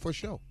show? For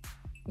sure.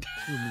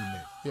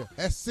 Yeah,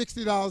 that's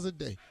 $60 a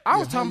day. I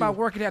was talking about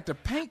working at the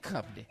paint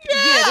company.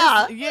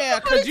 Yeah,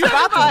 because you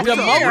about to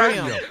demote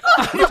him.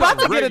 You about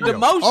to get a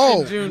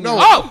demotion, Junior. No,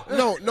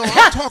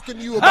 I'm talking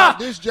to you about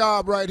this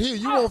job right here.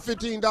 You want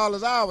 $15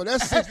 an hour.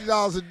 That's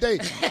 $60 a day.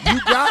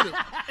 You got it.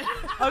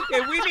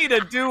 Okay, we need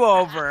a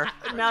do-over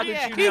now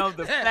that you know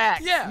the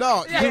facts.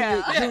 No,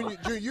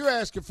 Junior, you're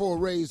asking for a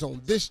raise on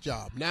this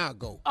job. Now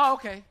go. Oh,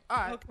 okay. All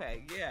right.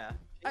 Okay, yeah.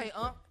 Hey,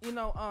 Unc,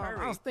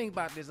 I was thinking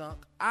about this, Unc.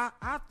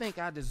 I think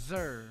I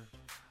deserve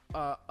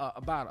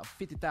about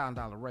a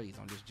 $50,000 raise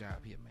on this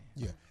job here, man.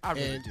 Yeah, I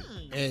really do.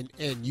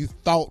 And you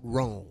thought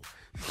wrong.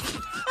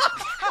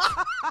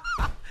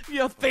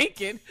 You're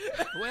thinking.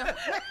 Well,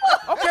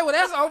 okay, well,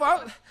 that's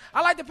over.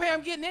 I like the pay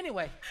I'm getting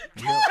anyway.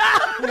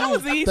 That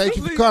was easy. Thank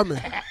you for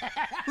coming.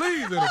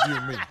 Please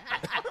interview me.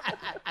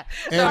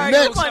 And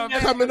next,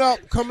 coming up,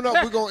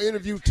 we're going to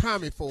interview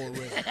Tommy for a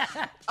raise.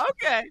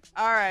 Okay.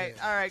 All right.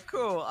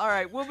 Cool. All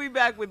right. We'll be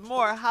back with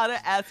more How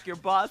to Ask Your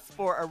Boss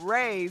for a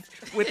Raise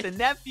with the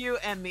nephew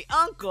and the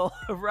uncle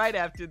right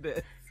after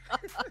this.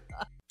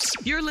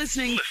 You're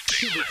listening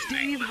to the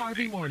Steve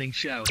Harvey Morning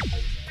Show.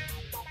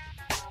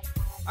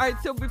 All right.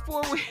 So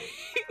before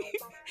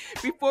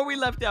we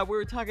left out, we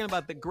were talking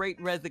about the Great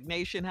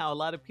Resignation, how a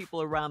lot of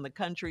people around the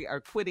country are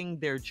quitting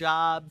their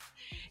jobs,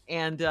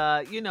 and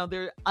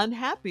they're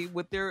unhappy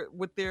with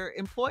their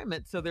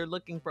employment, so they're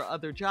looking for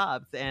other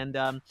jobs. And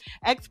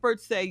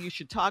experts say you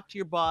should talk to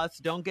your boss,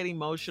 don't get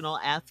emotional,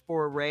 ask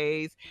for a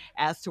raise,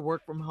 ask to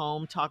work from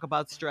home, talk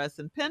about stress,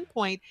 and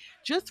pinpoint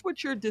just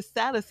what you're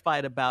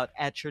dissatisfied about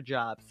at your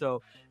job.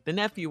 So the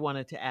nephew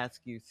wanted to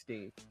ask you,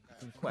 Steve,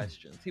 some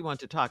questions. He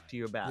wanted to talk to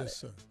you about it. Yes,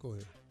 sir. Go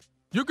ahead.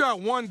 You got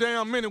one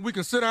damn minute we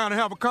can sit down and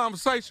have a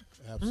conversation?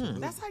 Absolutely.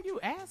 That's how you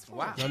ask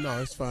for it.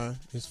 No, it's fine.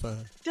 It's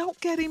fine. Don't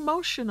get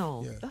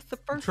emotional. Yeah. That's the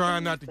first I'm trying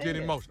thing not to you get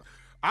said. emotional.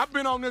 I've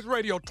been on this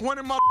radio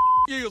 20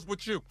 years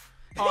with you.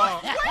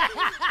 I'm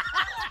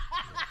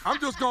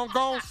just going to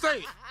go and say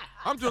it.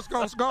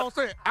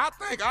 I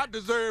think I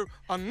deserve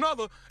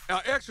another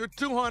extra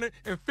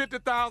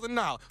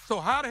 $250,000. So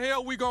how the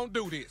hell we going to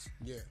do this?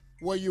 Yeah.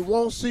 Well, you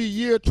won't see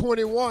year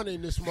 21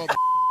 in this mother.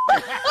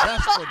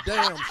 That's for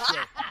damn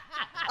sure.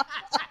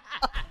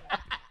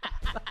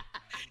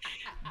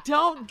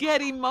 Don't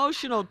get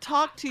emotional.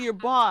 Talk to your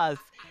boss.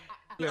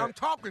 I'm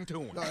talking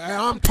to him. No,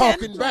 I'm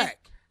talking back.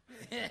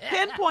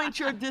 Pinpoint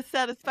your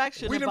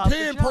dissatisfaction We done about the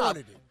job.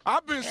 pinpointed it.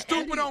 I've been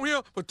stupid on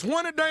here for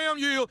 20 damn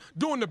years,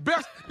 doing the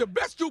best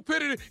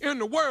stupidity in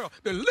the world.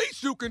 The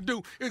least you can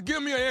do is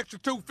give me an extra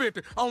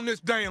 $250 on this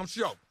damn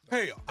show.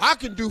 Hell, I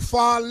can do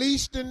far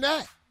least than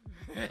that.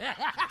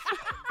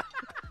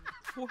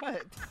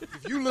 What?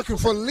 If you looking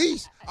for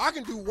least, I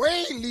can do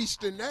way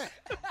least than that.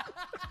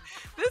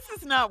 This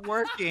is not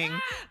working.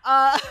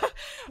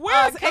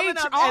 Where's coming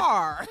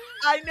HR?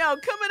 I know.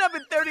 Coming up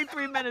in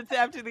 33 minutes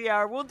after the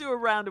hour, we'll do a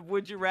round of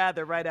Would You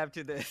Rather right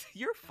after this.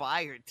 You're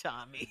fired,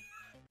 Tommy.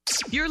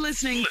 You're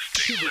listening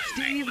to the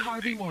Steve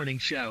Harvey Morning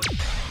Show.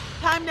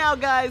 Time now,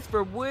 guys,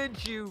 for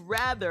Would You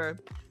Rather.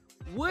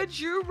 Would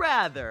you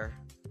rather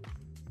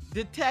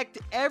detect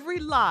every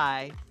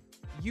lie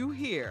you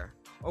hear,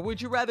 or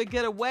would you rather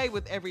get away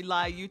with every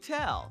lie you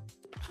tell?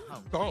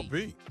 Oh,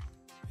 B.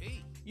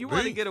 You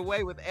want to get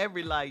away with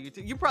every lie you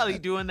tell. You're probably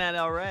doing that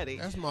already.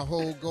 That's my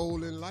whole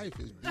goal in life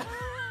is B.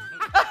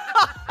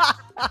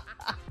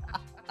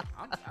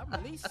 I'm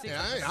at least 60%.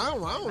 Yeah, I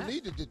don't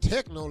need to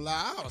detect no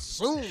lie. I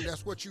assume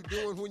that's what you're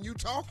doing when you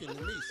talking to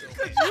me. So.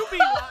 Could you be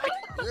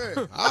lying?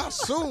 Yeah, I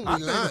assume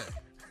we lying.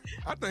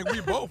 I think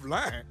we both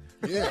lying.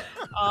 Yeah.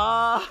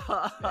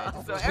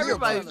 So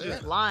everybody's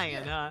just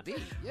lying, huh?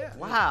 Yeah.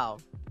 Wow.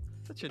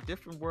 Such a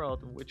different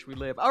world in which we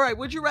live. All right,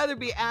 would you rather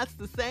be asked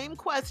the same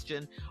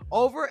question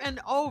over and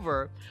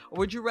over, or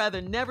would you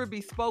rather never be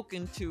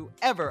spoken to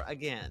ever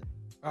again?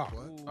 Oh,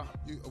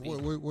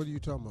 what are you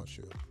talking about,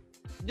 Shirley?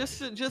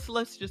 Just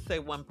let's just say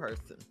one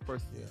person for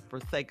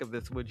sake of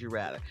this. Would you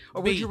rather,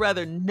 or would you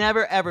rather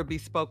never ever be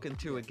spoken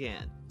to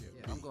again? Yeah,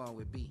 I'm going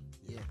with B.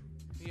 Yeah.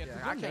 Yeah,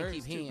 I can't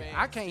keep hearing.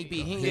 I can't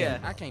be hearing. Yeah.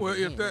 I can't. Well,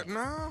 be if hearing.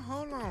 that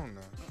hold on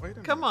now. Wait a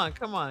minute.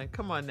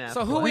 Come on now.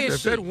 So who is If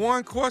she? that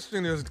one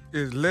question is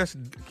less,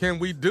 can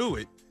we do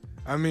it?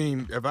 I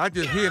mean, if I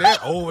just hear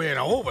that over and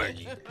over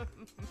again,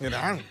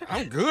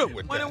 I'm good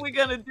with that. When are we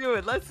gonna do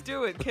it? Let's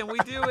do it. Can we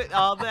do it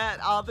all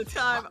the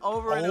time,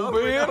 over and over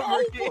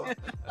again?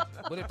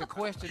 But if the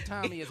question,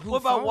 Tommy, is who?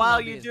 What about phone while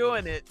number you're is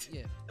doing this? it?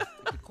 Yeah.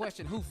 The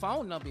question, who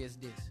phone number is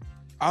this?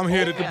 I'm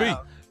headed to B.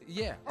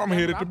 Yeah. I'm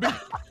headed to B.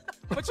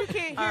 But you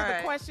can't All hear right.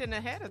 the question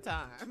ahead of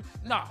time.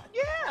 No.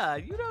 Yeah,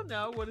 you don't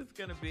know what it's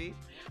gonna be.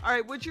 All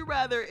right, would you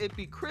rather it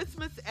be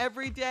Christmas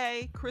every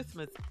day,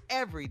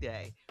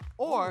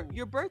 or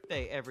your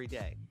birthday every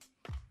day?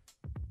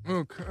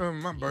 My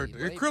birthday.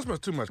 It's Christmas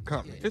too much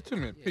company. It's too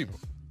many people.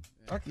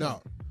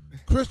 No.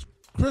 Christmas,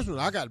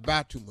 I got to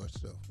buy too much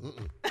stuff.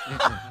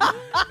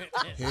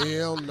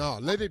 Hell no.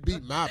 Let it be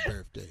my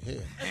birthday.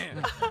 Hell.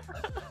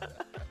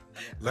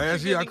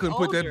 Last year I couldn't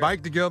put that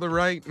bike together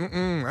right.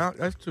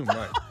 That's too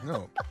much.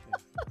 No.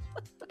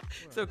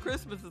 So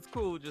Christmas is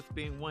cool, just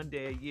being one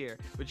day a year,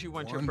 but you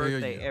want your One day a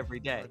birthday year.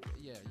 every day.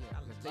 Yeah.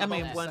 I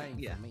mean, both one. the same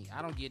Yeah. for me.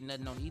 I don't get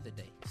nothing on either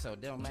day, so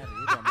it don't matter.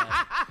 It don't matter.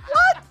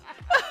 What?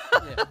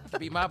 Yeah, it could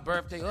be my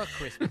birthday or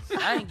Christmas.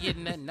 I ain't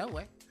getting nothing no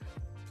way.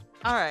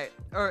 All right.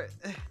 Or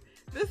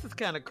this is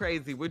kind of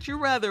crazy. Would you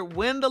rather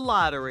win the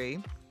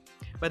lottery,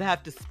 but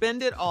have to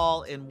spend it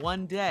all in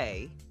one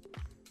day,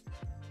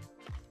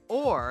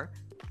 or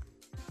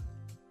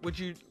would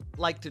you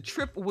rather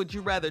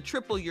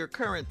triple your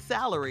current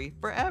salary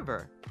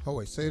forever? Oh,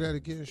 wait, say that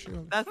again,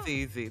 Shirley. That's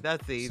easy.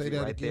 That's easy Say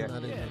that right again. there. I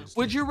didn't understand.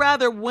 Would you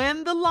rather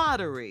win the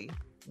lottery,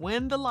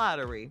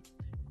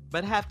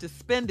 but have to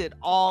spend it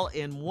all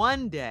in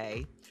one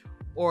day,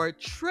 or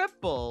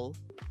triple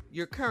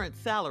your current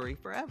salary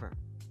forever?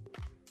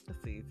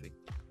 That's easy.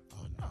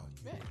 Oh,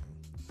 no.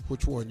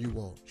 Which one you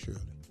want, Shirley?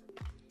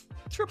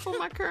 triple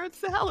my current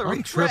salary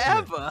I'm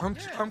tripling. forever. I'm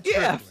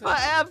yeah, tripling.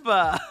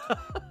 forever.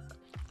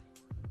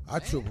 I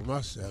triple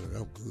my salary.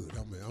 I'm good.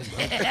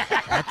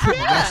 I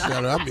triple my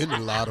salary. I'm in the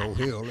lotto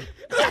here.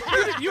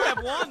 You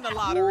have won the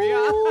lottery.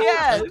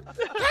 Yes.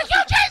 Thank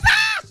you,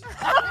 Jesus!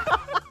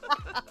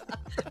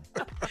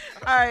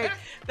 All right,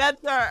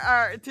 that's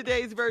our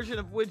today's version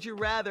of Would You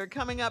Rather.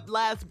 Coming up,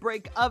 last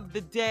break of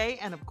the day,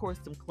 and of course,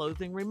 some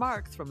closing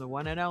remarks from the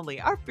one and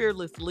only, our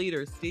fearless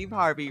leader, Steve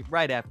Harvey,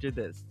 right after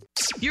this.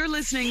 You're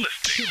listening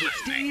to the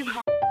Steve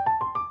Harvey.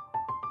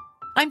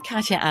 I'm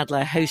Katya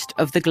Adler, host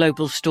of The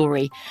Global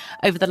Story.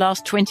 Over the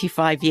last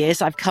 25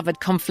 years, I've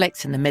covered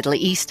conflicts in the Middle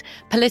East,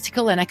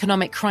 political and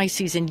economic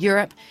crises in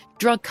Europe,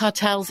 drug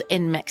cartels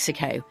in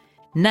Mexico.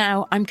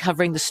 Now I'm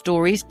covering the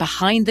stories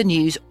behind the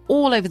news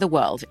all over the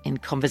world in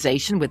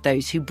conversation with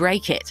those who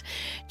break it.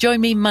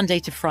 Join me Monday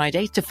to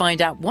Friday to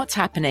find out what's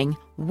happening,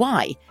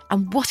 why,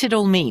 and what it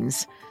all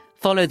means.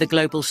 Follow The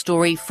Global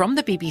Story from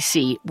the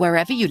BBC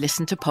wherever you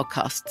listen to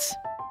podcasts.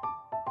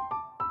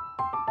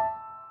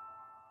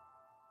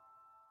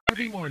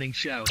 Harvey Morning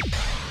Show.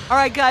 All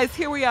right, guys,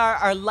 here we are,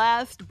 our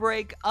last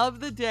break of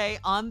the day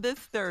on this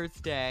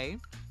Thursday.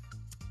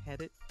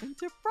 Headed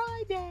into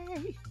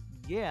Friday.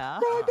 Yeah.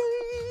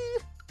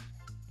 Friday.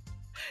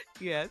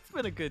 Yeah, it's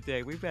been a good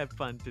day. We've had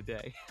fun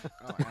today.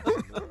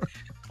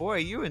 Boy,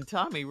 you and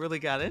Tommy really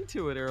got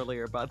into it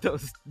earlier about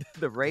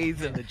the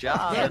raise and the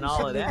job and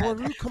all of that.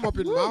 You come up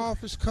in my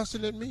office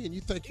cussing at me and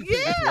you think you can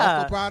just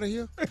walk up out of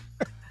here?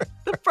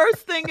 The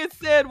first thing it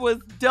said was,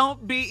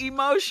 don't be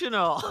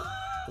emotional.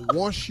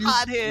 Once you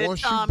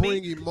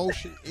bring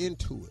emotion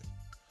into it,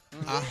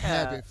 I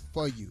have it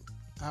for you.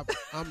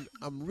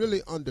 I'm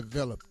really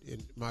undeveloped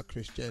in my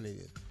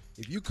Christianity.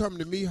 If you come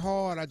to me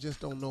hard, I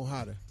just don't know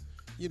how to,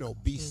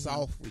 be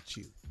soft with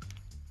you.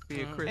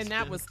 Be a Christian. And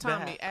that was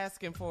Tommy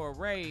asking for a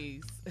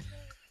raise.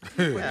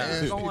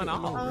 What's going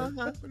on?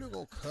 They're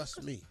going to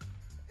cuss me.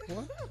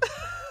 What?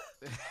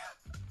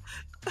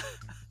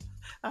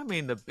 I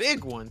mean, the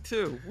big one,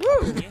 too.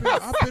 Woo!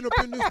 I've been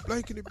up in this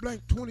blankety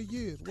blank 20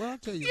 years. Well, I'll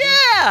tell you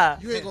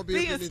what. You ain't going to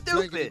be up in this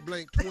blankety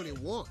blank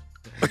 21.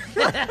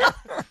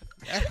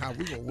 That's how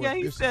we going to work. Yeah,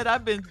 he said,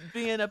 I've been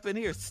being up in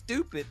here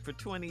stupid for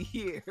 20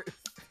 years.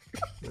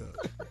 Yeah.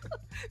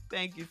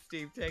 Thank you,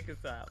 Steve. Take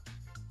us out.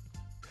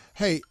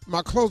 Hey,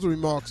 my closing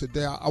remarks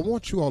today, I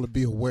want you all to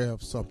be aware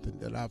of something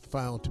that I've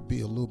found to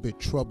be a little bit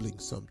troubling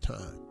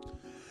sometimes.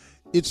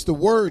 It's the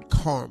word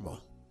karma.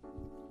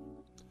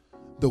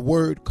 The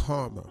word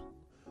karma.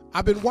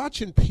 I've been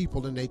watching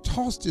people and they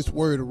toss this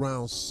word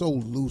around so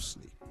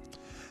loosely.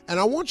 And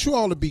I want you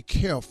all to be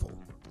careful.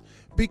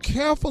 Be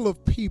careful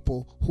of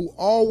people who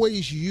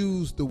always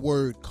use the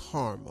word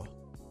karma.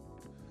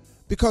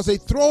 Because they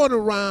throw it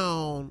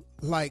around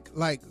like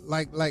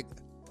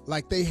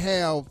they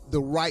have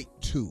the right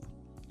to.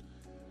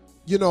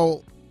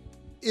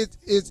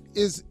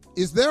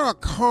 Is there a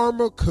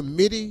karma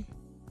committee?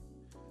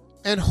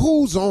 And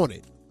who's on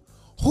it?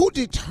 Who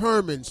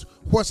determines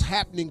what's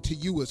happening to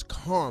you as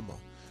karma?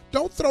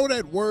 Don't throw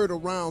that word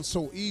around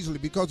so easily,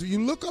 because if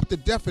you look up the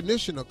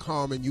definition of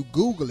karma and you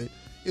Google it,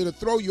 it'll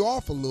throw you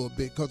off a little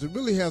bit, because it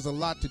really has a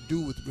lot to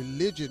do with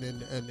religion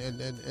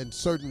and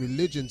certain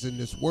religions in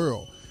this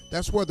world.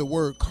 That's where the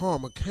word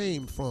karma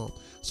came from.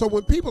 So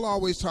when people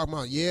always talk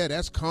about, yeah,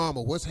 that's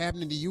karma, what's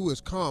happening to you is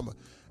karma,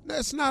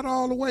 that's not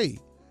all the way.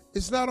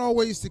 It's not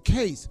always the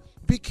case.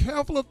 Be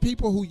careful of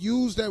people who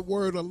use that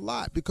word a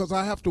lot, because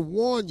I have to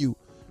warn you,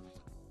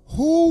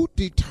 who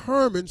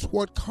determines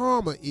what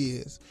karma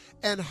is,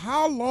 and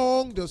how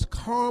long does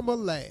karma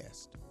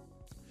last?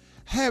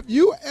 Have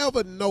you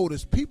ever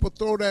noticed people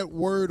throw that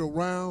word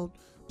around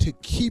to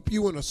keep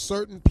you in a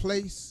certain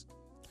place,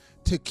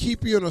 to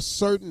keep you in a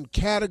certain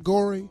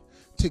category,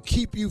 to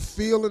keep you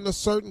feeling a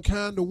certain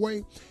kind of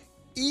way?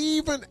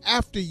 Even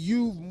after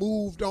you've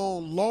moved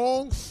on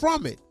long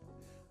from it,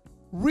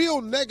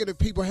 real negative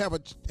people have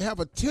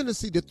a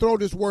tendency to throw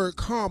this word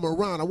karma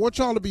around. I want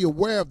y'all to be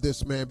aware of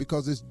this, man,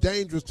 because it's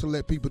dangerous to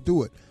let people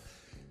do it.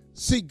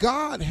 See,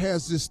 God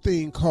has this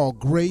thing called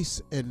grace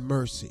and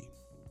mercy,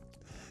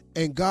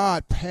 and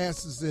God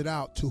passes it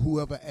out to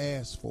whoever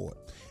asks for it.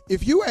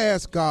 If you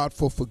ask God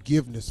for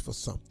forgiveness for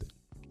something,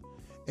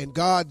 and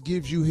God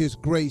gives you his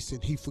grace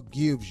and he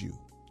forgives you,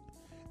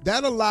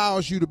 that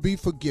allows you to be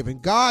forgiven.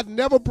 God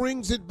never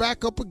brings it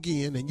back up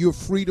again, and you're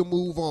free to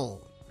move on.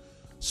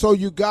 So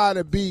you got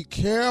to be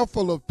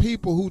careful of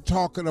people who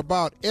talking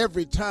about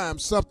every time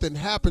something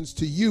happens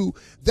to you,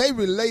 they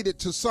relate it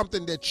to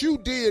something that you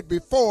did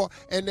before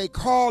and they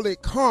call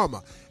it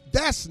karma.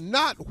 That's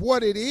not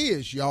what it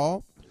is,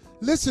 y'all.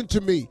 Listen to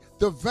me.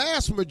 The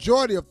vast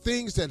majority of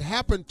things that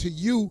happen to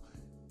you,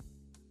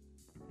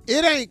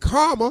 it ain't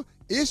karma.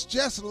 It's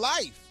just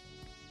life.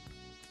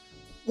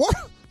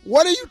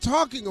 What are you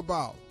talking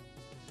about?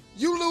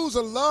 You lose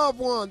a loved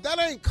one. That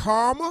ain't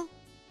karma.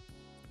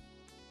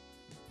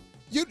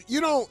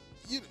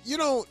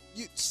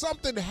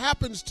 Something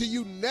happens to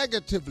you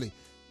negatively.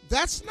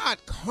 That's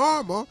not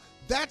karma.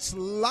 That's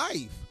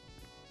life.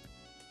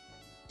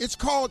 It's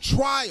called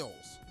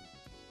trials.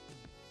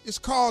 It's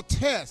called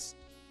tests.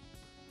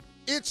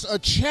 It's a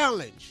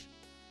challenge.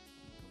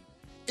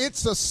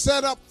 It's a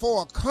setup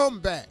for a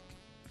comeback.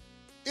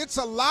 It's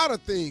a lot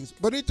of things,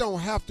 but it don't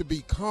have to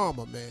be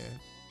karma, man.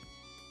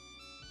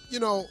 You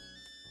know,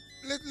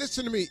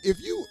 listen to me. If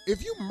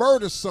you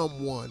murder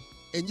someone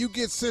and you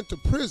get sent to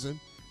prison,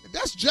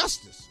 that's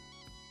justice.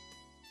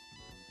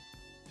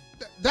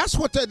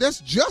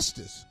 That's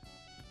justice.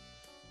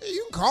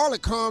 You can call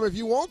it karma if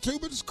you want to,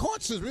 but it's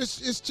court system.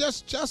 It's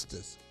just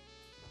justice.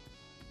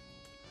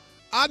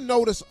 I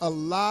notice a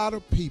lot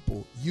of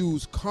people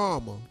use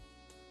karma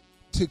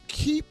to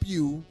keep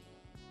you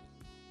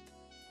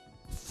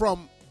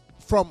from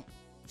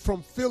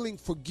feeling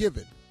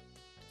forgiven.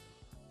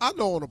 I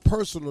know on a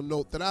personal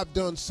note that I've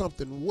done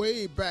something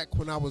way back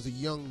when I was a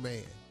young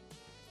man.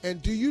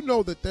 And do you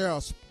know that there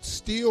are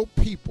still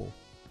people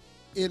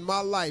in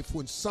my life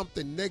when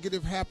something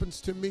negative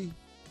happens to me,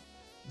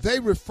 they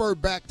refer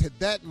back to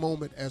that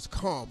moment as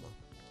karma.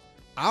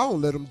 I don't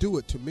let them do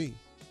it to me.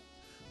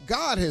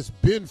 God has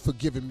been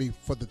forgiving me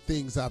for the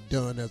things I've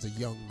done as a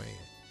young man.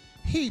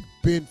 He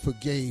been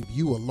forgave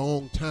you a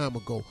long time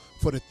ago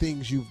for the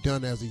things you've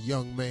done as a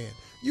young man.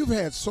 You've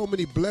had so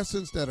many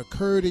blessings that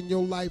occurred in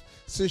your life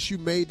since you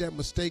made that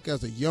mistake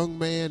as a young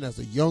man, as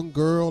a young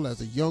girl,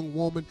 as a young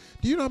woman.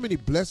 Do you know how many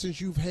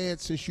blessings you've had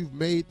since you've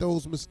made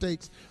those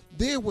mistakes?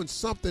 Then when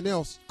something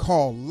else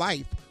called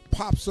life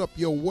pops up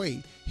your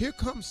way, here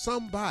comes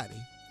somebody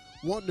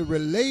wanting to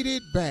relate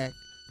it back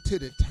to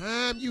the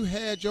time you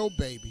had your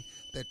baby,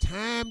 the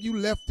time you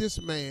left this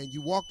man,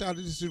 you walked out of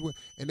this situation,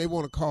 and they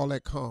want to call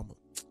that karma.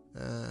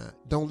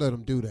 Don't let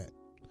them do that.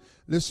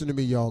 Listen to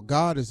me, y'all.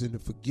 God is in the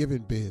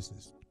forgiving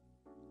business.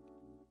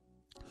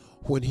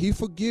 When he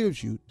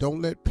forgives you,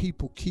 don't let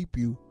people keep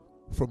you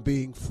from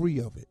being free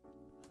of it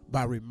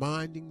by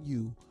reminding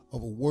you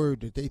of a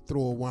word that they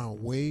throw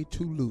around way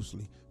too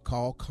loosely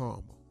called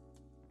karma.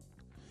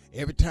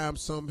 Every time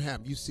something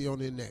happens, you see on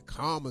the internet,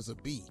 karma's a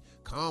B,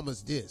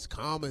 karma's this,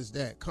 karma's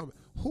that. Karma.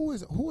 Who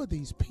are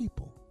these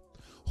people?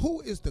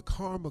 Who is the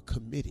karma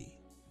committee?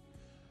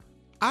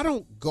 I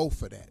don't go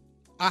for that.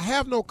 I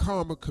have no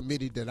karma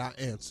committee that I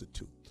answer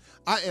to.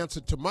 I answer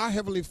to my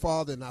Heavenly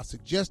Father, and I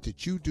suggest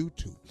that you do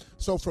too.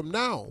 So from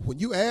now on, when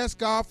you ask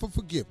God for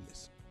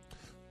forgiveness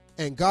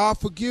and God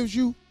forgives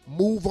you,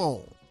 move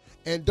on.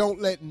 And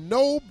don't let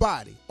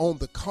nobody on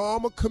the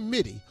karma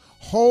committee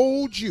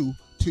hold you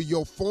to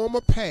your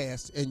former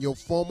past and your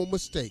former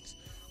mistakes,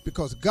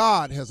 because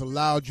God has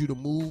allowed you to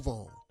move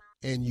on,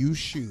 and you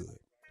should.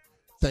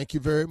 Thank you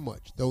very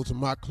much. Those are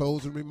my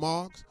closing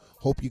remarks.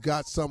 Hope you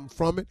got something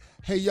from it.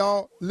 Hey,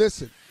 y'all,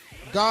 listen.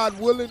 God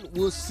willing,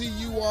 we'll see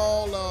you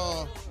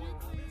all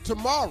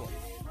tomorrow.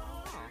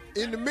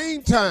 In the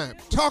meantime,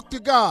 talk to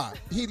God.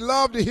 He'd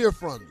love to hear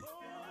from you.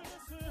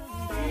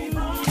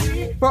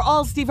 For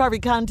all Steve Harvey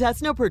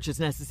contests, no purchase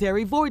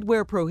necessary, void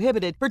where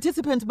prohibited.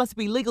 Participants must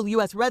be legal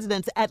U.S.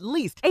 residents at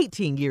least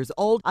 18 years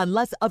old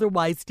unless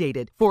otherwise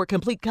stated. For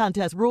complete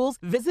contest rules,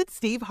 visit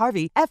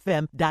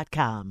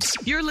SteveHarveyFM.com.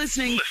 You're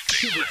listening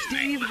to the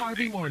Steve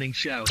Harvey Morning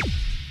Show.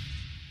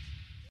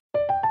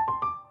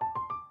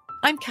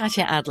 I'm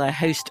Katya Adler,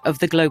 host of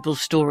The Global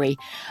Story.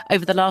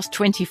 Over the last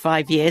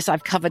 25 years,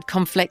 I've covered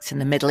conflicts in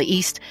the Middle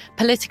East,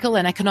 political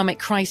and economic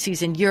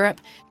crises in Europe,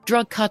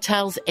 drug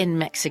cartels in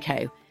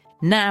Mexico.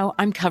 Now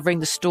I'm covering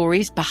the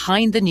stories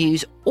behind the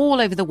news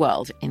all over the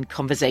world in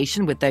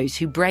conversation with those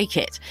who break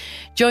it.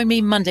 Join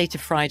me Monday to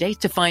Friday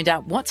to find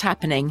out what's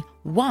happening,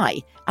 why,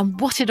 and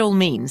what it all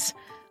means.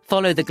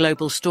 Follow The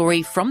Global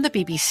Story from the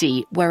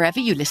BBC wherever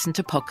you listen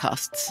to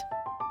podcasts.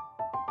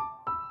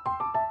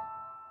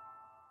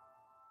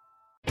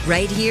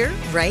 Right here,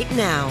 right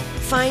now.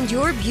 Find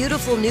your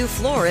beautiful new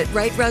floor at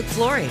Right Rug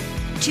Flooring.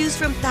 Choose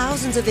from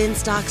thousands of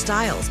in-stock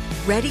styles,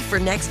 ready for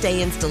next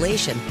day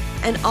installation,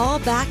 and all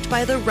backed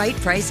by the right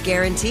price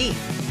guarantee.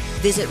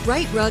 Visit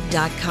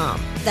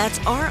rightrug.com. That's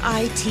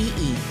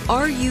RITERUG.com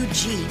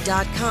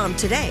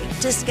today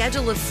to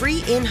schedule a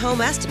free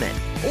in-home estimate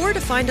or to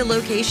find a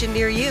location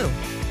near you.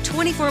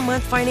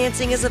 24-month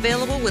financing is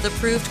available with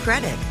approved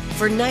credit.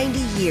 For 90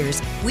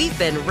 years, we've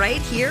been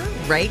right here,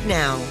 right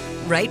now.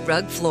 Right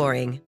Rug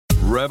Flooring.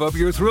 Rev up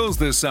your thrills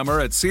this summer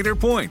at Cedar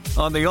Point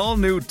on the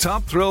all-new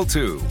Top Thrill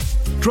 2.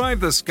 Drive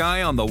the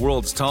sky on the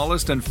world's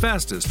tallest and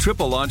fastest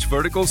triple-launch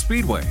vertical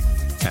speedway.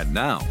 And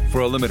now,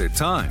 for a limited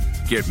time,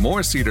 get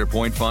more Cedar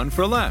Point fun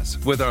for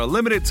less with our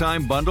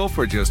limited-time bundle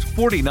for just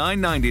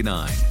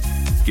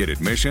 $49.99. Get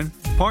admission,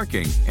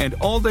 parking, and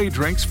all-day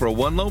drinks for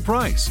one low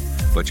price.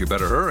 But you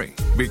better hurry,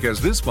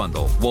 because this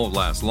bundle won't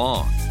last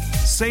long.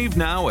 Save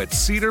now at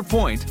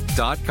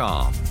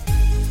cedarpoint.com.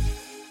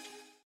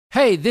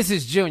 Hey, this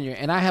is Junior,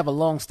 and I have a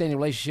long-standing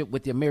relationship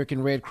with the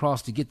American Red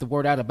Cross to get the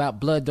word out about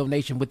blood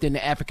donation within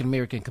the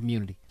African-American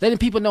community, letting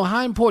people know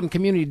how important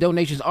community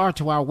donations are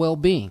to our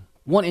well-being.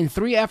 1 in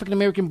 3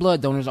 African-American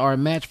blood donors are a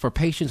match for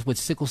patients with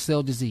sickle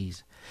cell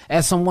disease.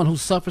 As someone who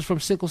suffers from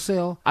sickle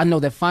cell, I know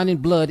that finding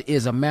blood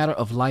is a matter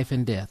of life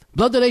and death.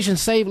 Blood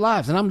donations save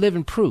lives, and I'm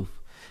living proof.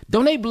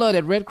 Donate blood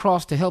at Red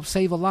Cross to help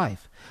save a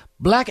life.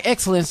 Black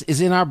excellence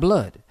is in our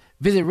blood.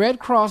 Visit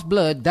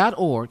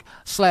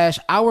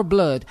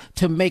redcrossblood.org/ourblood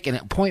to make an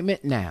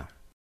appointment now.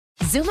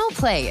 Zumo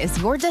Play is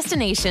your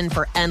destination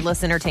for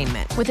endless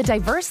entertainment. With a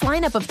diverse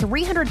lineup of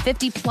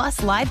 350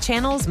 plus live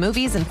channels,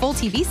 movies, and full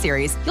TV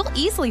series, you'll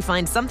easily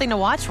find something to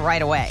watch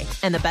right away.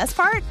 And the best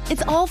part?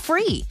 It's all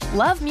free.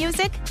 Love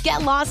music?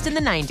 Get lost in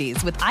the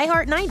 90s with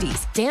iHeart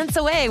 90s, dance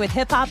away with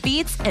hip-hop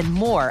beats, and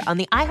more on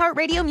the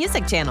iHeartRadio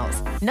music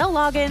channels. No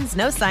logins,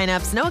 no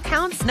signups, no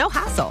accounts, no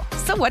hassle.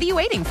 So what are you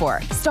waiting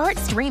for? Start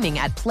streaming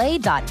at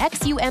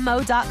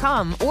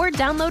play.xumo.com or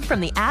download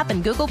from the app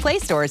and Google Play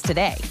stores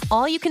today.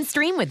 All you can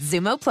stream with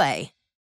Zumo Play.